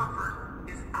asshole. Your comfort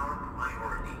is our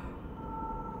priority.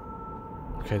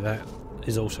 Okay, that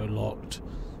is also locked.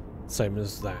 Same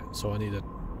as that, so I need a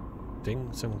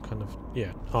thing, some kind of,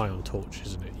 yeah, ion torch,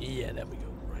 isn't it? Yeah, there we go,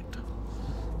 right.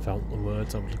 Found the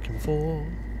words I'm looking for.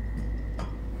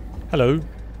 Hello.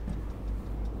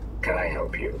 Can I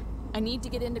help you? I need to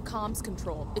get into comms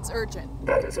control. It's urgent.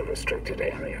 That is a restricted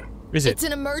area. Is it? It's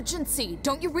an emergency.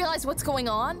 Don't you realize what's going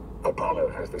on? Apollo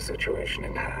has the situation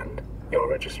in hand. Your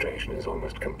registration is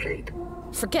almost complete.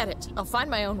 Forget it. I'll find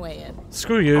my own way in.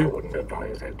 Screw you. I wouldn't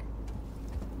advise it.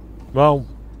 Well,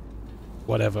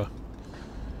 whatever.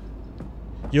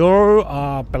 You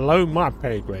are below my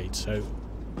pay grade, so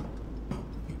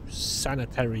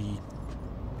sanitary,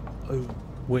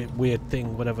 weird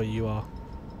thing, whatever you are,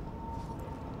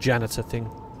 janitor thing.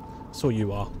 That's all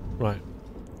you are, right?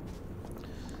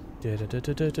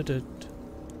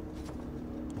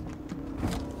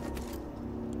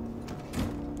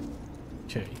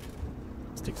 Okay,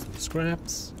 stick some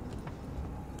scraps.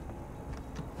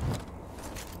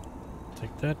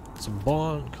 Take that, some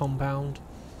bond compound,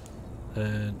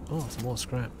 and oh, some more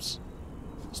scraps.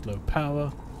 Slow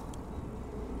power.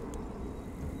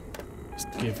 Let's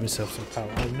give myself some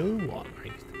power. I know what I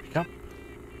need to pick up.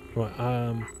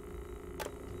 Right,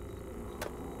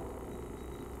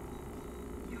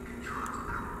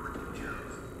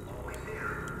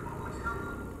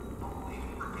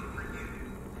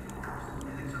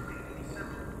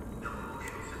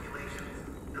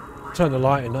 turn the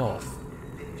lighting off.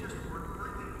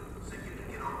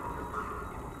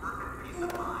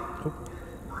 Oh.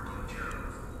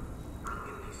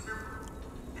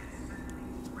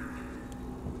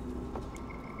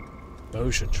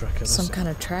 Motion tracker. Some kind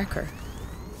of tracker.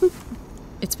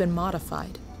 It's been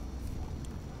modified.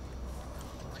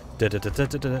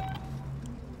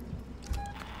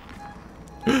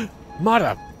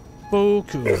 Mother!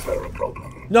 Boku. Is there a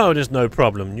problem? No, there's no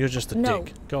problem. You're just a No,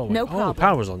 dick. Go away. no Oh, problem. the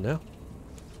power's on now.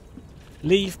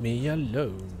 Leave me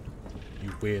alone, you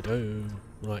weirdo.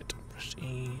 Right.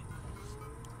 Proceed.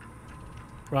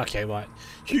 Right, okay, right.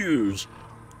 Hughes!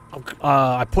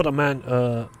 I put a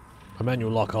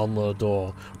manual lock on the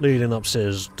door leading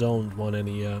upstairs. Don't want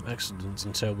any accidents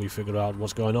until we figure out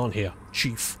what's going on here,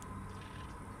 Chief.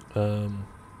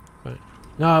 Right.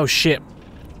 No, shit.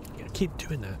 I keep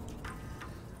doing that.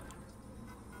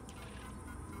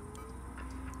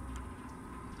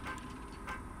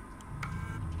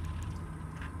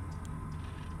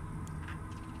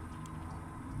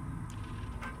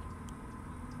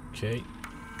 Okay.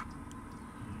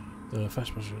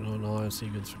 Fast motion on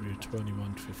sequence through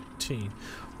 2115.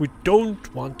 We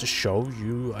don't want to show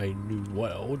you a new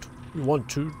world. We want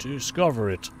to discover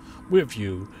it with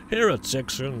you. Here at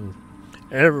Section,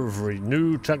 every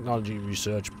new technology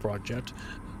research project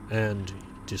and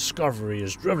discovery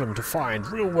is driven to find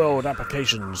real-world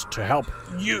applications to help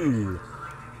you.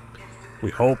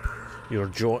 We hope you'll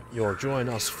join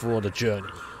us for the journey.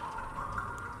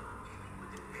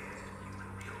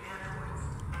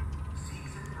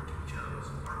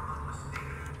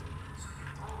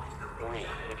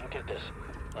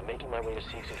 I'm making my way to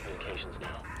Seegson Communications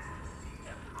now.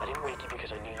 I didn't wake you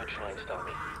because I knew you'd try and stop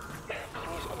me.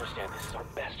 Please understand, this is our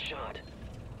best shot.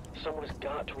 Someone has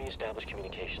got to reestablish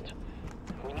communications.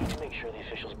 We need to make sure the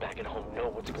officials back at home know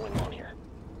what's going on here.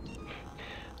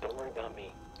 Don't worry about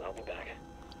me. I'll be back.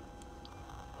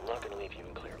 I'm not going to leave you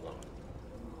and Claire alone.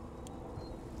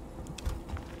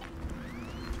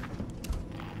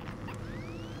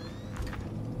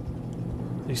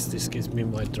 At least this gives me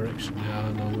my direction now.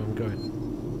 I know where I'm going.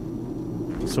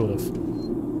 Sort of.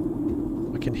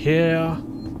 I can hear...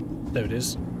 There it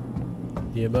is.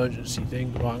 The emergency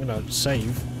thing. Right, I'm going to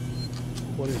save.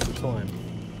 What is the time?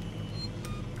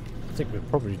 I think we'll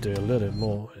probably do a little bit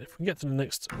more. If we get to the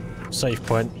next save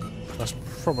point, that's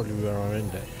probably where I'll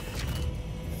end it.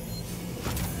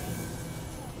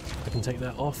 I can take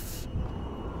that off.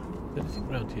 Anything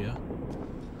around here?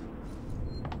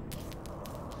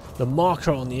 The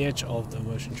marker on the edge of the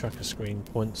motion tracker screen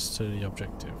points to the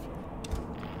objective.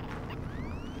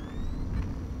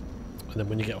 And then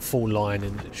when you get a full line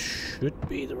in, it should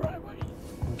be the right way,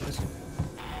 I'm guessing.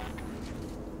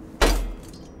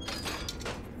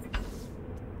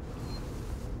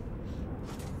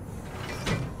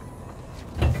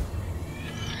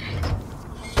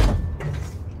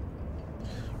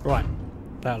 Right,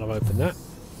 that'll open that.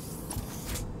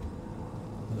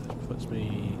 And that puts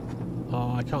me...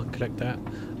 Oh, I can't collect that.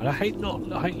 And I hate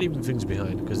leaving things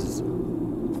behind because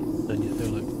then you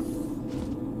feel like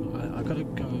I gotta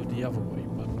go the other way,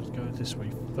 but I'm gonna go this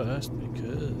way first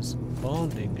because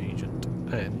bonding agent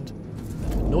and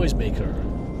noisemaker.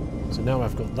 So now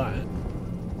I've got that.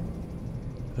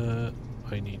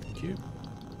 I need Q.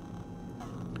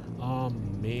 Oh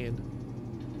man.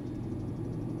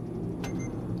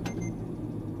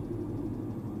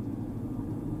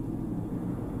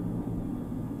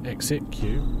 Exit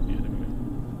Q. Yeah, there we go.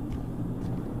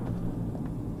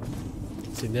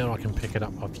 See, now I can pick it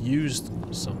up. I've used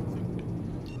something.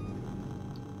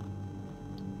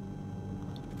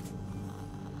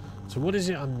 So what is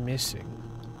it I'm missing?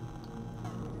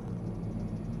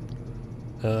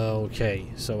 Okay,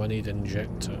 so I need an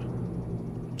injector.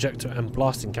 Injector and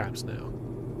blasting caps now.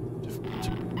 To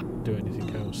do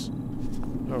anything else.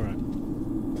 Alright.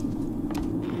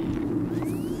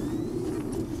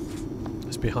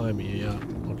 Behind me, yeah,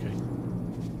 okay.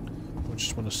 I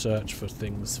just want to search for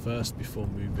things first before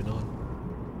moving on.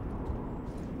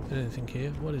 Anything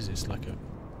here? What is this? Like a...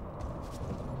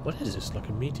 What is this? Like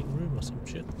a meeting room or some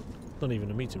shit? Not even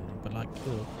a meeting room, but like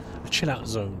a chill out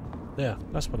zone. There,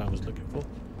 that's what I was looking for.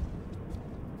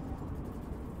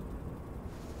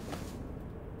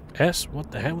 S?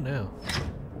 What the hell now?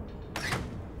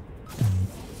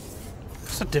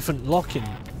 It's a different locking.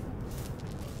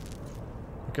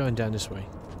 Going down this way.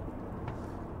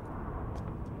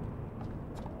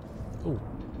 Ooh.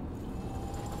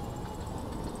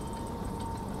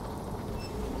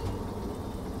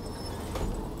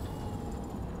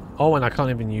 Oh, and I can't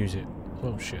even use it.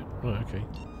 Oh shit. Right, okay.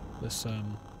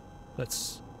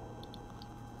 Let's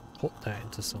put that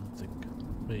into something.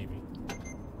 Maybe.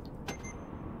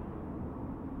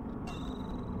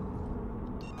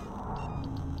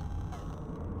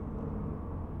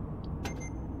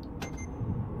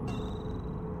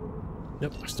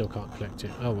 Nope, I still can't collect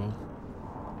it. Oh well.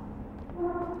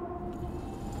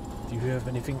 Do you have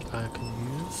anything I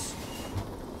can use?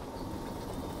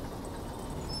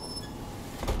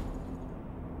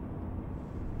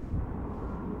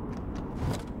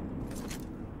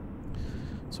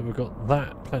 So we've got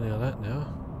that, plenty of that now.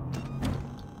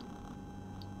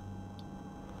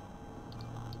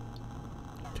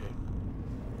 Okay.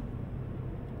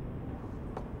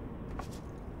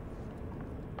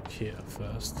 Here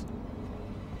first.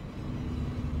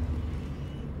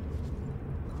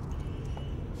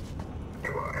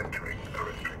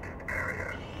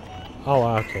 Oh,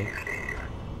 okay.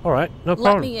 Alright, no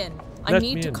problem. Let me in. I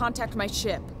need to contact my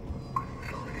ship.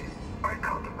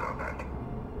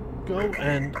 Go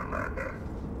and...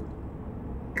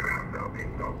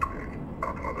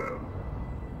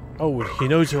 Oh, he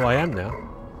knows who I am now.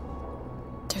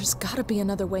 There's gotta be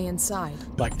another way inside.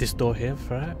 Like this door here,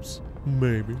 perhaps?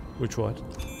 Maybe. Which one?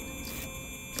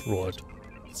 Right.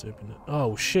 Let's open it.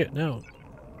 Oh, shit, no.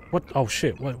 What? Oh,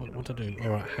 shit. What to do?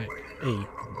 Alright, hack. E.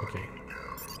 Okay.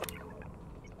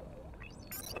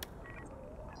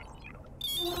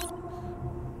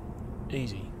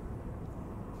 Easy.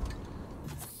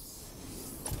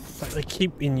 It's like they're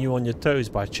keeping you on your toes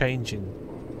by changing.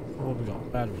 What have we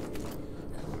got? Battery.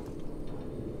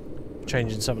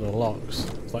 Changing some of the locks.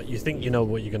 It's like you think you know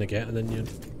what you're gonna get, and then you.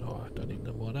 Oh, I don't need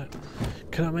no more of that.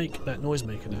 Can I make that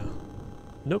noisemaker now?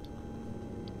 Nope.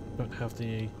 Don't have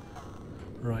the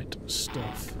right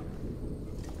stuff.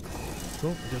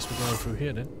 Well, I guess we're going through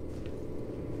here then.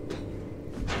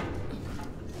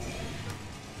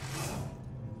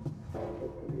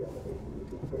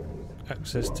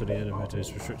 Access to the elevator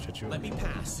is restricted to... Let me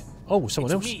pass. Oh,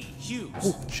 someone else? Me, Hughes.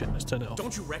 Oh, shit, let's turn it off.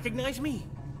 Don't you recognize me?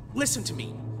 Listen to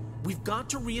me. We've got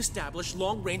to re-establish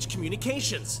long-range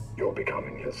communications. You're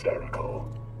becoming hysterical.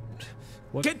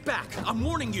 What? Get back! I'm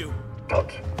warning you!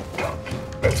 Tut.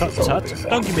 Tut tut.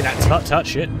 Don't give me that tut tut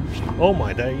shit. Oh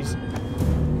my days.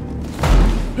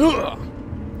 Ugh.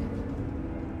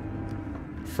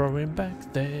 Throw him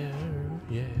back there,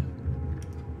 yeah.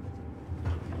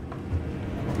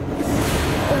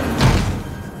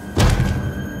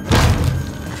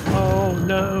 Oh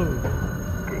no!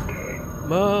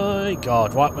 My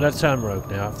god, right, well, they've turned rogue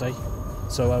now, have they?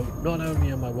 So not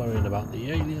only am I worrying about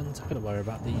the aliens, I'm going to worry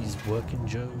about these working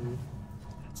Joe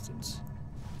instance.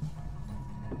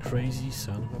 Crazy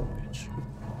son of a bitch.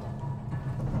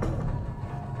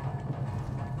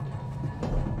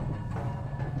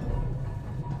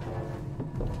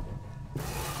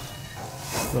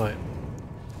 Right.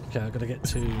 Okay, I've got to get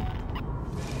to...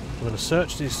 I'm going to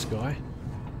search this guy.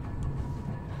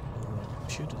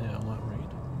 Shoot it out, I might read.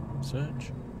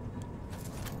 Search.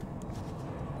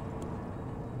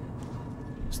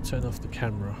 Let's turn off the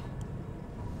camera.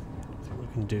 I think we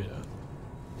can do that.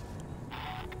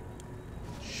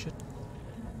 Shit.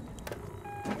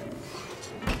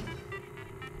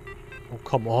 Oh,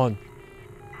 come on.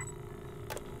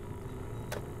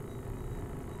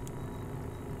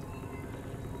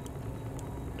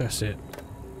 That's it.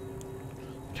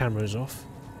 Camera's off.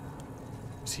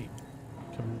 Is he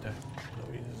coming down? No,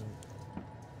 he isn't.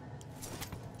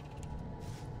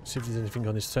 See if there's anything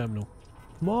on this terminal.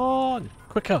 Come on!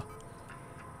 Quicker!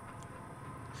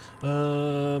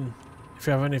 If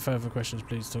you have any further questions,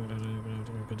 please talk.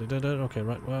 Okay,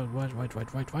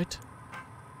 right.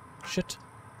 Shit.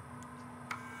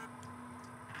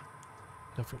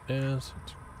 Nothing there.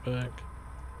 Back.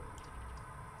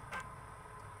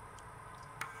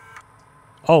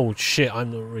 Oh shit, I'm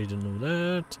not reading all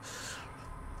that.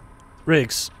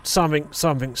 Rigs. Something.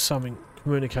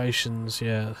 Communications,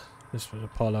 yeah. This was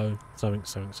Apollo. Something.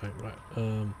 Right.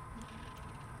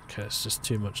 Okay, it's just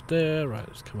too much there. Right,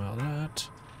 let's come out of that.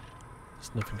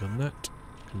 There's nothing on that.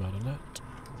 Come out of that.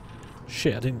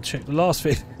 Shit, I didn't check the last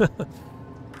thing.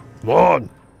 Come on!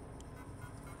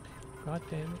 God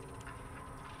damn it.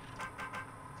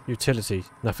 Utility.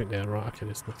 Nothing there. Right, okay,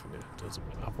 there's nothing there. Doesn't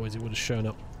matter. Otherwise it would have shown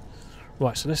up.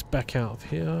 Right, so let's back out of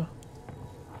here.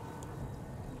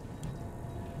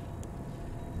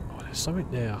 Oh, there's something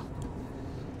there.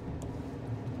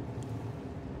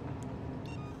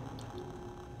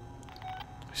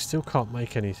 I still can't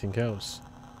make anything else.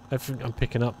 Everything I'm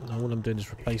picking up, and all I'm doing is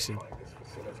replacing.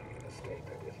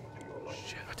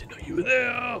 You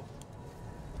there?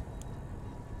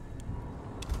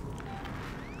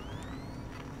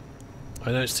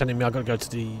 I know it's telling me I've got to go to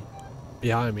the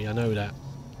behind me. I know that.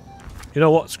 You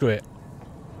know what? Screw it.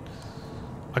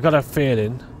 I got a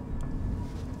feeling.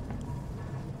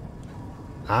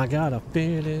 I got a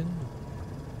feeling.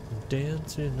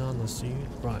 Dancing on the sea.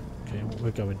 Right. Okay,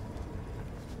 we're going.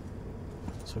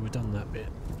 So we've done that bit.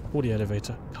 Or the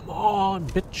elevator. Come on,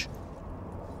 bitch.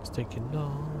 It's taking a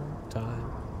long time.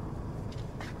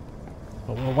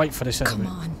 We'll wait for this elevator.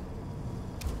 Come on.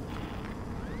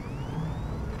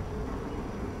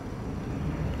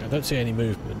 I don't see any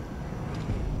movement.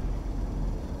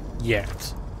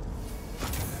 Yet.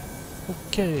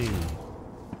 Okay.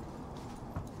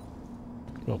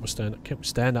 Well, we'll stand up.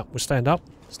 Stand up. We'll stand up.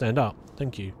 Stand up.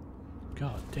 Thank you.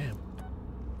 God damn.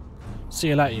 See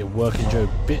you later, you working Joe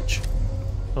bitch.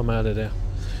 I'm out of there.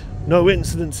 No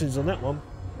incidences on that one.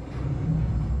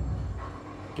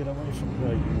 Get away from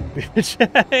her, you bitch.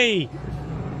 Hey!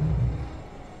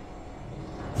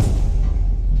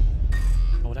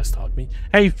 Oh, that started me.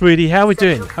 Hey, Fruity, how we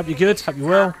doing? Hope you're good. Hope you're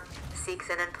well. Seeks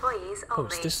and employees Oh,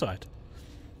 it's this side.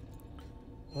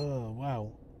 Oh,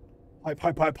 wow.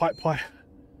 Pipe.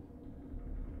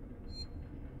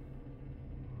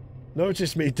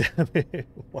 Notice me, damn it.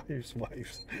 Waves.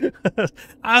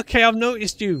 Okay, I've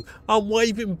noticed you. I'm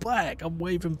waving back.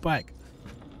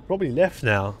 Probably left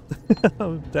now.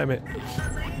 Oh, damn it.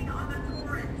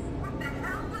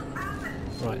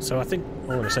 Right, so I think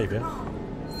I want to save it.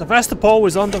 Sevastopol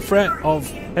was under threat of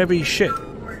heavy shit.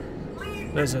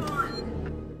 There's a...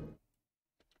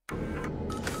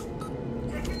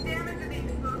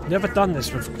 Never done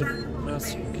this with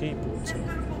mouse and keyboard. So.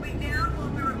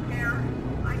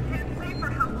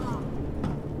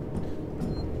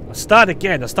 I start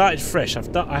again. I started fresh.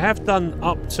 I have done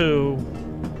up to,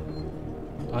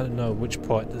 I don't know which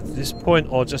point. This point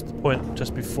or just the point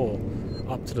just before,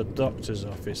 up to the doctor's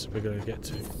office. We're gonna get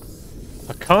to.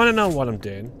 I kind of know what I'm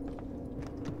doing,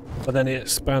 but then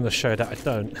it's bound to show that I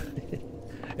don't.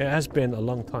 It has been a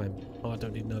long time. Oh, I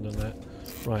don't need none of that.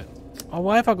 Right. Oh,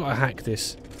 why have I got to hack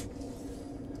this?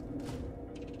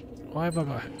 Why have I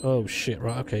got? Oh shit!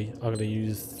 Right. Okay. I'm gonna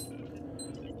use.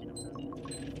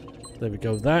 There we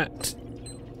go, that,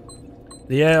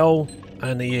 the L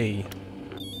and the E.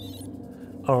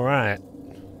 Alright.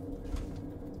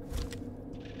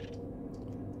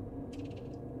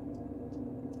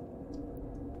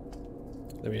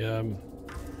 Let me,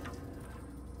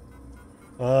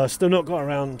 still not got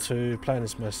around to playing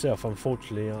this myself.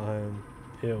 Unfortunately, I'm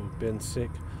ill, been sick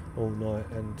all night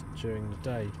and during the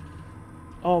day.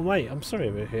 Oh mate, I'm sorry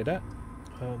to hear that.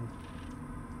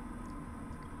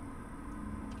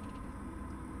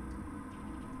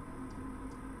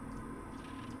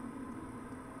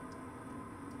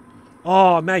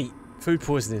 Oh, mate, food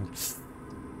poisoning.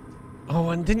 Oh,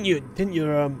 and didn't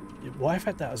your wife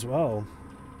had that as well?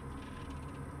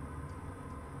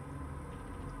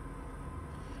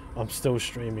 I'm still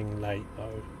streaming late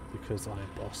though because I'm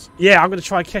boss. Yeah, I'm gonna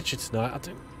try and catch it tonight.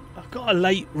 I've got a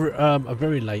late, a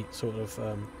very late sort of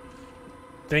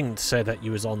thing to say that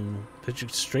you was on. Did you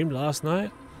stream last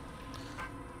night?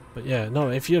 But yeah, no.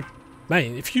 If you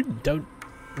don't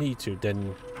need to,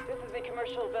 then.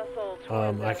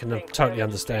 I can totally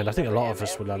understand. I think a lot of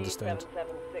us will understand.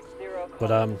 But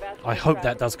I hope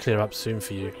that does clear up soon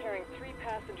for you.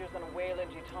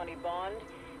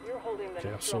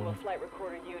 Okay, I saw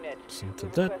listen to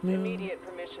that now.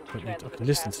 I can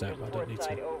listen to that, but I don't need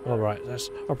to. Alright, that's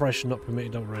operation not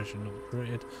permitted, operation not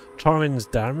permitted. Torrens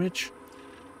damage.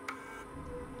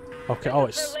 Okay, oh,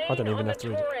 it's. I don't even have to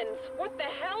read it. What the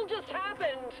hell just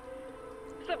happened?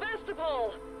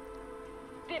 Sevastopol!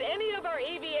 Did any of our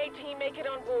EVA team make it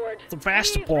on board?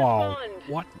 Sevastopol!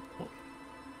 What?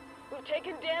 We've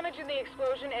taken damage in the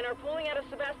explosion and are pulling out of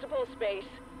Sevastopol space.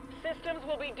 Systems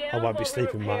will be down. I won't be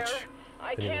sleeping much.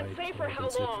 I can't say for how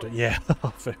long. Yeah,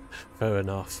 fair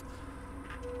enough.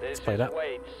 Let's play that.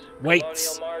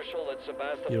 Waits!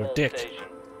 You're a dick.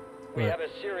 We have a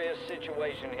serious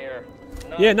situation here.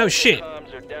 Yeah, no shit.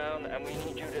 Comms are down and we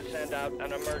need you to send out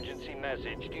an emergency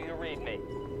message. Do you read me?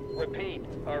 Repeat,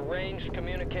 our ranged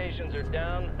communications are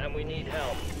down and we need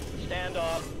help. Stand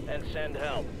off and send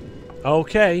help.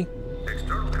 Okay.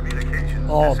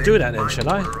 Oh, do that then, shall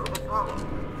I?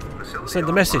 Send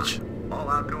the message. All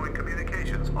outgoing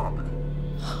communications halted.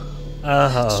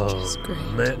 Oh,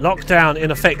 man. Lockdown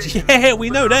in effect. Yeah, we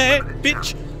know that,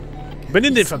 bitch. Been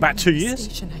in it for about 2 years.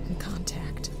 Station I can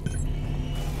contact.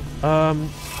 Well,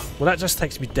 that just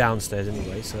takes me downstairs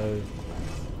anyway, so...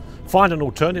 Find an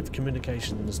alternative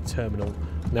communications terminal.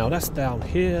 Now, that's down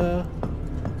here.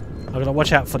 I'm going to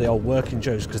watch out for the old working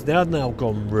Joes, because they're now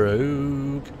gone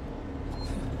rogue.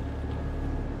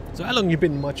 So how long you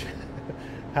been much?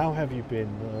 How have you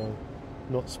been?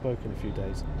 Not spoken a few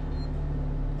days.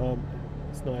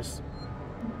 It's nice.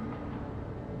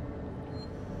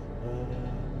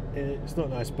 It's not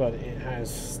nice, but it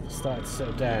has started to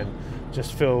settle down.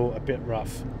 Just feel a bit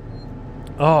rough.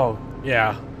 Oh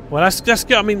yeah. Well, that's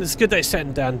good. I mean, it's good that it's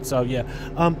settling down. So yeah,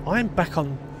 I'm back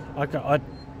on.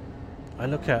 I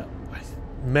look at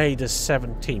May the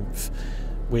 17th.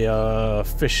 We are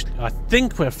officially. I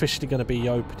think we're officially going to be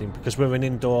opening because we're an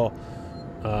indoor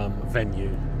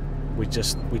venue. We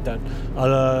don't.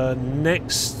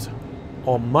 Next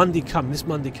on Monday coming. This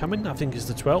Monday coming, I think is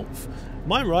the 12th.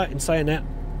 Am I right in saying that?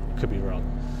 I could be wrong.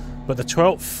 But the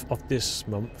 12th of this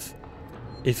month,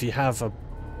 if you have a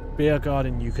beer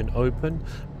garden, you can open.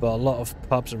 But a lot of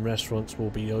pubs and restaurants will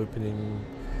be opening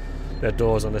their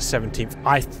doors on the 17th.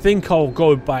 I think I'll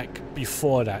go back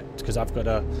before that because I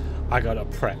gotta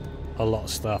prep a lot of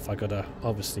stuff. I gotta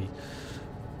obviously,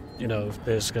 you know,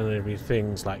 there's going to be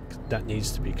things like that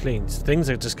needs to be cleaned.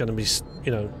 Things are just going to be,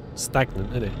 you know,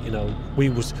 stagnant, isn't it? You know, we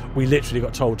literally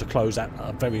got told to close at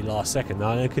a very last second.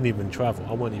 I couldn't even travel.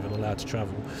 I wasn't even allowed to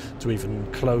travel to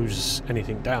even close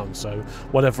anything down. So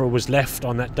whatever was left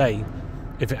on that day,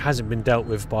 if it hasn't been dealt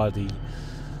with by the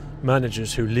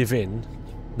managers who live in,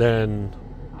 then,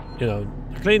 you know,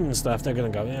 cleaning stuff, they're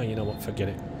going to go, yeah, you know what, forget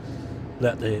it.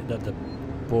 Let the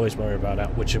boys worry about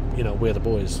that, which, you know, we're the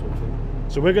boys sort of thing.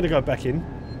 So we're going to go back in.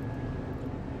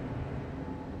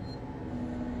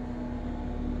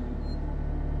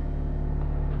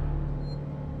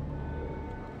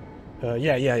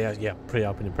 Yeah.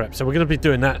 Pre-opening prep. So we're going to be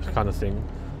doing that kind of thing.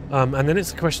 And then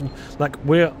it's a question, like,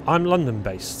 I'm London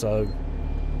based, so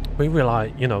we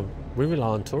rely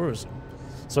on tourism.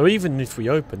 So even if we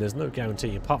open, there's no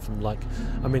guarantee apart from, like,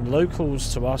 I mean,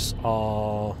 locals to us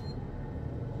are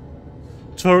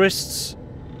tourists.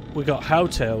 We got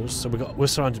hotels, so we're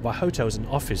surrounded by hotels and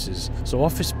offices. So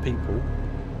office people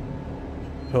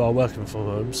who are working from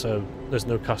home, so there's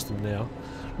no custom there.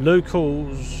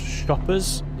 Local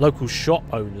shoppers, local shop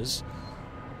owners,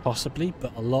 possibly,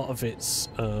 but a lot of it's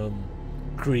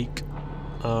Greek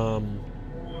and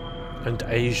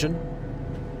Asian.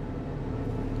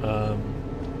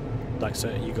 Like, so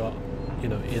you got, you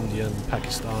know, Indian,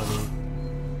 Pakistani,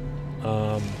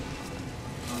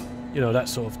 you know, that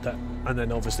sort of that. And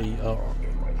then obviously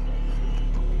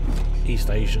East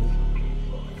Asian.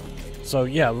 So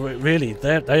yeah, really,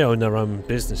 they own their own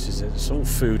businesses. It's all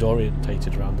food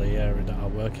orientated around the area that I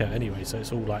work at anyway. So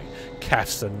it's all like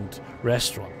cafes and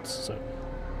restaurants. So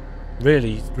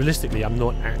really, realistically, I'm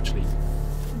not actually.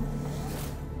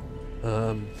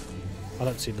 I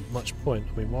don't see much point.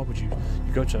 I mean, why would you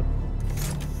go to?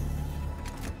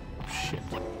 Shit.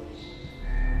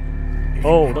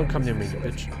 Oh, don't come near me, you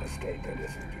bitch.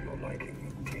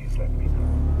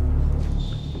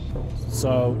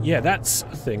 So yeah, that's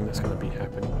a thing that's going to be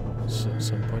happening at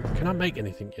some point. Can I make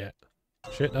anything yet?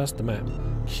 Shit, that's the map.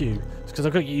 Q. It's because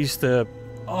I've got to get used to.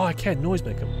 Oh, I can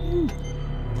noisemaker.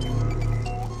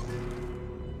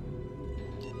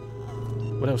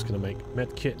 What else can I make?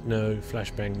 Medkit, no.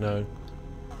 Flashbang, no.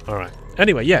 All right.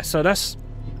 Anyway, yeah. So that's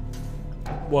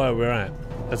where we're at.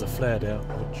 There's a flare there,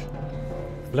 which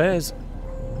flares.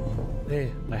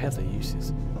 They have their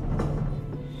uses.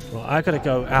 Well, I gotta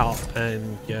go out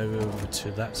and go over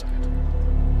to that side.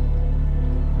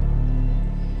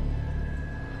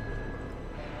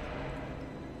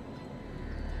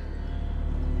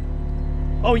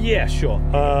 Oh yeah, sure.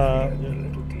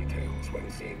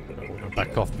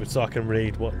 Back off so I can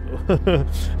read what.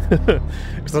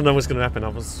 Because I know what's gonna happen. I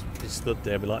was stood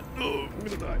there, be like, oh, I'm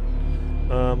gonna die.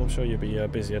 I'm sure you'll be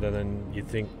busier than you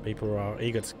think. People are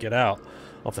eager to get out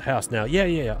of the house now.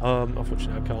 Yeah.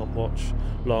 Unfortunately, I can't watch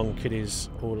long. Kiddies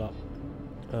all up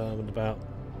and about.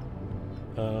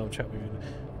 Chat with you.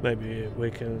 Maybe we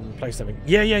can play something.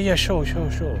 Yeah. Sure.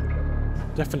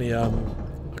 Definitely. I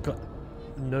got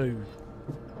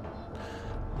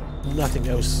nothing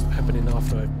else happening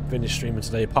after I finish streaming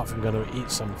today, apart from going to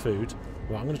eat some food.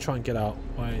 Right, I'm going to try and get out.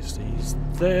 Why is he's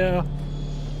there?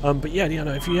 But yeah, you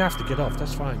know, if you have to get off,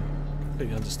 that's fine.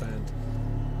 Completely understand.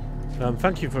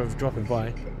 Thank you for dropping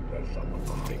by.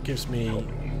 It gives me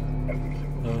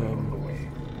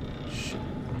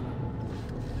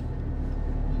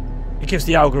it gives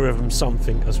the algorithm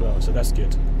something as well, so that's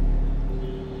good.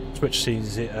 Twitch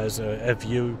sees it as a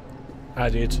view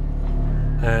added,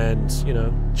 and, you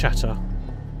know, chatter.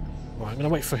 Right, I'm going to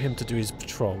wait for him to do his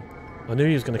patrol. I knew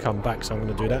he was going to come back, so I'm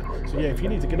going to do that. So yeah, if you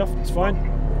need to get off, it's fine.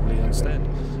 Completely understand.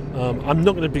 I'm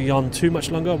not going to be on too much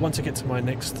longer. Once I get to my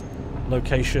next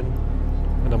location,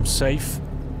 and I'm safe,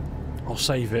 I'll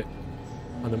save it,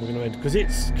 and then we're going to end, because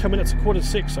it's coming up to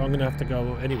 5:45, so I'm going to have to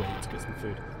go anyway to get some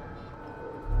food.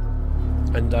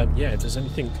 And yeah, if there's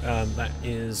anything that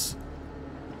is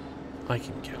I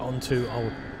can get onto,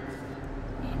 I'll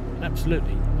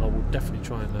absolutely, I will definitely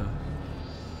try and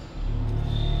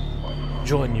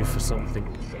join you for something.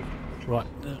 Right,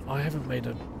 I haven't made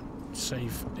a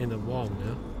save in a while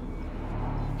now.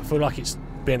 I feel like it's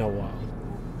been a while.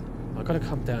 I've got to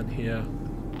come down here.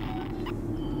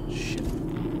 Shit.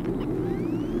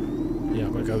 Yeah,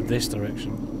 I've got to go this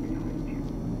direction.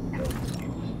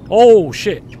 Oh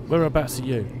shit! Whereabouts are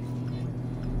you?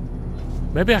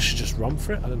 Maybe I should just run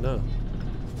for it? I don't know.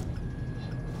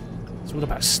 It's all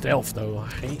about stealth though, I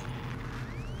hate.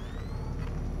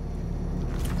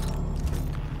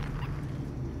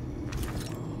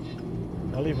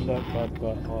 I'll even learn that,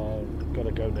 but I've got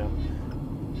to go now.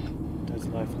 Dad's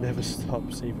life never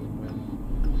stops even when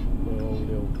we're all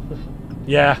ill.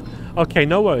 Yeah, okay,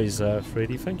 no worries,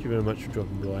 Freddy. Thank you very much for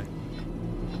dropping by.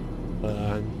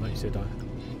 Like you said,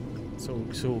 it's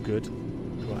all good.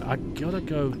 Right, I gotta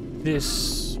go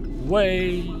this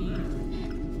way.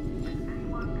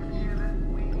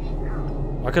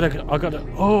 I gotta.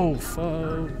 Oh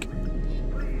fuck!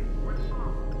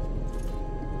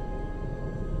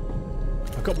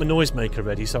 I've got my noisemaker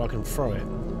ready, so I can throw it.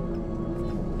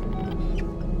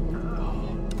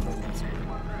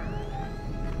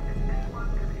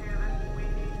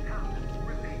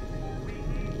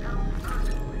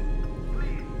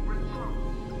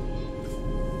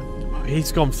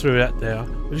 He's gone through that there.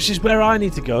 Which is where I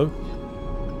need to go.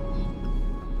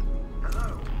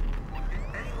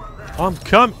 I'm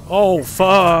coming. Oh,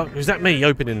 fuck. Is that me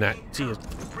opening that? Jeez.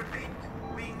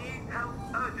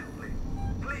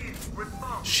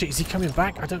 Shit, is he coming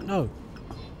back? I don't know.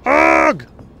 Ugh!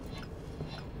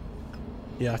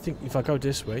 Yeah, I think if I go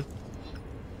this way.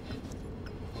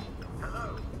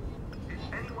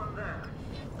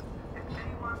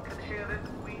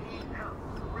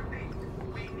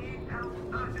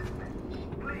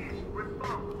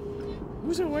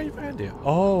 Was there a way around here?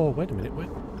 Oh, wait a minute, wait.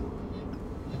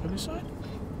 On this side?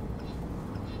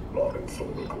 Log and full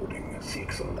recording.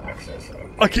 Seeks on access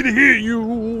only. I can hear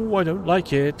you! I don't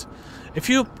like it. If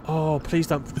you... Oh, please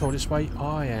don't go this way.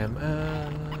 I am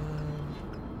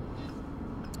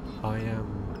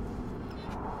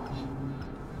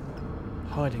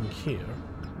hiding here.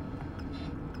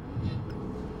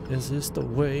 Is this the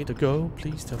way to go?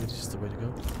 Please tell me this is the way to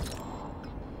go.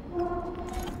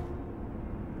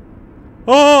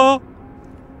 Oh!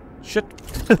 Shit.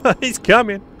 He's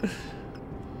coming.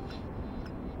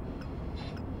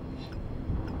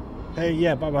 Hey,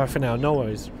 yeah, bye-bye for now. No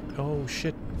worries. Oh,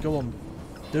 shit. Go on.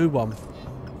 Do one.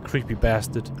 Creepy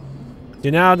bastard. You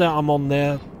know that I'm on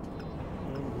there.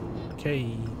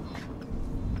 Okay.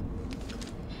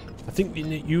 I think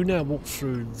you now walk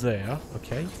through there.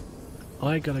 Okay.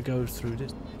 I gotta go through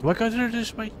this. Do I go through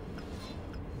this way?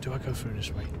 Do I go through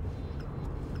this way?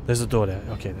 There's a door there.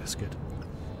 Okay, that's good.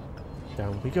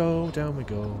 Down we go, down we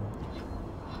go.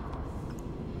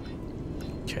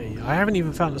 Okay, I haven't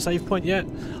even found the save point yet.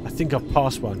 I think I've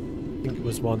passed one. I think it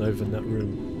was one over in that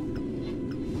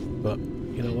room. But,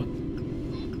 you know what?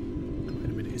 Wait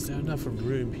a minute, is there another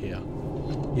room here?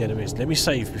 Yeah, there is. Let me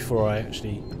save before I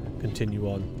actually continue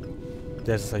on.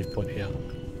 There's a save point here.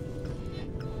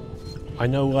 I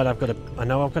know what I've got to... I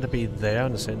know I've got to be there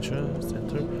in the center.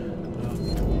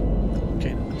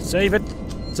 Okay, save it!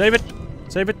 Save it!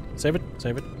 Save it! Save it!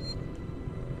 Save it!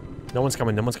 No one's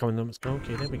coming, no one's coming, no one's coming.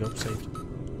 Okay, there we go, saved.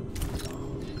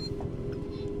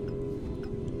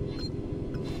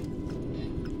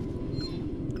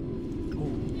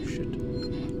 Oh, shit.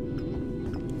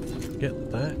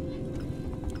 Get that.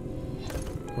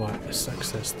 Right, let's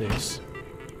access this.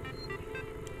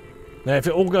 Now, if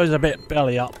it all goes a bit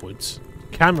belly upwards,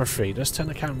 camera feed, let's turn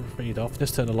the camera feed off,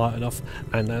 let's turn the light off,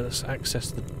 and now let's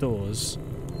access the doors.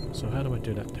 So how do I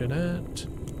do that? Do that.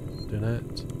 Do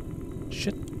that.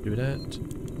 Shit. Do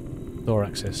that. Door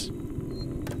access.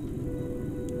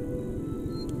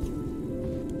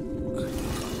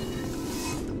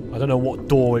 I don't know what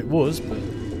door it was, but...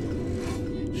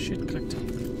 Shit, clicked up.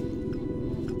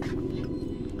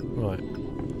 Right.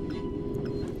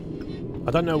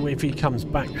 I don't know if he comes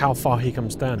back, how far he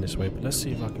comes down this way, but let's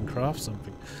see if I can craft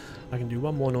something. I can do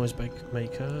one more noise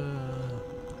maker.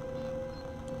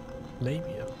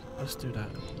 Maybe. Let's do that.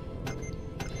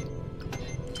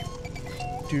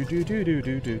 Do.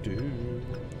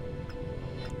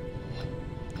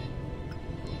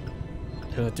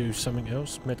 Can I do something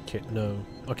else? Medkit? No.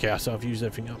 Okay, so I've used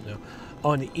everything up now.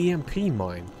 Oh, an EMP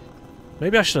mine.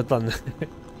 Maybe I should have done that.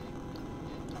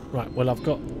 Right, well I've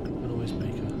got a noise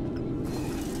maker.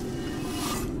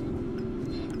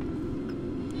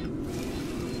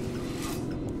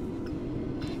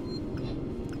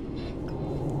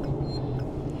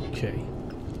 Okay.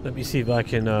 Let me see if I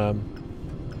can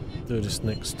do this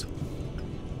next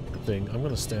thing. I'm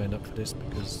gonna stand up for this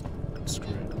because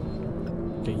screw it.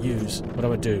 Okay, use. What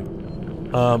do I do?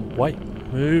 Wait.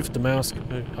 Move the mouse.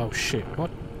 Move. Oh shit.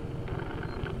 What?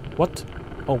 What?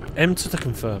 Oh, enter to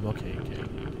confirm. Okay, okay.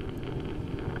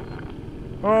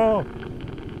 Oh!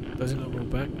 Does it not roll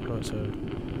back? Right, so.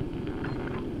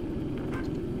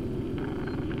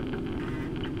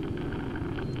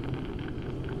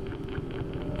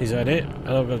 Is that it?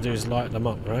 All I've got to do is light them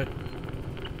up, right?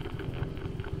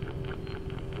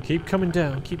 Keep coming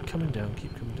down, keep coming down,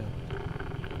 keep coming down.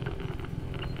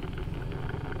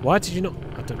 Why did you not?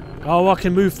 I don't. Oh, I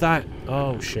can move that.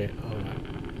 Oh shit. Oh, right.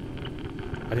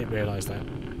 I didn't realise that.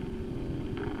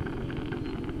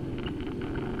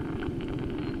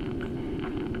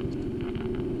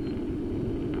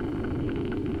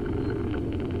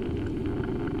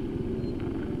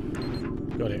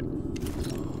 Got it.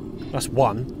 That's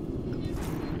one.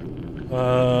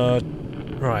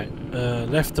 Right.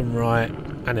 Left and right,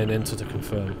 and then enter to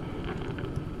confirm.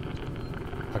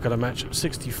 I got a match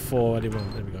 64,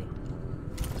 81. There we go.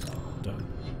 Done.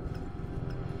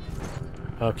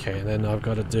 Okay, and then I've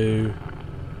got to do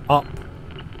up,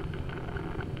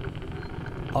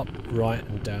 right,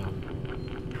 and down.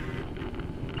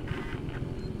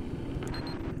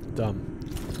 Done.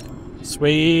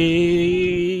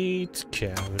 Sweet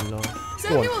Caroline.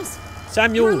 Samuels!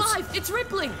 Samuels! You're alive! It's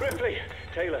Ripley! Ripley!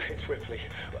 Taylor, it's Ripley.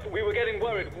 We were getting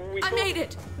worried. I made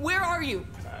it! Where are you?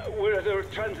 We're at a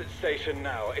transit station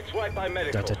now. It's right by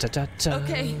medical.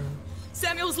 Okay.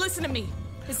 Samuels, listen to me.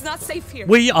 It's not safe here.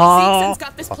 We are... Seegson's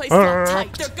got this place locked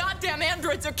tight. Their goddamn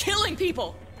androids are killing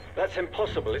people! That's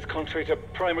impossible. It's contrary to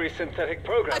primary synthetic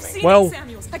programming. I've seen it,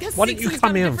 Samuels. I guess why don't you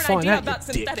come here and find out, about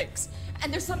synthetics.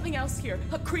 And there's something else here.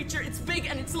 A creature. It's big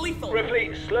and it's lethal.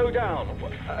 Ripley, slow down.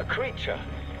 A creature?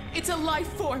 It's a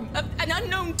life form. An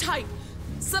unknown type.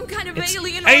 Some kind of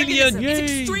alien alien, organism. yay.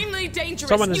 It's extremely dangerous.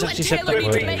 Someone has you actually and said Taylor that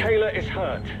need word. to make... Taylor is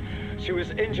hurt. She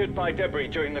was injured by debris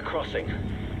during the crossing.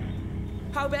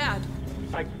 How bad?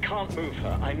 I can't move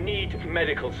her. I need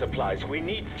medical supplies. We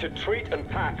need to treat and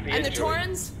pack the And injury. the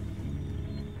Torrens?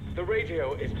 The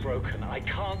radio is broken. I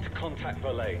can't contact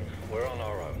Verlaine. We're on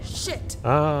our own. Shit.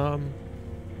 Yeah.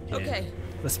 Okay.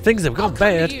 Things have gone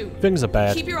bad. Things are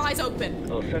bad. Keep your eyes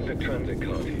open. I'll send a transit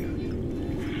car to you.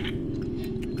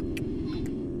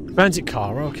 Transit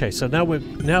car. Okay, so now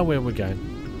where we're going?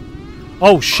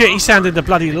 Oh shit! He sounded the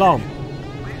bloody alarm.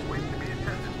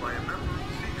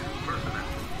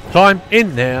 Climb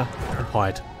in there and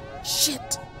hide.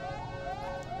 Shit.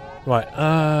 Right.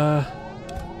 I've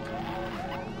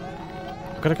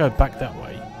got to go back that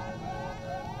way.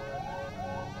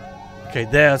 Okay,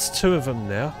 there's two of them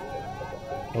now.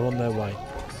 They're on their way.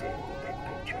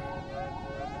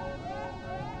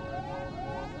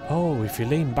 Oh, if you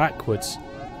lean backwards.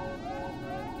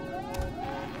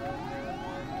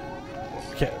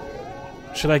 Okay.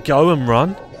 Should I go and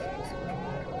run?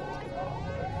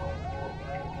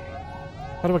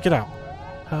 How do I get out?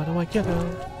 How do I get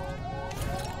out?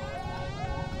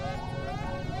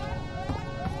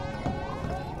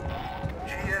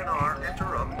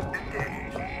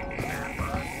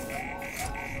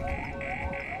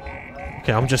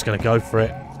 Okay, I'm just gonna go for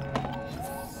it.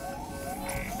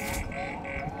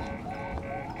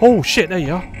 Oh shit, there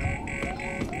you are.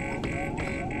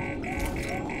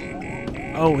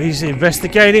 Oh, he's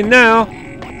investigating now.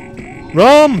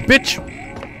 Run, bitch!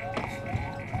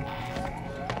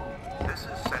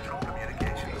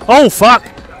 Oh fuck!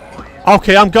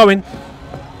 Okay, I'm going.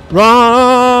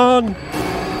 Run!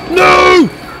 No!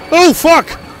 Oh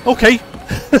fuck! Okay.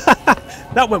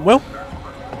 That went well.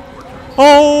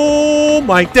 Oh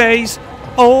my days!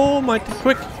 Oh my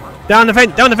quick! Down the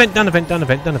vent! Down the vent! Down the vent! Down the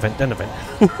vent! Down the vent! Down the vent!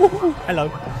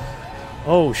 Hello!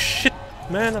 Oh shit!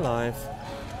 Man alive!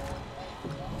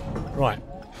 Right,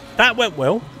 that went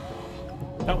well.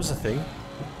 That was a thing.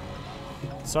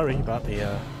 Sorry about the.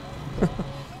 I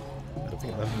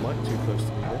think I have the mic too close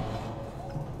to me there.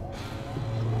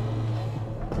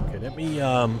 Okay,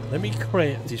 let me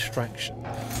create a distraction.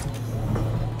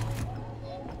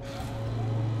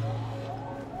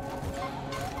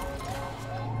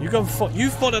 You go you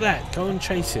follow that. Go and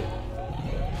chase it.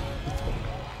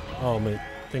 Oh my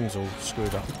thing's all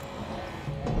screwed up.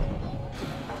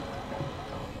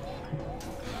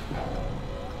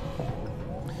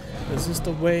 This is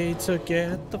the way to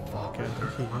get the fuck out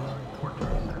of here.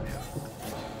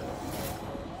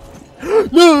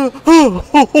 No!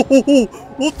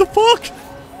 What the fuck?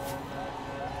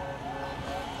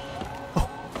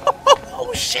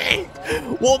 Oh shit!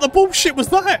 What the bullshit was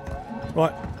that?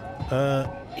 Right.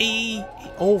 E.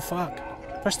 Oh fuck.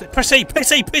 Press it. Press E.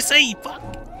 Press E. Press E. Fuck.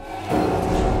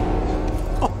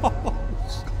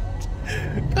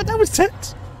 God, that was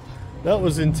tense. That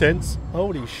was intense.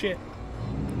 Holy shit.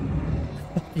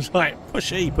 Right.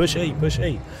 Push E. Push E. Push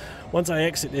E. Once I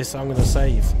exit this, I'm going to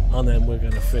save, and then we're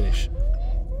going to finish.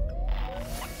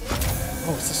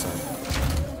 Oh, it's the save.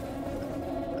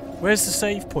 Where's the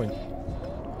save point?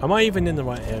 Am I even in the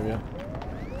right area?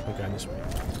 I'm going this way.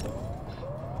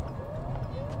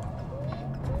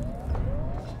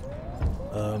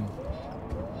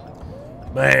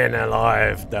 Man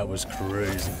alive, that was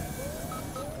crazy.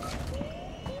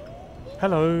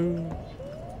 Hello.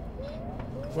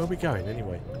 Where are we going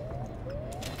anyway?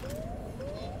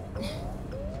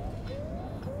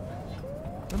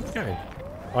 Where am I going?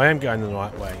 I am going the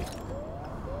right way.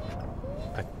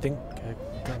 I think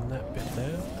I've done that bit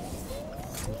there.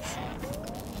 Not sure.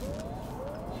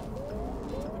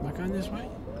 Am I going this way?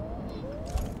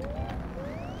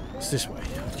 It's this way,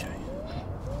 okay.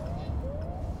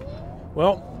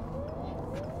 Well,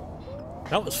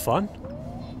 that was fun.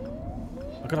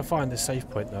 I've got to find this safe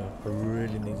point though. I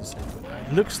really need a safe point.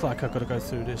 It looks like I've got to go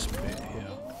through this bit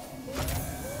here.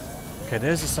 Okay,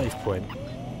 there's a safe point.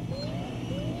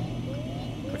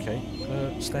 Okay,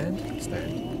 stand?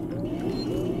 Stand.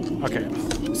 Okay,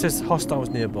 it says hostiles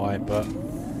nearby, but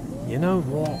you know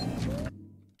what?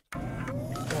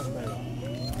 Doesn't matter.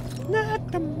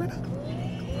 Doesn't matter.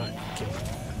 Right, okay.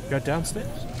 Go downstairs?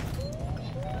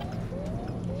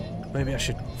 Maybe I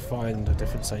should find a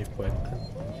different save point,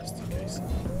 just in case.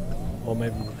 Or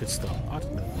maybe we could stop. I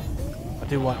don't know.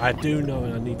 I do know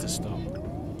and I need to stop.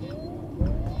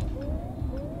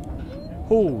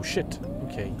 Oh shit.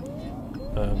 Okay.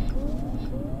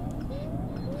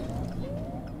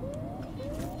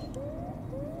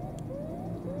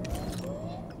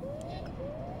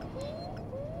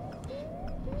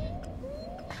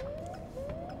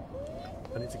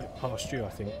 I need to get past you, I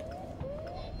think.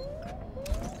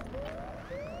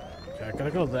 Okay, I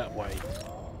gotta go that way.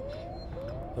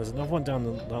 There's another one down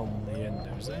the end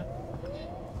there, is there?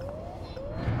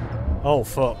 Oh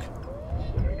fuck.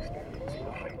 We're experiencing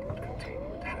a heightened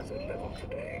containment hazard level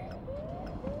today.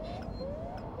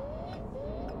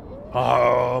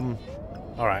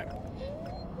 Alright.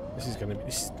 This is gonna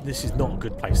be this is not a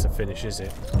good place to finish, is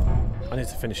it? I need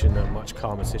to finish in a much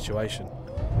calmer situation.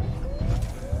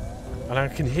 And I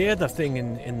can hear the thing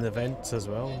in the vents as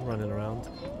well, running around.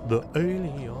 The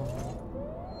alien.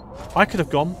 I could have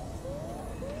gone.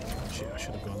 Shit, I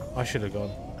should have gone. I should have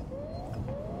gone.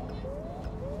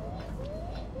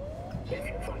 If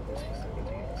you find this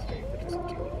facility in a state that isn't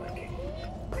to your liking,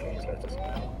 please let us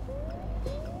know.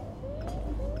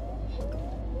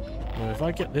 Now, if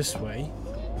I get this way,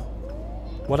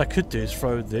 what I could do is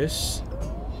throw this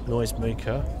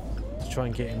noisemaker to try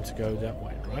and get him to go that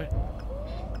way, right?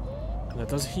 Now,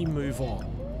 does he move on?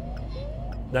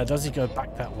 Now, does he go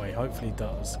back that way? Hopefully he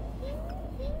does.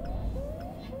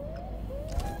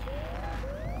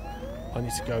 I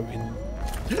need to go in...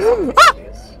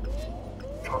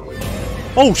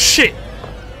 Oh, shit!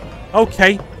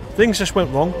 Okay, things just went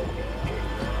wrong.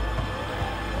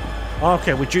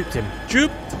 Okay, we duped him.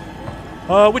 Duped!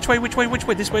 Which way? This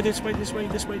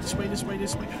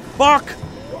way. Fuck!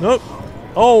 Nope.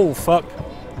 Oh, fuck.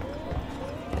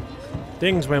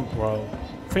 Things went wrong.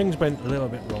 Things went a little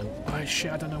bit wrong. Oh,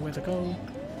 shit, I don't know where to go.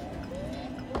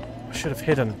 I should have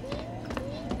hidden.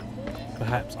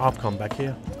 Perhaps I'll come back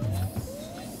here.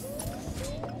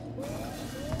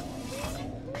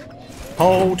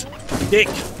 Hold! Dick!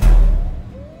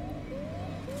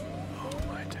 Oh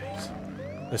my days.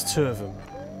 There's two of them.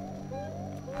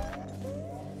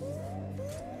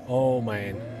 Oh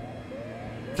man.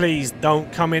 Please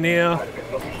don't come in here.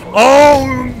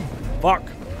 Oh! Fuck!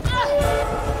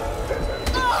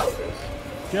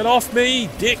 Get off me,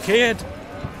 dickhead!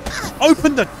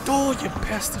 Open the door, you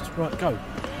bastard! Right, go.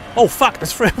 Oh fuck,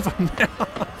 there's three of them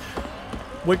now.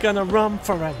 We're gonna run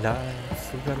for our lives.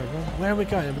 We're gonna run. Where are we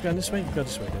going? Are we going this way? We go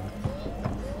this way then.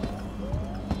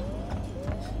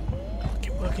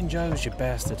 Fucking working Joes, you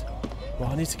bastard. Well,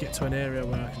 I need to get to an area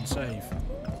where I can save.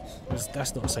 Because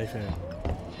that's not a safe area.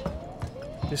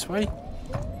 This way?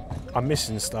 I'm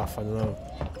missing stuff, I don't know.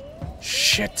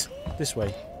 Shit! This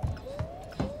way.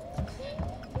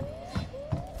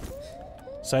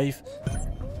 Save.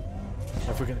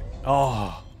 If we're gonna...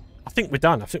 Oh! I think we're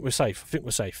done. I think we're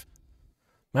safe.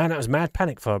 Man, that was mad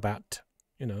panic for about,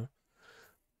 you know,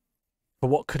 for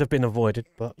what could have been avoided.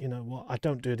 But you know what? I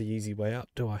don't do the easy way up,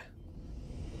 do I?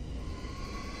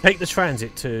 Take the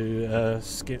transit to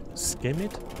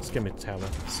Skimmid Tower.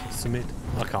 Summit.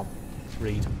 I can't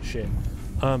read shit.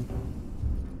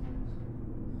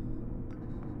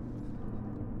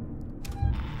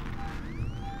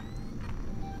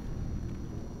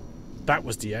 That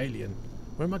was the alien.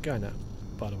 Where am I going at?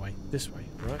 By the way, this way,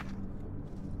 right?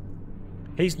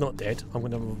 He's not dead. I'm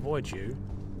going to avoid you.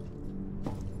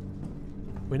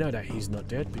 We know that he's not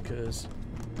dead because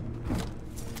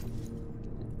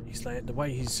he's laying. The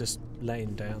way he's just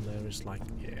laying down there is like,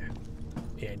 yeah,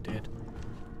 he ain't dead.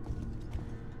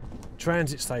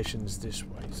 Transit station's this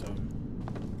way, so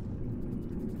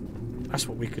that's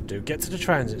what we could do. Get to the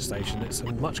transit station. It's a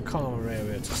much calmer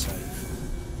area to save.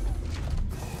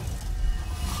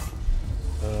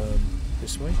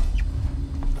 This way?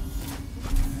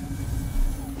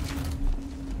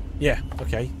 Yeah,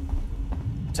 okay.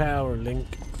 Tower link.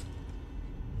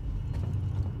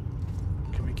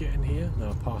 Can we get in here?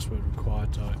 No, password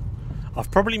required. Right.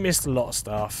 I've probably missed a lot of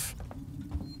stuff.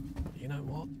 You know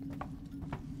what?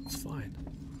 It's fine.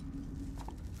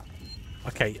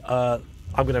 Okay, I'm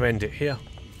going to end it here.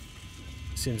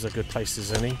 Seems a good place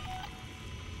as any.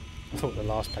 I thought the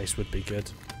last place would be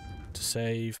good to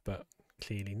save, but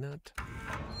clearly not.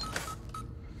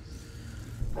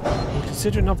 Well,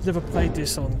 considering I've never played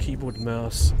this on keyboard and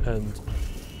mouse, and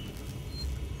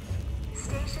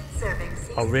Station serving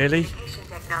oh really? Communication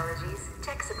technologies,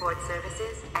 tech support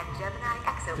services, and Gemini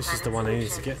exoplanet This is the one I need to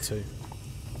solutions. get to.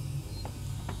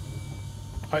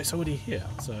 Oh, it's already here,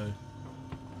 so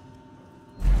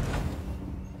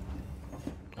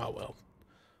oh well.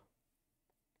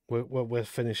 We'll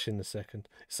finish in a second.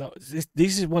 So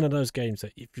this is one of those games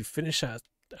that if you finish at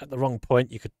the wrong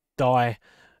point, you could die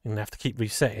and have to keep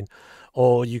resetting,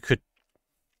 or you could,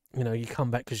 you know, you come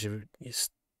back because you're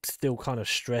still kind of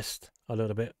stressed a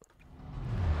little bit.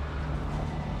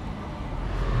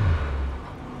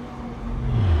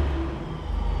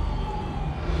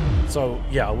 So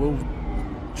yeah, I will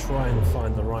try and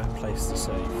find the right place to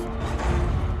save.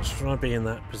 Just trying to be in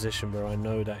that position where I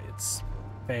know that it's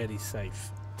fairly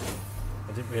safe.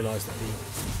 I didn't realise that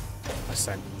the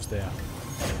assailant was there.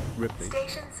 Ripley,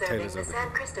 Station serving Taylor's the over San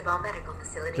here. Cristobal Medical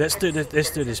Facility. Let's do and this. Let's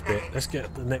do systems this bit. aesthetics. Let's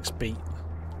get the next beat.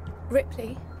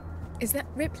 Ripley? Is that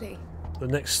Ripley? The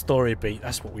next story beat.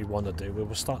 That's what we want to do. We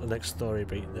will start the next story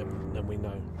beat, then we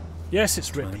know. Yes,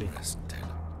 it's Ripley.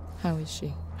 How is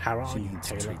she? How are She you, needs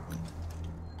Taylor? treatment.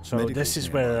 So Medical's this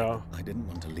is nearby. where. I didn't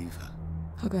want to leave her.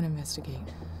 I'll go and investigate.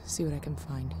 See what I can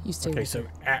find. You stay Okay, with so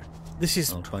her. This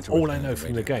is I'll try to all I repair know the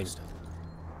from the radio game. stuff.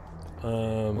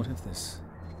 What if this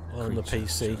on the creature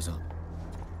PC? shows up?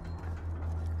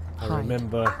 I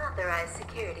remember Unauthorized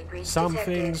security breach some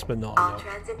detected. things, but not a All lot.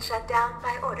 transit shut down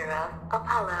by order of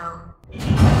Apollo.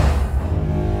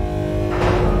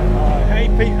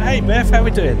 Hey Beth, how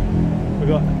we doing? We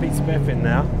got Pizza Beth in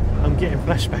now. I'm getting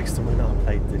flashbacks to when I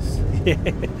played this.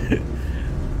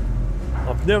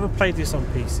 I've never played this on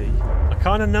PC. I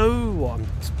kind of know what I'm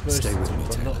supposed Stay to with do, me,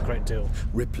 but not a great deal.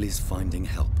 Ripley's finding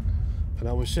help. And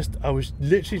I was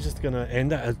literally just going to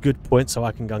end at a good point so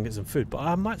I can go and get some food. But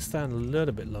I might stand a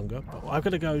little bit longer. But I've got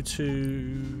to go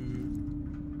to...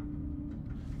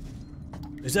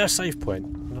 Is there a save point?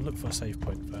 I'm going to look for a save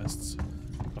point first.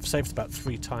 I've saved about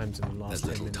 3 times in the last 10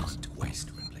 minutes. There's little time to waste,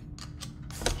 Ripley.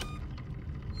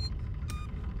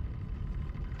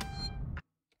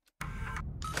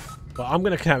 But I'm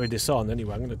going to carry this on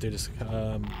anyway. I'm going to do this.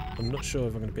 I'm not sure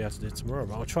if I'm going to be able to do it tomorrow,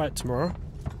 but I'll try it tomorrow.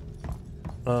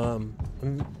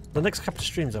 And the next couple of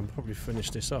streams, I'll probably finish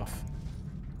this off.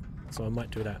 So I might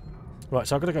do that. Right,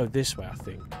 so I've got to go this way, I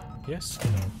think. Yes?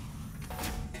 Or no?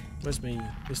 Where's me?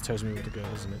 This tells me where to go,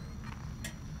 doesn't it?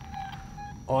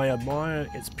 I admire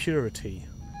its purity.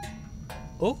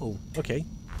 Oh, okay.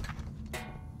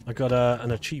 I got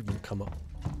an achievement come up.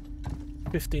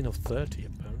 15 of 30,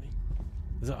 apparently.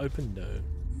 Is that open? No.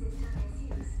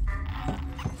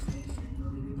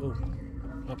 Oh,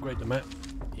 upgrade the map.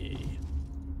 Yeah.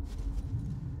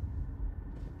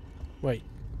 Wait,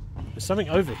 there's something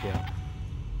over here.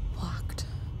 Locked.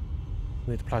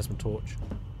 I need a plasma torch.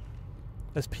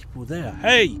 There's people there.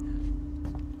 Hey!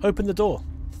 Open the door.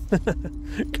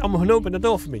 Come on, open the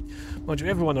door for me. Mind you,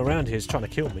 everyone around here is trying to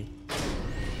kill me.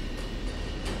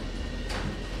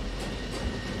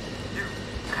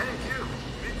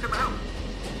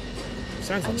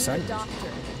 Sounds like I Sam. need a doctor.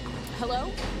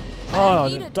 Hello? Oh, I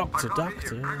need the a doctor.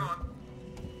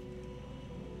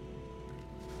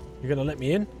 You're gonna let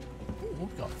me in? Ooh, what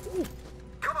we got? Ooh.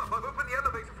 Come on, I've opened the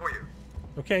elevator for you.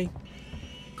 Okay.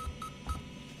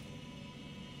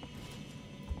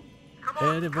 Come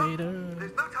on, Elevator.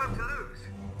 There's no time to lose.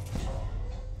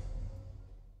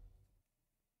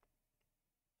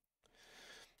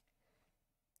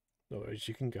 suppose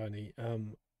you can go and eat.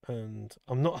 And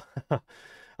I'm not,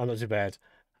 I'm not too bad.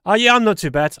 Oh yeah, I'm not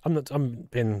too bad. I'm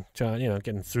been,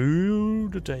 getting through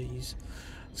the days.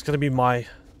 It's going to be my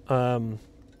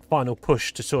final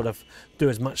push to sort of do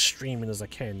as much streaming as I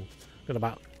can. Got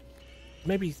about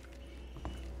maybe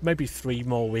 3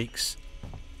 more weeks.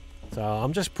 So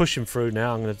I'm just pushing through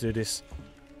now. I'm going to do this,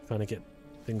 trying to get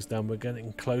things done. We're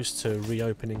getting close to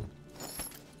reopening.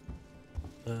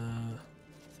 So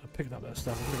I picked up that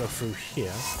stuff. I'm going to go through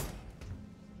here.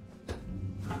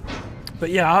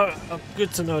 But yeah,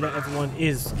 good to know that everyone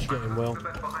is getting well.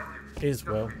 Is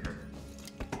well.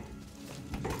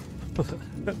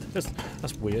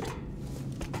 that's weird.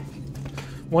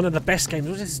 One of the best games.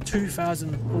 Was this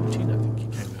 2014? I think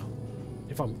it came out,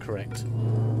 if I'm correct.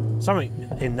 Something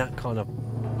in that kind of.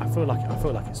 I feel like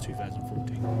it's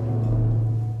 2014.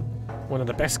 One of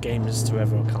the best games to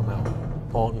ever come out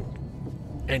on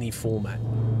any format.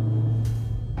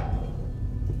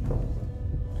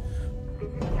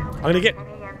 I'm gonna get. 10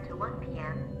 a.m. to 1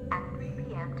 p.m. and 3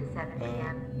 p.m. to 7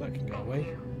 p.m. That can go away.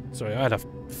 Sorry, I had a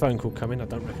phone call come in. I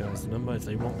don't recognise the number. If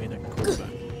they want me, they can call me back.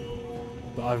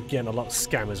 But I've getting a lot of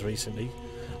scammers recently.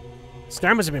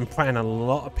 Scammers have been preying on a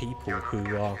lot of people who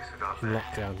are in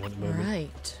lockdown at the moment.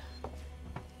 Right.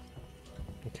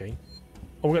 Okay.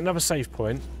 Oh, we've got another save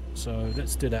point, so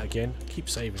let's do that again. Keep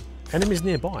saving. Enemies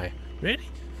nearby. Really?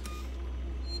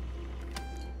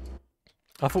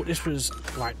 I thought this was,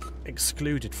 like,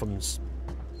 excluded from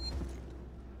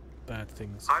bad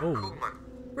things. Oh.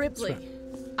 Ripley,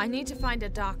 I need to find a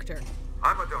doctor.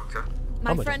 I'm a doctor.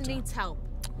 My friend needs help.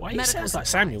 Why he sounds like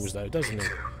Samuels, though, doesn't he?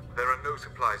 There are no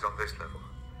supplies on this level.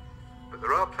 But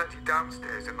there are plenty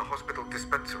downstairs in the hospital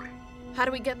dispensary. How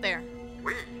do we get there?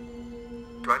 We?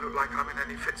 Do I look like I'm in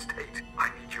any fit state? I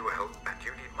need your help, and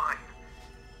you need mine.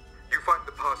 You find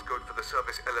the passcode for the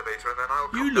service elevator, and then I'll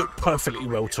come You look perfectly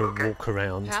well to walk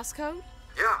around. Passcode?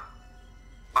 Yeah.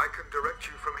 I can direct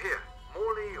you from here.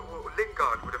 Morley or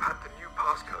Lingard would have had the new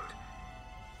passcode.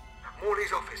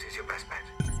 Morley's office is your best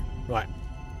bet. Right.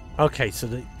 Okay, so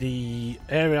the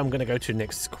area I'm going to go to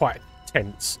next is quite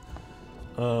tense.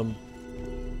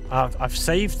 I've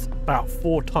saved about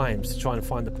 4 times to try and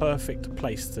find the perfect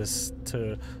place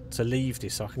to leave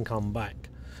this so I can come back.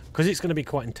 Because it's going to be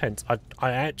quite intense.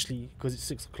 I actually, because it's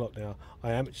 6 o'clock now,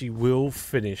 I actually will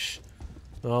finish.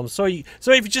 Sorry if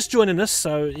you're just joining us,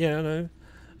 so yeah, I know.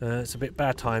 It's a bit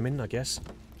bad timing, I guess.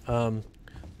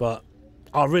 But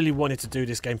I really wanted to do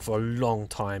this game for a long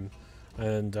time.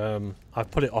 And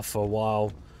I've put it off for a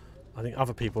while. I think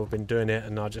other people have been doing it,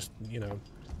 and I just,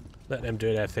 let them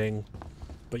do their thing.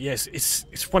 But yes,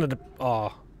 it's one of the...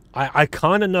 I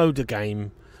kind of know the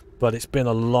game, but it's been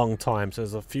a long time, so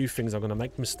there's a few things I'm going to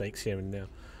make mistakes here and there.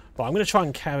 But I'm going to try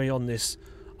and carry on this.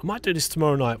 I might do this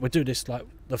tomorrow night. We'll do this like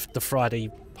the Friday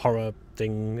horror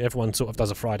thing. Everyone sort of does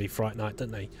a Friday fright night,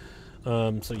 don't they?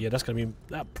 So yeah,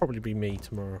 that'll probably be me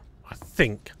tomorrow, I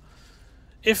think.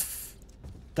 If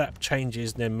that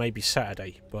changes, then maybe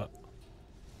Saturday. But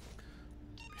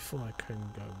before I can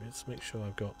go, let's make sure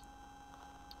I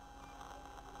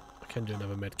can do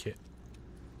another med kit.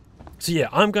 So yeah,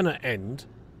 I'm going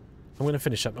to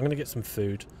finish up. I'm going to get some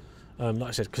food. Like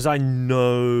I said, because I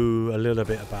know a little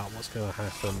bit about what's going to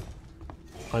happen.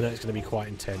 I know it's going to be quite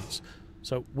intense.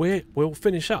 So we'll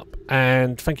finish up.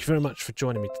 And thank you very much for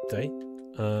joining me today.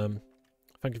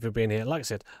 Thank you for being here. Like I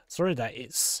said, sorry that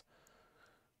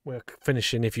we're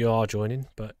finishing if you are joining.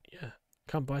 But yeah,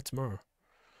 come by tomorrow.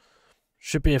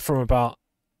 Should be from about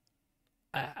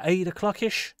 8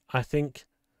 o'clock-ish, I think.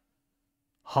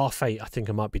 8:30, I think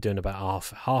I might be doing about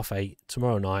half 8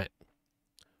 tomorrow night.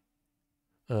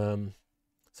 So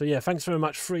yeah, thanks very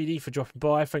much 3D for dropping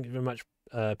by. Thank you very much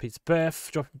Pizza Beth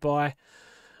for dropping by.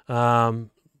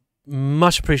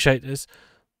 Much appreciated.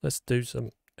 Let's do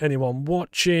some anyone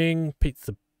watching.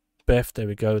 Pizza Beth, there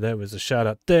we go. There was a shout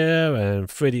out there, and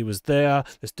 3D was there.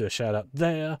 Let's do a shout out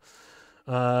there.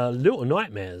 Little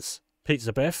Nightmares,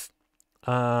 Pizza Beth,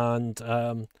 and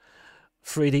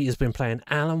 3D has been playing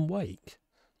Alan Wake.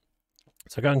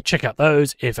 So go and check out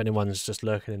those. If anyone's just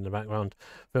lurking in the background,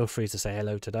 feel free to say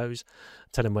hello to those.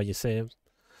 Tell them where you see them,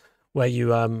 why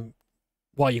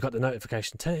you got the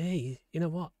notification. Hey, you know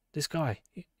what? This guy,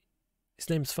 his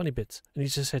name's Funny Bits, and he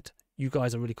just said you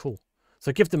guys are really cool.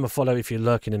 So give them a follow if you're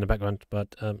lurking in the background.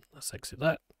 But let's exit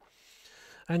that.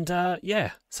 And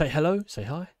yeah, say hello, say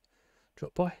hi,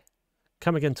 drop by,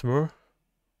 come again tomorrow.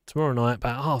 Tomorrow night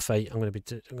about 8:30. I'm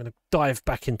going to dive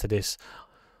back into this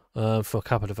for a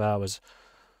couple of hours.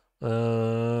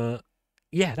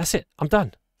 Yeah, that's it. I'm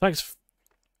done. Thanks.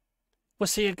 We'll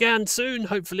see you again soon,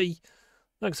 hopefully.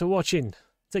 Thanks for watching.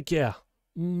 Take care.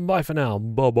 Bye for now.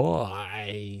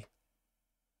 Bye-bye.